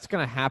mean, that's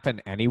going to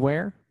happen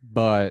anywhere,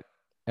 but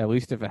at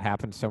least if it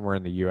happens somewhere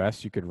in the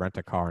U.S., you could rent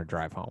a car and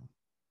drive home.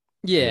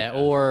 Yeah,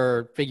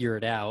 or figure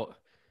it out.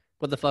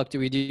 What the fuck do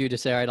we do to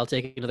say, all right, I'll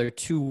take another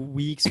 2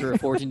 weeks for a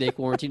 14-day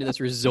quarantine in this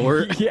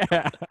resort? Yeah.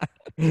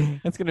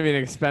 That's going to be an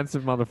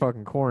expensive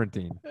motherfucking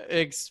quarantine.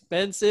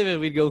 Expensive, and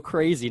we'd go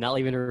crazy not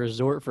leaving a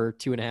resort for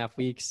 2.5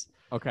 weeks.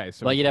 Okay,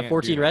 so But we you'd have can't do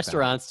 14 that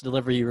restaurants to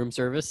deliver you room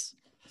service.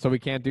 then. So we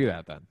can't do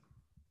that then.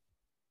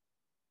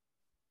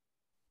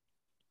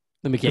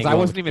 Then we can't Because go I on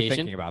wasn't even vacation.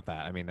 thinking about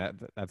that. I mean,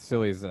 that's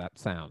silly as that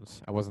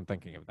sounds. I wasn't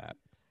thinking of that.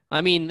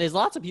 I mean, there's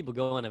lots of people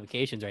going on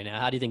vacations right now.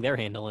 How do you think they're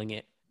handling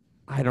it?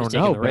 I don't Just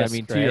taking know, the but risk, I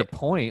mean, to your right?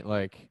 point,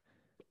 like,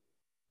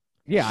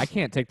 yeah, I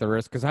can't take the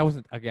risk because I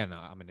wasn't. Again,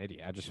 I'm an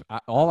idiot.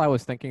 All I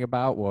was thinking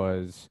about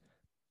was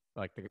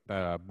like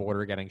the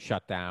border getting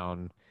shut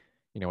down,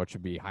 which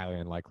would be highly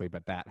unlikely,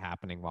 but that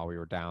happening while we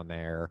were down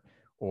there,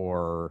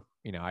 or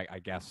I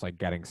guess like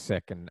getting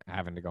sick and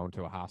having to go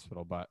into a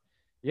hospital. But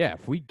yeah,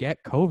 if we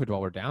get COVID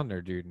while we're down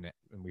there, dude,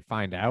 and we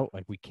find out,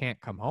 like, we can't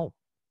come home.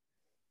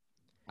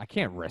 I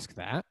can't risk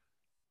that.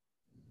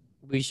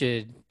 We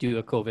should do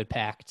a COVID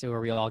pact where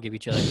we all give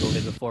each other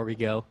COVID before we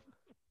go.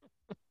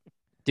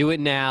 Do it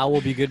now.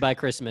 We'll be good by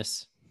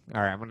Christmas.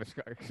 All right,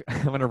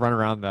 I'm gonna run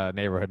around the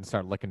neighborhood and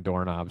start licking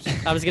doorknobs.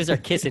 I was going to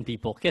start kissing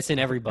people, kissing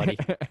everybody.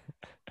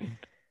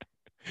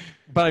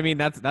 But I mean,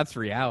 that's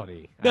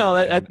reality. No,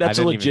 I that's a didn't even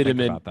think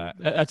legitimate. about that.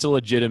 That's a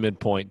legitimate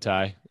point,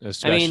 Ty.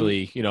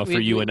 Especially for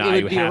you and I, it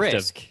who would be a have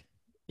risk. to.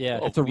 Yeah.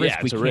 Oh, It's a risk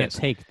yeah, we it's a can't risk.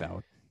 take,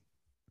 though.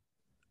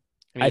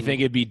 I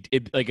think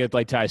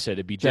like Ty said,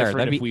 it'd be Jared, different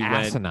that'd if be we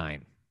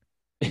asinine.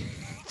 went.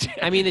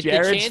 I mean, the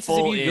Jared's chances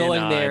full of you in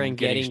going there on and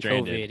getting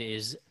stranded. COVID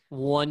is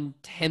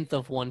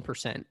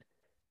 0.1%.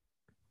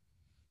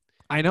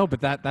 I know,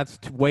 but that's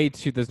way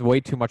too. There's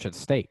way too much at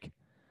stake.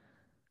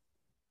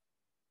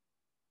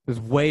 There's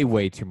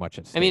way too much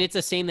at stake. I mean, it's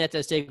the same that's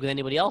at stake with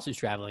anybody else who's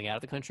traveling out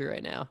of the country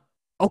right now.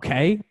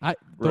 okay.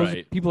 Those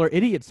Right. people are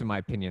idiots, in my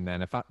opinion. Then,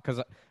 because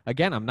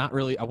again,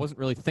 I wasn't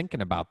really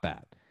thinking about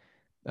that.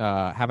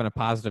 Having a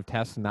positive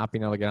test and not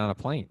being able to get on a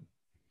plane.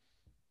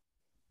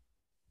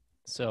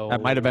 So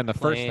That might have been the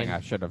first thing plan-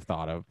 I should have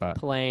thought of, but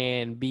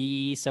Plan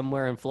B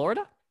somewhere in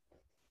Florida?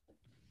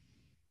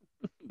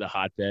 The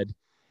hotbed.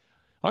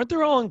 Aren't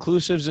there all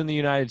inclusives in the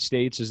United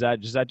States? Is that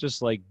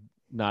just like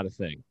not a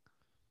thing?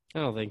 I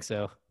don't think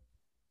so.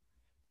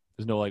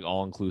 There's no like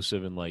all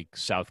inclusive in like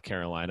South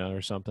Carolina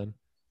or something.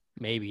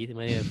 Maybe. They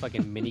might have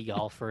fucking mini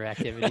golf for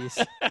activities.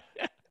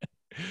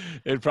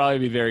 It'd probably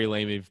be very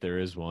lame if there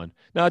is one.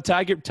 No,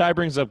 Ty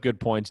brings up good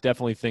points.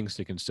 Definitely things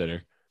to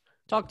consider.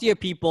 Talk to your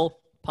people.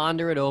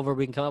 Ponder it over.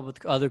 We can come up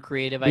with other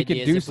creative we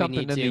ideas could do if something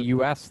we in need the to.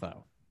 U.S.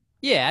 though.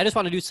 Yeah, I just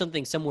want to do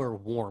something somewhere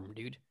warm,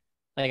 dude.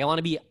 Like, I want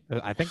to be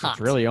I think hot.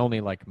 it's really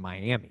only like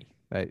Miami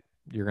that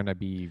you're gonna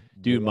be.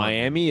 Dude, warm in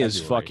Miami is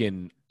February.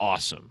 fucking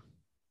awesome.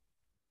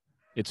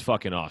 It's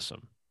fucking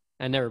awesome.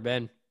 I've never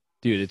been.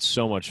 Dude, it's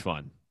so much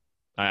fun.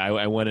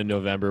 I went in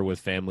November with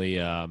family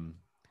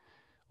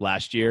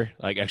last year.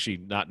 Like actually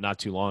not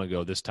too long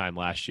ago, this time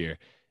last year.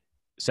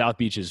 South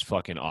Beach is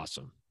fucking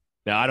awesome.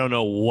 Now I don't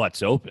know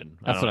what's open.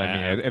 That's what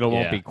I mean. It won't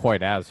yeah. be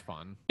quite as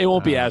fun. It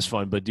won't be as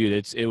fun, but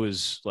dude, it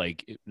was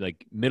like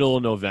middle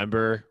of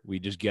November. We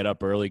just get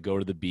up early, go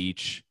to the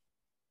beach,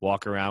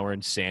 walk around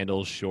wearing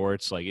sandals,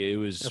 shorts. Like it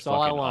was That's fucking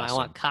all I want. awesome. I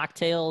want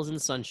cocktails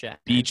and sunshine.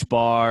 Beach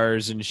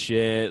bars and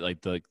shit. Like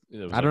it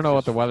was I don't like know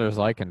what the just- weather's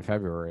like in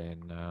February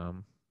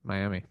in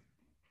Miami.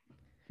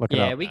 Look it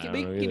Yeah, up. we I can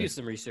don't know do either.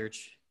 some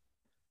research.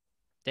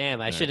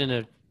 Damn, I Yeah. shouldn't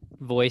have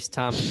voiced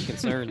Tom's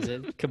concerns.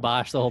 It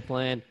kiboshed the whole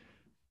plan.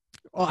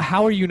 Well,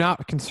 how are you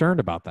not concerned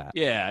about that?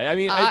 Yeah, I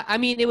mean, I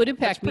mean, it would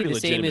impact me pretty the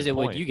same as legitimate it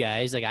would point. you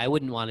guys. Like, I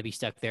wouldn't want to be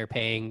stuck there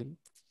paying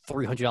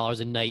 $300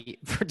 a night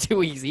for 2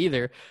 weeks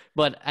either.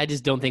 But I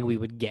just don't think we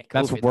would get COVID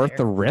That's worth the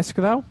there. risk,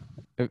 though.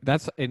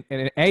 That's an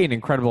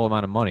incredible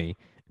amount of money.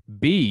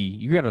 B,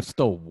 you got to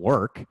still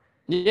work.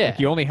 Yeah, Like,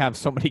 you only have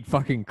so many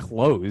fucking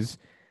clothes.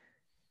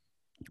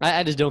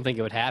 I just don't think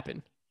it would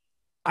happen.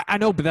 I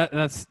know, but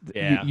that's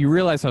Yeah. you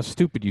realize how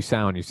stupid you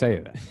sound when you say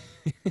that.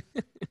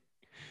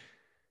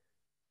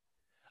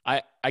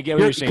 I get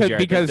what you're saying, Jared.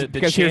 Because the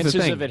here's the chances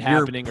thing, of it you're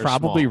happening are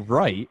probably small.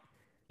 right,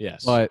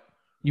 Yes. but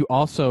you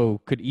also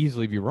could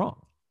easily be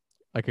wrong.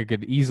 Like it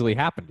could easily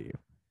happen to you,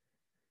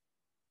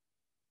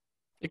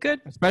 It could.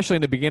 especially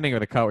in the beginning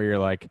of the cut where you're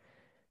like,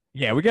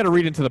 "Yeah, we got to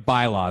read into the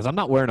bylaws. I'm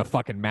not wearing a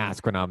fucking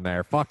mask when I'm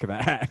there. Fuck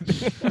that."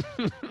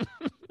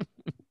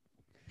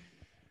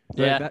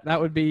 Yeah. that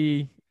would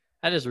be.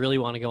 I just really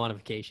want to go on a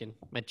vacation.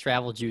 My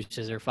travel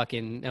juices are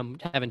fucking. I'm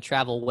having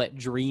travel wet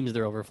dreams.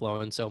 They're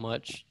overflowing so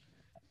much.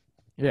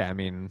 Yeah, I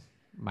mean,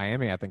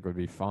 Miami, I think would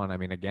be fun. I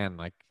mean, again,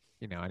 like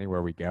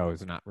anywhere we go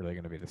is not really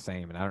going to be the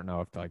same, and I don't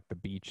know if like the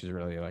beach is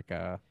really like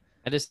a.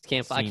 I just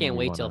can't. I Scene can't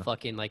we wait till wanna-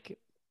 fucking like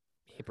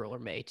April or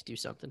May to do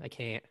something. I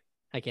can't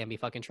be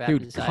fucking trapped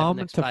Dude, inside the come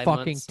next to 5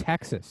 fucking months.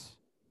 Texas.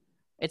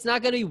 It's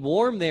not gonna be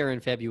warm there in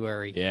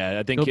February. yeah,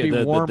 I think It'll be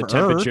the warmer.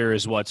 temperature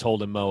is what's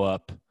holding Mo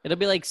up. It'll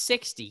be like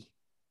 60.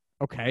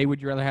 Okay,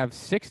 would you rather have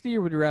 60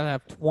 or would you rather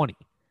have 20?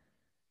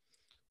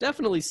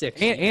 Definitely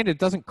 60. And it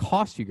doesn't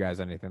cost you guys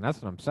anything.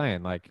 That's what I'm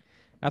saying. Like,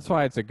 that's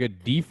why it's a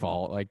good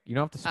default. Like, you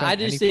don't have to spend. I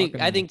just any think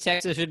fucking- I think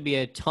Texas would be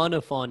a ton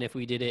of fun if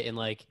we did it in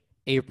like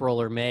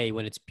April or May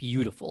when it's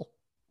beautiful.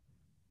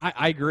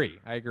 I agree.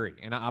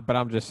 And but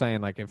I'm just saying,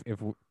 like,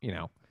 if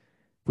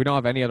we don't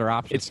have any other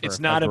options. It's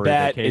for not a February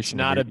bad it's vacation,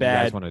 not and a you guys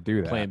bad want to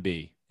do that. plan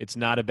B. It's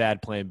not a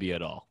bad plan B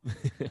at all.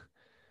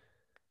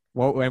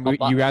 Well, and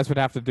Well, you guys would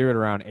have to do it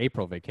around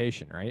April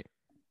vacation, right?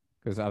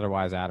 Because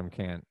otherwise, Adam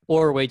can't,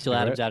 Or wait till Do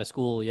Adam's it. out of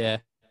school. Yeah.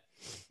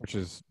 which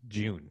is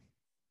June.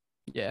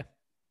 Yeah.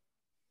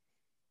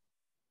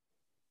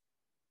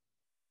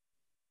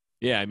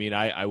 Yeah, I mean,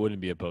 I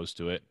wouldn't be opposed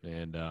to it,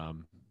 and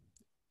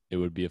it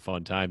would be a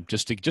fun time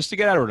just to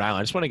get out of Rhode Island.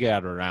 I just want to get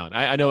out of Rhode Island.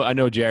 I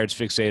know Jared's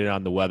fixated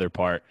on the weather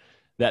part.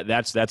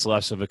 That's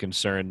less of a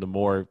concern. The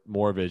more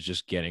of it is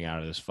just getting out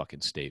of this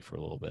fucking state for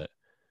a little bit,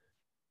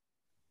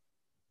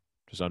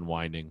 just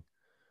unwinding.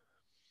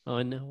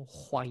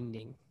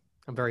 Unwinding.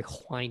 I'm very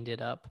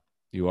winded up.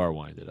 You are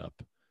winded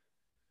up,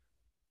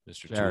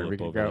 Mr. Jared, we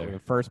Tulip could over go. there.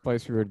 The first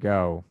place we would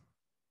go,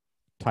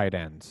 tight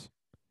ends.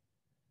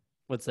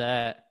 What's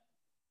that?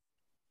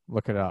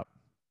 Look it up.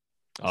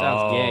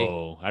 Sounds gay.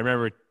 Oh, I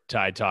remember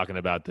Ty talking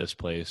about this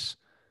place.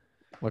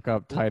 Look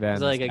up tight ends.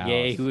 Is it like a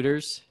gay Dallas.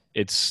 Hooters?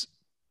 It's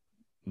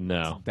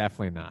no,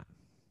 Definitely not.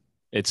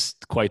 it's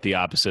quite the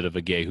opposite of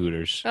a gay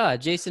Hooters. Ah,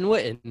 Jason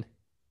Witten.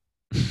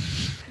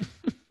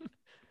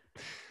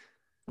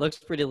 Looks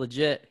pretty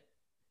legit.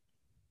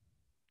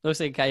 Looks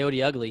like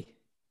Coyote Ugly.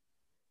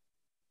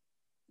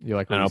 You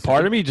like? I don't know.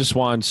 Part of me just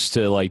wants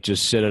to like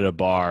just sit at a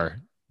bar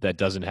that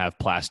doesn't have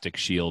plastic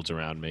shields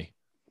around me.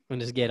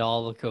 And just get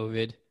all the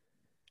COVID.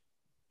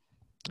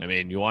 I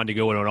mean, you wanted to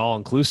go in an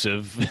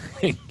all-inclusive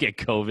and get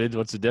COVID.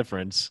 What's the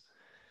difference?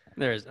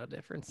 There is no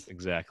difference.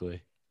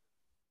 Exactly.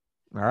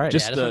 All right.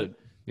 Just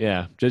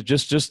Yeah,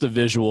 just the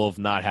visual of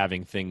not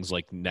having things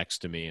like next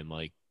to me and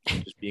like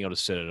just being able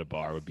to sit at a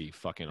bar would be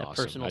fucking That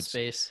awesome. personal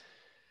space.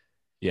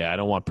 Yeah, I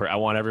don't want. I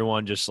want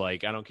everyone just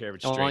like I don't care if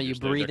it's I want you strangers.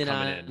 They're breathing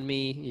coming on in.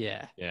 me.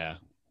 Yeah. Yeah,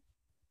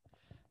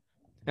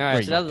 All right.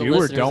 Wait, so now you the do or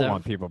listeners don't have-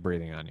 want people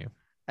breathing on you?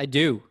 I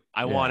do.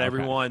 I Yeah, want okay.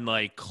 everyone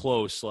like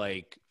close,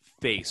 like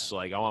face.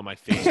 Like I want my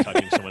face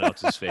touching someone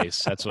else's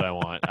face. That's what I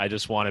want. I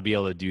just want to be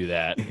able to do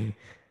that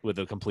with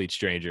a complete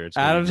stranger. It's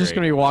Adam's just great.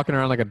 gonna be walking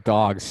around like a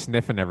dog,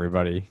 sniffing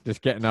everybody,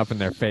 just getting up in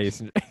their face.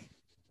 And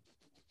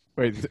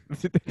wait,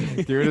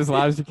 do it as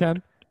loud as you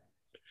can.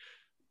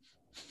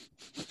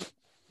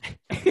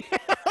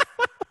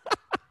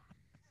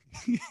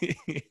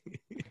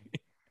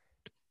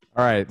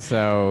 All right,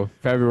 so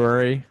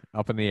February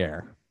up in the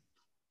air.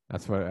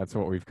 That's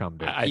what we've come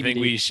to. I think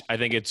TBD. I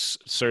think it's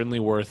certainly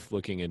worth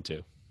looking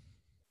into.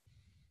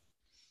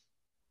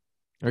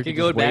 We Could could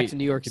go just back wait. to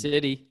New York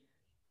City.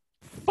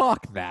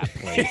 Fuck that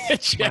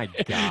place. My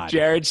God.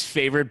 Jared's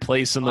favorite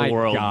place in the My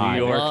world, God.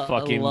 New York I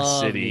fucking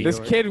love city. New This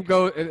York. kid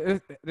go.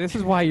 This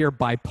is why you're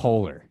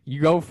bipolar.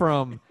 You go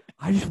from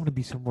I just want to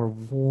be somewhere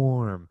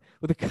warm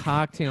with a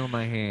cocktail in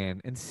my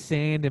hand and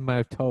sand in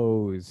my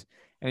toes,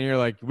 and you're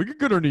like, we could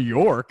go to New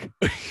York.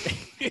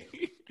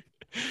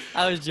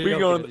 I was We joking.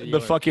 go with to New the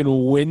York.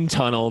 fucking wind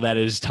tunnel that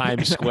is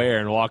Times Square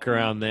and walk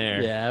around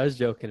there. Yeah, I was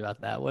joking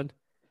about that one.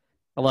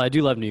 Although I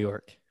do love New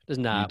York. Does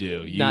not. You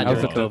do. You Not do.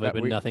 during How's it COVID, that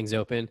but we- nothing's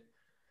open.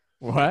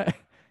 What?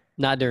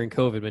 Not during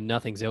COVID, but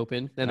nothing's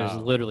open. Then there's Oh.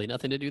 literally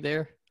nothing to do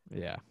there.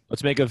 Yeah.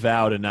 Let's make a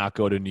vow to not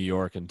go to New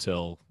York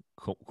until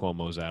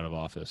Cuomo's out of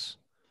office.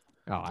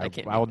 Oh, I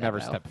can't will make that never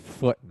vow. step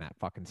foot in that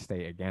fucking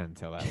state again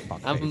until that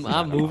fucking.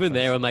 I'm moving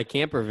there with my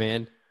camper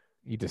van.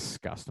 You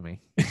disgust me.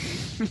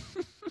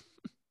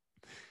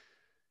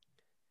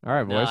 All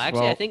right, boys. No,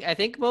 actually, well, I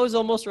think Mo's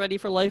almost ready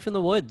for life in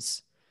the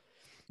woods.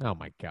 Oh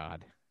my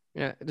God.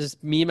 Yeah,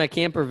 just me and my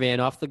camper van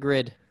off the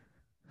grid.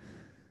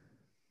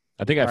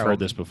 I think I've All right, heard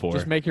well, this before.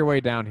 Just make your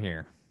way down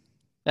here.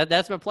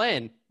 That's my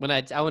plan. When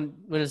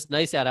it's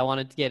nice out, I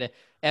wanted to get an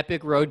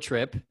epic road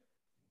trip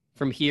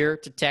from here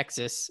to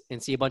Texas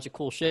and see a bunch of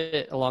cool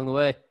shit along the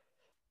way.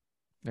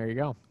 There you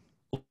go.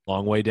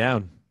 Long way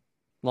down.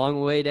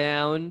 Long way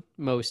down,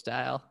 Mo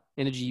style,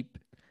 in a Jeep.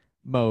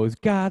 Mo's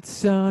got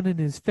sun in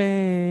his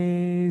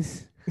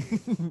face.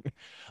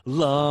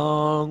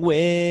 Long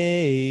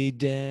way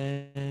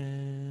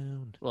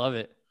down. Love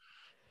it.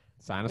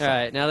 Sign us All off.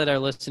 right, now that our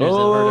listeners have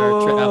heard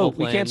our travel we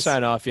plans. can't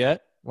sign off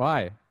yet.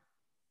 Why?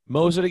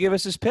 Mo's going to give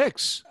us his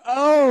picks.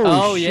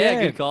 Oh, shit.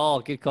 yeah, good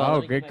call. Good call. Oh,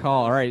 Let me good get my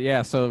call. phone. All right,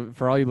 yeah. So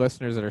for all you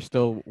listeners that are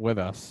still with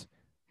us,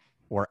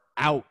 we're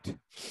out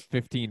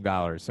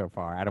 $15 so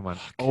far. Adam on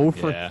 0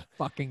 for Yeah.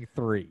 fucking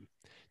 3.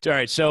 All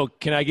right, so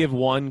can I give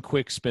one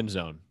quick spin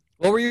zone?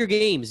 What were your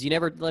games? You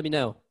never let me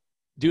know.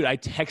 Dude, I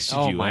texted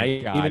Oh you. my I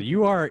god, even-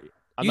 you are.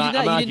 I'm You not, did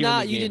I'm not. not You did giving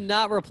not. the You game. did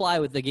not reply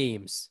with the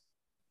games.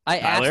 I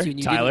Tyler, asked you, and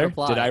you Tyler, didn't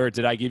reply.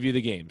 did I give you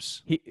the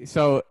games?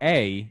 So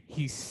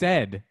he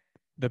said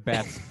the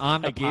bets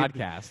on the I gave-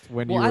 podcast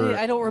when Well, you were.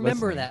 I don't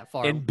remember listening. that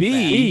far. And back.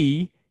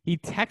 B- He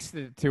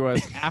texted it to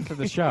us after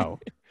the show.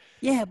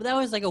 Yeah, but that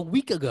was like a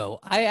week ago.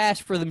 I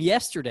asked for them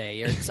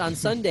yesterday or it's on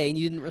Sunday, and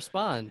you didn't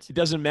respond. It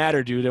doesn't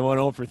matter, dude. I went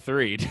 0 for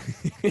 3.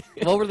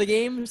 What were the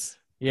games?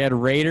 He had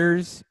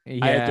Raiders.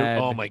 He I had had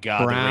oh my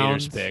god,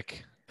 Browns. the Raiders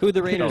pick. Who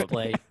the Raiders No.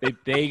 play?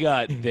 They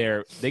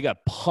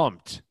got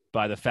pumped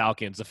by the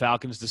Falcons. The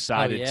Falcons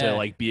decided yeah. to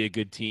like be a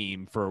good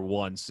team for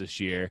once this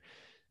year.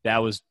 That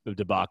was a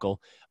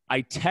debacle.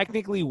 I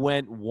technically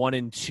went 1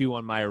 and 2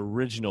 on my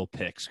original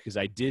picks because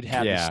I did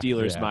have the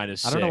Steelers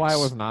 -6. I don't know why it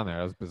wasn't on there.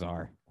 That was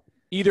bizarre.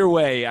 Either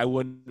way, I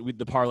wouldn't.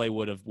 The parlay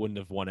wouldn't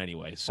have won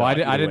anyway. So Well, I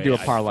either didn't way, do a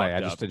parlay. I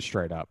fucked just up. did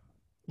straight up.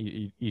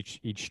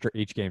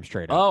 Each game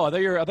straight up. Oh, I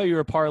thought you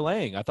were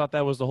parlaying. I thought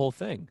that was the whole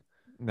thing.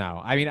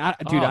 No, I mean, I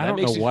Oh, that don't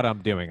makes know you- what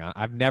I'm doing.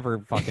 I've never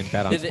fucking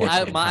bet on sports.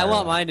 I games want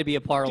entirely. mine to be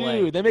a parlay.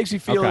 Dude, that makes me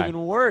feel Okay.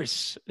 even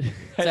worse.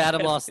 So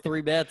Adam lost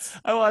 3 bets.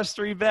 I lost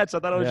 3 bets. I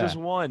thought it was Yeah. just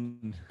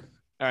 1.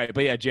 All right,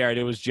 but yeah, Jared,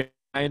 it was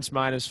Giants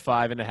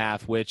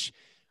 -5.5, which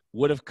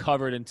would have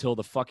covered until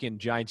the fucking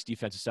Giants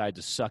defense decided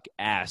to suck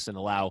ass and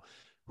allow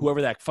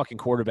whoever that fucking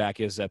quarterback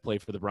is that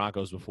played for the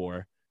Broncos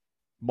before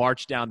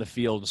march down the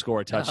field and score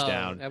a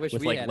touchdown I wish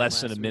with we like had him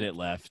less than a last minute week.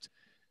 left.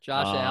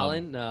 Josh Um,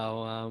 Allen?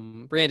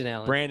 No, Brandon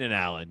Allen. Brandon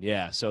Allen,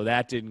 yeah. So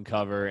that didn't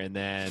cover, and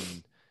then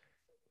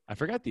I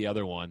forgot the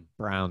other one.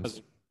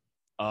 Browns.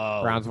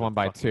 Oh, Browns won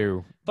by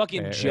 2.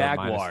 Fucking They were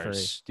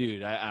Jaguars,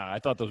 dude. I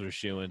thought those were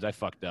shoo-ins. I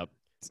fucked up.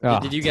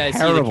 Did you guys see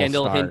the terrible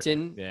Kendall start.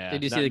 Hinton? Yeah,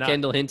 Did you not- see the not-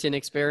 Kendall Hinton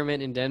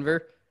experiment in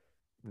Denver?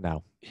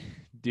 No. Dude,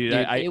 Dude,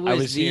 I it was,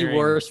 was the hearing,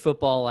 worst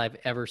football I've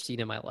ever seen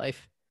in my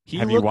life. He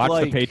Have you looked watched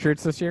like, the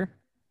Patriots this year?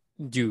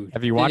 Dude.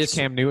 Have you they watched just-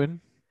 Cam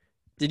Newton?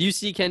 Did you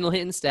see Kendall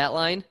Hinton's stat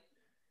line?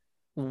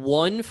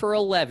 1 for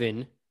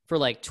 11 for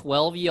like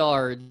 12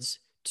 yards,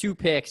 2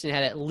 picks, and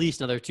had at least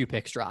another 2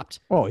 picks dropped.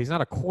 Oh, he's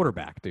not a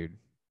quarterback, dude.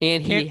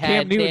 And he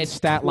Cam they Newton's had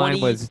stat line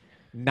 20 was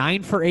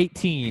 9 for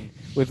 18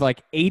 with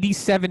like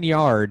 87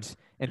 yards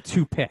and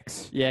 2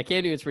 picks. Yeah,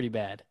 Cam Newton's pretty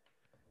bad.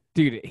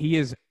 Dude, he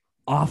is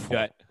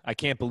awful. I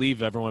can't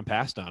believe everyone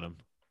passed on him.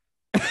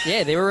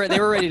 Yeah, they were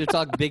ready to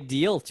talk big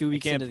deal 2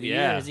 weeks Can't, into the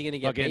yeah, year. Is he going to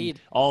get fucking paid?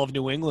 All of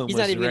New England He's was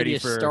not even going to ready be a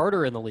for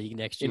starter in the league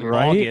next in year.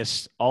 Right?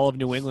 August. All of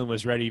New England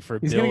was ready for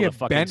He's Bill going to to get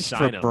fucking benched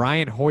sign for him.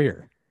 Brian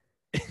Hoyer.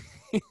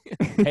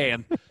 Hey,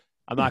 I'm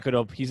not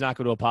going to. He's not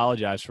going to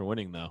apologize for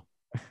winning though.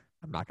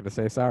 I'm not going to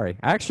say sorry.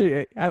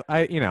 Actually,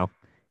 I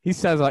he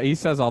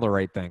says all the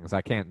right things.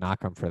 I can't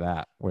knock him for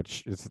that,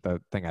 which is the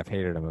thing I've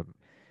hated him,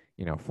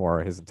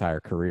 for his entire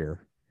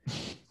career.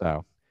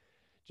 So,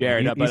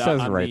 Jared, he but says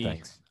on the right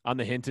things. On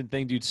the Hinton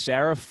thing, dude,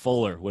 Sarah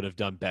Fuller would have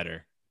done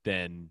better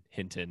than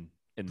Hinton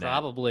in that.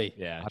 Probably.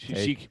 Yeah, Hot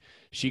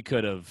she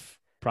could have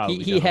probably.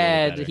 He done a little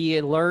had better. he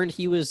had learned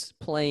he was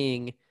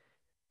playing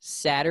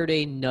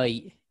Saturday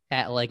night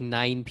at like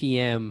 9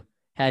 p.m.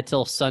 Had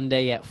till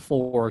Sunday at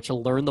 4 to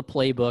learn the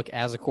playbook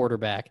as a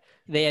quarterback.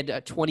 They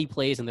had 20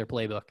 plays in their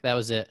playbook. That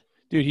was it.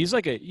 Dude, he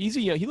looked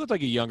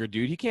like a younger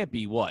dude. He can't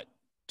be what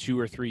 2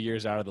 or 3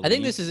 years out of the I league.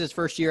 think this is his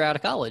first year out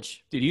of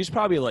college. Dude, he was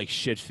probably like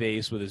shit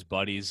faced with his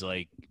buddies,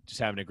 like just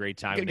having a great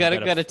time. Got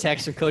a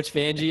text from Coach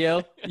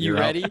Fangio. You You're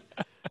up. ready?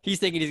 He's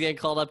thinking he's getting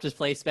called up to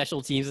play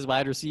special teams as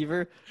wide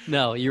receiver.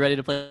 No, you ready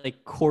to play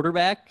like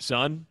quarterback?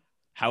 Son,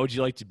 how would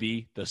you like to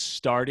be the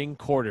starting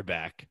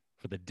quarterback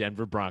for the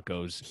Denver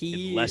Broncos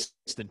in less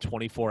than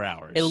 24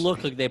 hours? It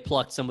looked like they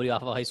plucked somebody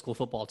off of a high school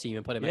football team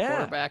and put him at Yeah,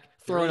 quarterback, it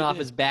throwing really off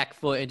did. his back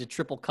foot into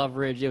triple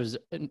coverage. It was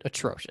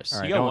atrocious. All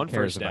right, got no one one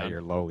cares first about down.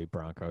 your lowly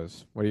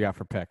Broncos. What do you got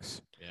for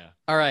picks? Yeah.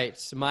 All right,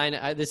 so mine.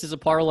 This is a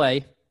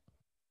parlay.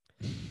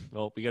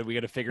 Well, we got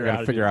to figure We out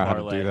gotta figure out how to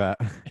parlay. do that.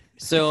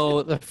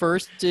 So the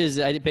first is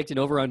I picked an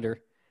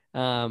over/under.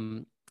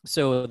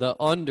 So the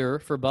under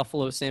for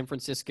Buffalo, San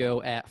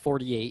Francisco at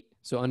 48.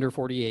 So under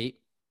 48.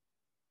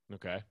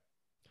 Okay.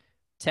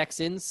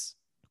 Texans.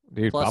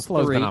 Dude, Plus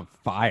Buffalo's 3. been on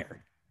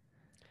fire.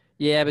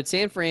 Yeah, but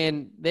San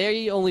Fran,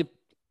 they only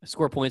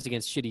score points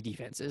against shitty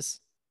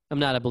defenses. I'm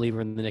not a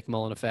believer in the Nick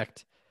Mullen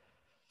effect.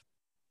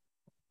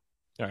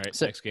 All right.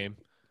 So- Next game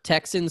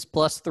Texans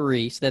plus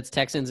 3. So that's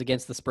Texans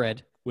against the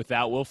spread.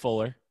 without Will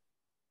Fuller.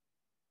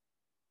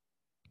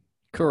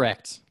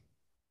 Correct.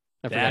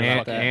 I forgot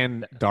about that.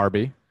 And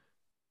Darby,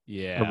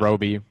 Yeah. or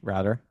Roby,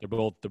 rather. They're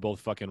both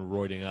fucking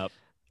roiding up.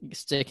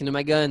 Sticking to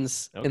my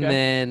guns. Okay. And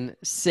then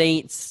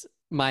Saints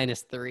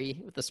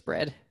 -3 with the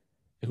spread.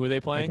 Who are they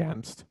playing?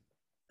 Against.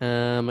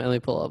 Let me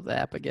pull up the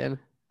app again.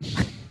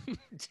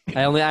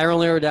 I only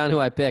wrote down who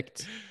I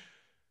picked.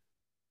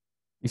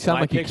 You sound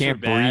My like you picks were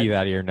can't bad. breathe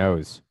out of your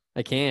nose.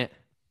 I can't.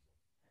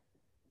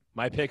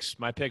 My picks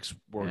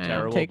were I'm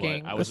terrible,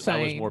 taking but the I was more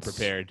Saints.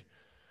 prepared.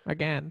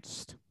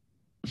 Against.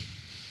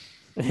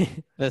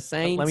 The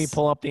Saints. Let me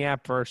pull up the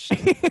app first.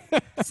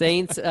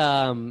 Saints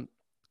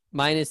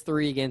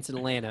 -3 against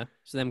Atlanta.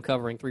 So them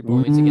covering 3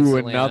 points against Ooh,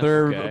 Atlanta.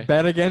 another Okay.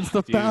 bet against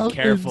the Dude, Falcons,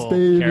 careful,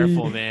 baby.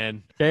 careful,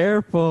 man.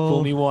 Careful.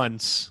 Fool me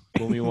once.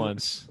 Fool me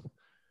once.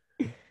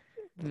 But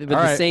All the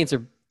right.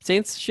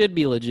 Saints should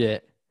be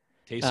legit.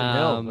 Taysom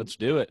Hill. Let's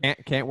do it.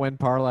 Can't win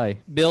parlay.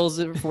 Bills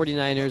at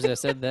 49ers, I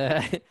said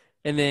that.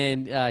 And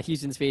then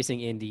Houston's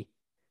facing Indy.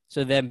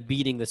 So them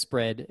beating the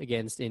spread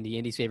against Indy.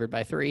 Indy's favored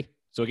by 3.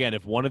 So again,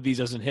 if one of these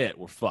doesn't hit,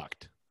 we're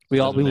fucked. We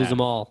Doesn't lose matter. them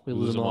all. We We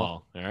lose them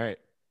all. All right.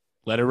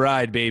 Let it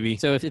ride, baby.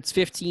 So if it's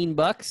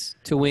 $15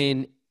 to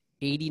win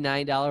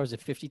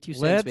 $89.52,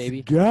 Let's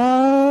baby.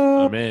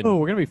 go. I'm in. Oh,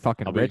 we're gonna be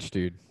fucking I'll be- rich,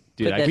 dude.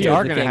 Dude, Put I that can't- we towards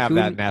are the gonna have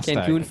that Cancun- nest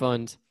Cancun egg.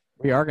 fund.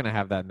 We are gonna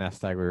have that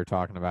nest egg we were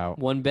talking about.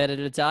 One bet at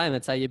a time.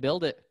 That's how you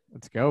build it.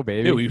 Let's go,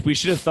 baby. Dude, we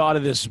should have thought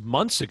of this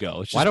months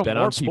ago. It's Why just don't bet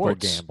more on people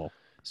sports. gamble?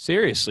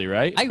 Seriously,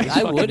 right? I It's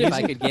fucking would if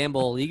easy. I could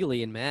gamble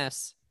legally in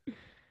Mass.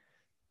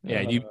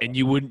 Yeah,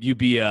 you'd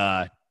be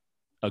a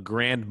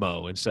grand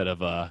mo instead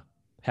of a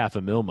half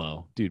a mil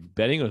mo. Dude,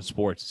 betting on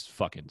sports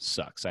fucking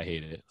sucks. I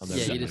hate it. I'll never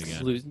Yeah, do you it just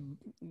again. lose.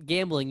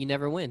 Gambling, you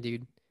never win,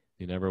 dude.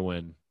 You never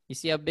win. You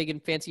see how big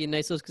and fancy and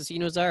nice those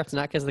casinos are? It's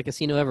not because the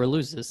casino ever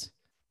loses.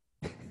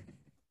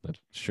 That's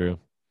true.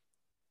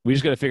 We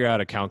just got to figure out how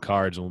to count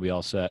cards and we'll be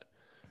all set.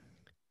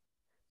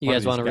 You One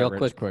guys of want a these real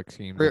get-rich quick,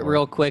 scheme?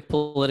 real quick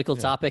political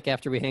Yeah. topic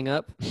after we hang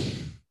up?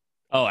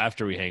 Oh,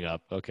 after we hang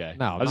up. Okay.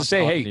 No, I I'm was not to say,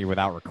 talking hey, to you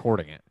without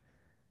recording it.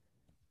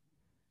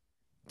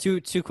 Two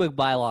quick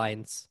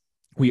bylines.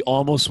 we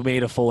almost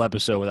made a full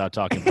episode without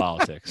talking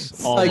politics.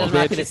 I'm Almost.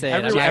 not gonna say it.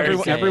 I'm not gonna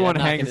say it. Everyone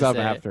I'm not hangs gonna up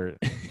say it. after it.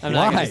 I'm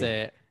not Why? gonna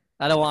say it.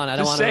 I don't want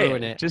Just to say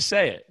ruin it. Just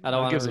say it. I don't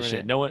Who wanna gives a ruin shit.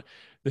 it. No one.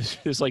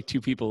 There's like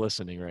 2 people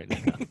listening right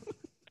now.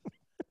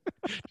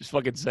 Just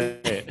fucking say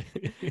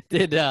it.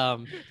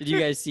 Did you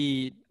guys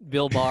see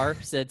Bill Barr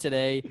said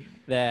today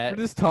that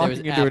We're just there was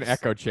talking into an apps-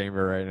 echo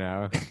chamber right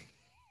now.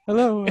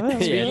 Hello. Yeah,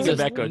 Speaking it's of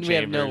just- echo we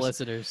have no chambers.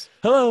 listeners.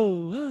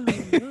 Hello.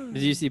 Did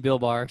you see Bill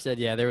Barr said,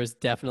 yeah, there was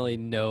definitely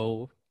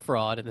no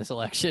fraud in this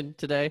election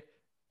today?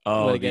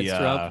 Oh, Went against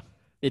Trump,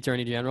 the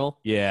Attorney General.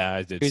 Yeah,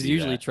 I did. Who's see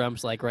usually that.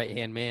 Trump's like right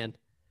hand man.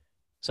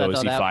 So I is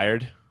thought he that-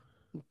 fired?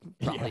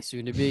 Probably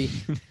soon to be.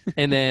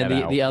 And then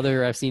Get out. the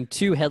other, I've seen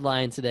 2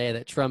 headlines today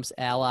that Trump's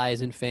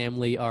allies and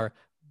family are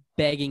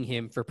begging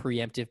him for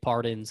preemptive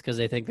pardons because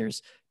they think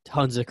there's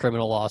tons of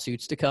criminal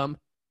lawsuits to come.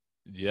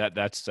 Yeah,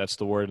 that's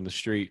the word in the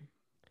street.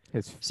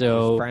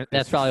 So that's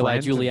his probably why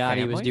friends and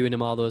Giuliani was family? doing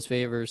him all those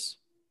favors.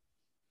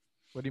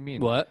 What do you mean?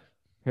 What?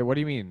 Hey, what do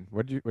you mean?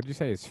 What did you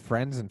say? His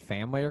friends and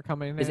family are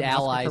coming in? His and asking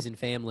allies for- and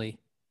family.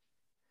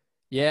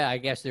 Yeah, I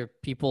guess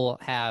people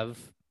have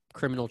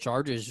criminal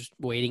charges just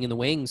waiting in the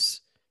wings.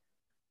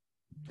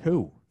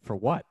 Who? For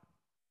what?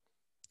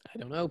 I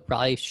don't know.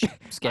 Probably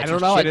sketchy I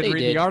don't know. I shit didn't they read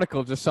did. the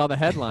article. Just saw the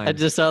headline. I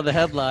just saw the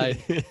headline.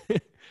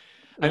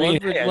 I mean,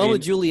 one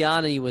with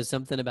Giuliani was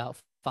something about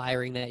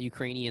firing that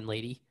Ukrainian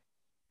lady.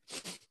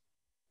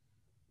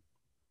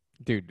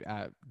 Dude,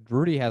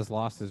 Rudy has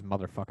lost his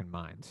motherfucking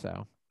mind.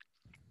 So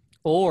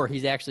Or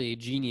he's actually a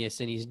genius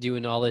and he's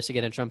doing all this to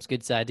get on Trump's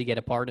good side to get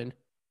a pardon.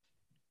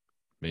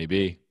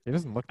 maybe. he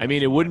doesn't look. I that mean,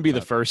 it smart, wouldn't be the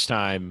but- first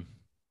time.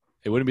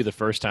 It wouldn't be the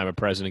first time a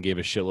president gave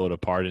a shitload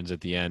of pardons at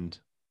the end.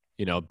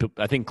 You know,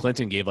 I think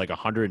Clinton gave like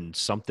 100 and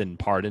something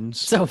pardons.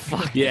 So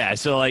fuck. Yeah,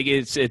 so like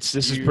this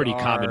is You pretty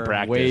common are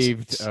practice.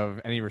 Waived of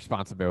any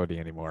responsibility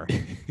anymore.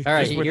 All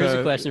right, Just with here's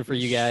a question for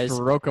you guys.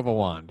 Stroke of a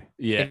wand.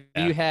 Yeah.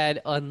 If you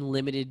had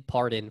unlimited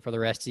pardon for the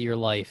rest of your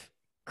life,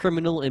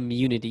 criminal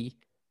immunity,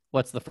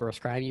 what's the first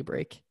crime you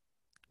break?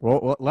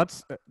 Well,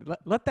 let's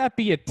let that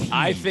be a tease.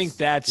 I think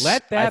that's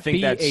Let that I think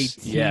be a that's,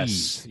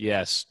 tease.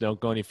 Yes. Don't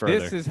go any further.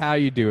 This is how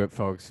you do it,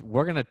 folks.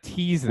 We're gonna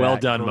tease that. well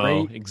done,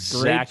 Mo. Great-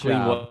 Exactly great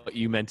job. what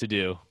you meant to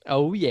do.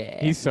 Oh yeah.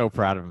 He's so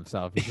proud of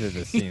himself. You should have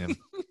just seen him.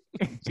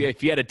 See,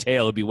 if you had a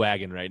tail, it'd be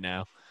wagging right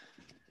now.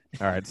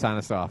 All right, sign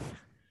us off.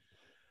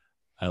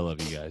 I love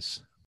you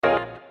guys.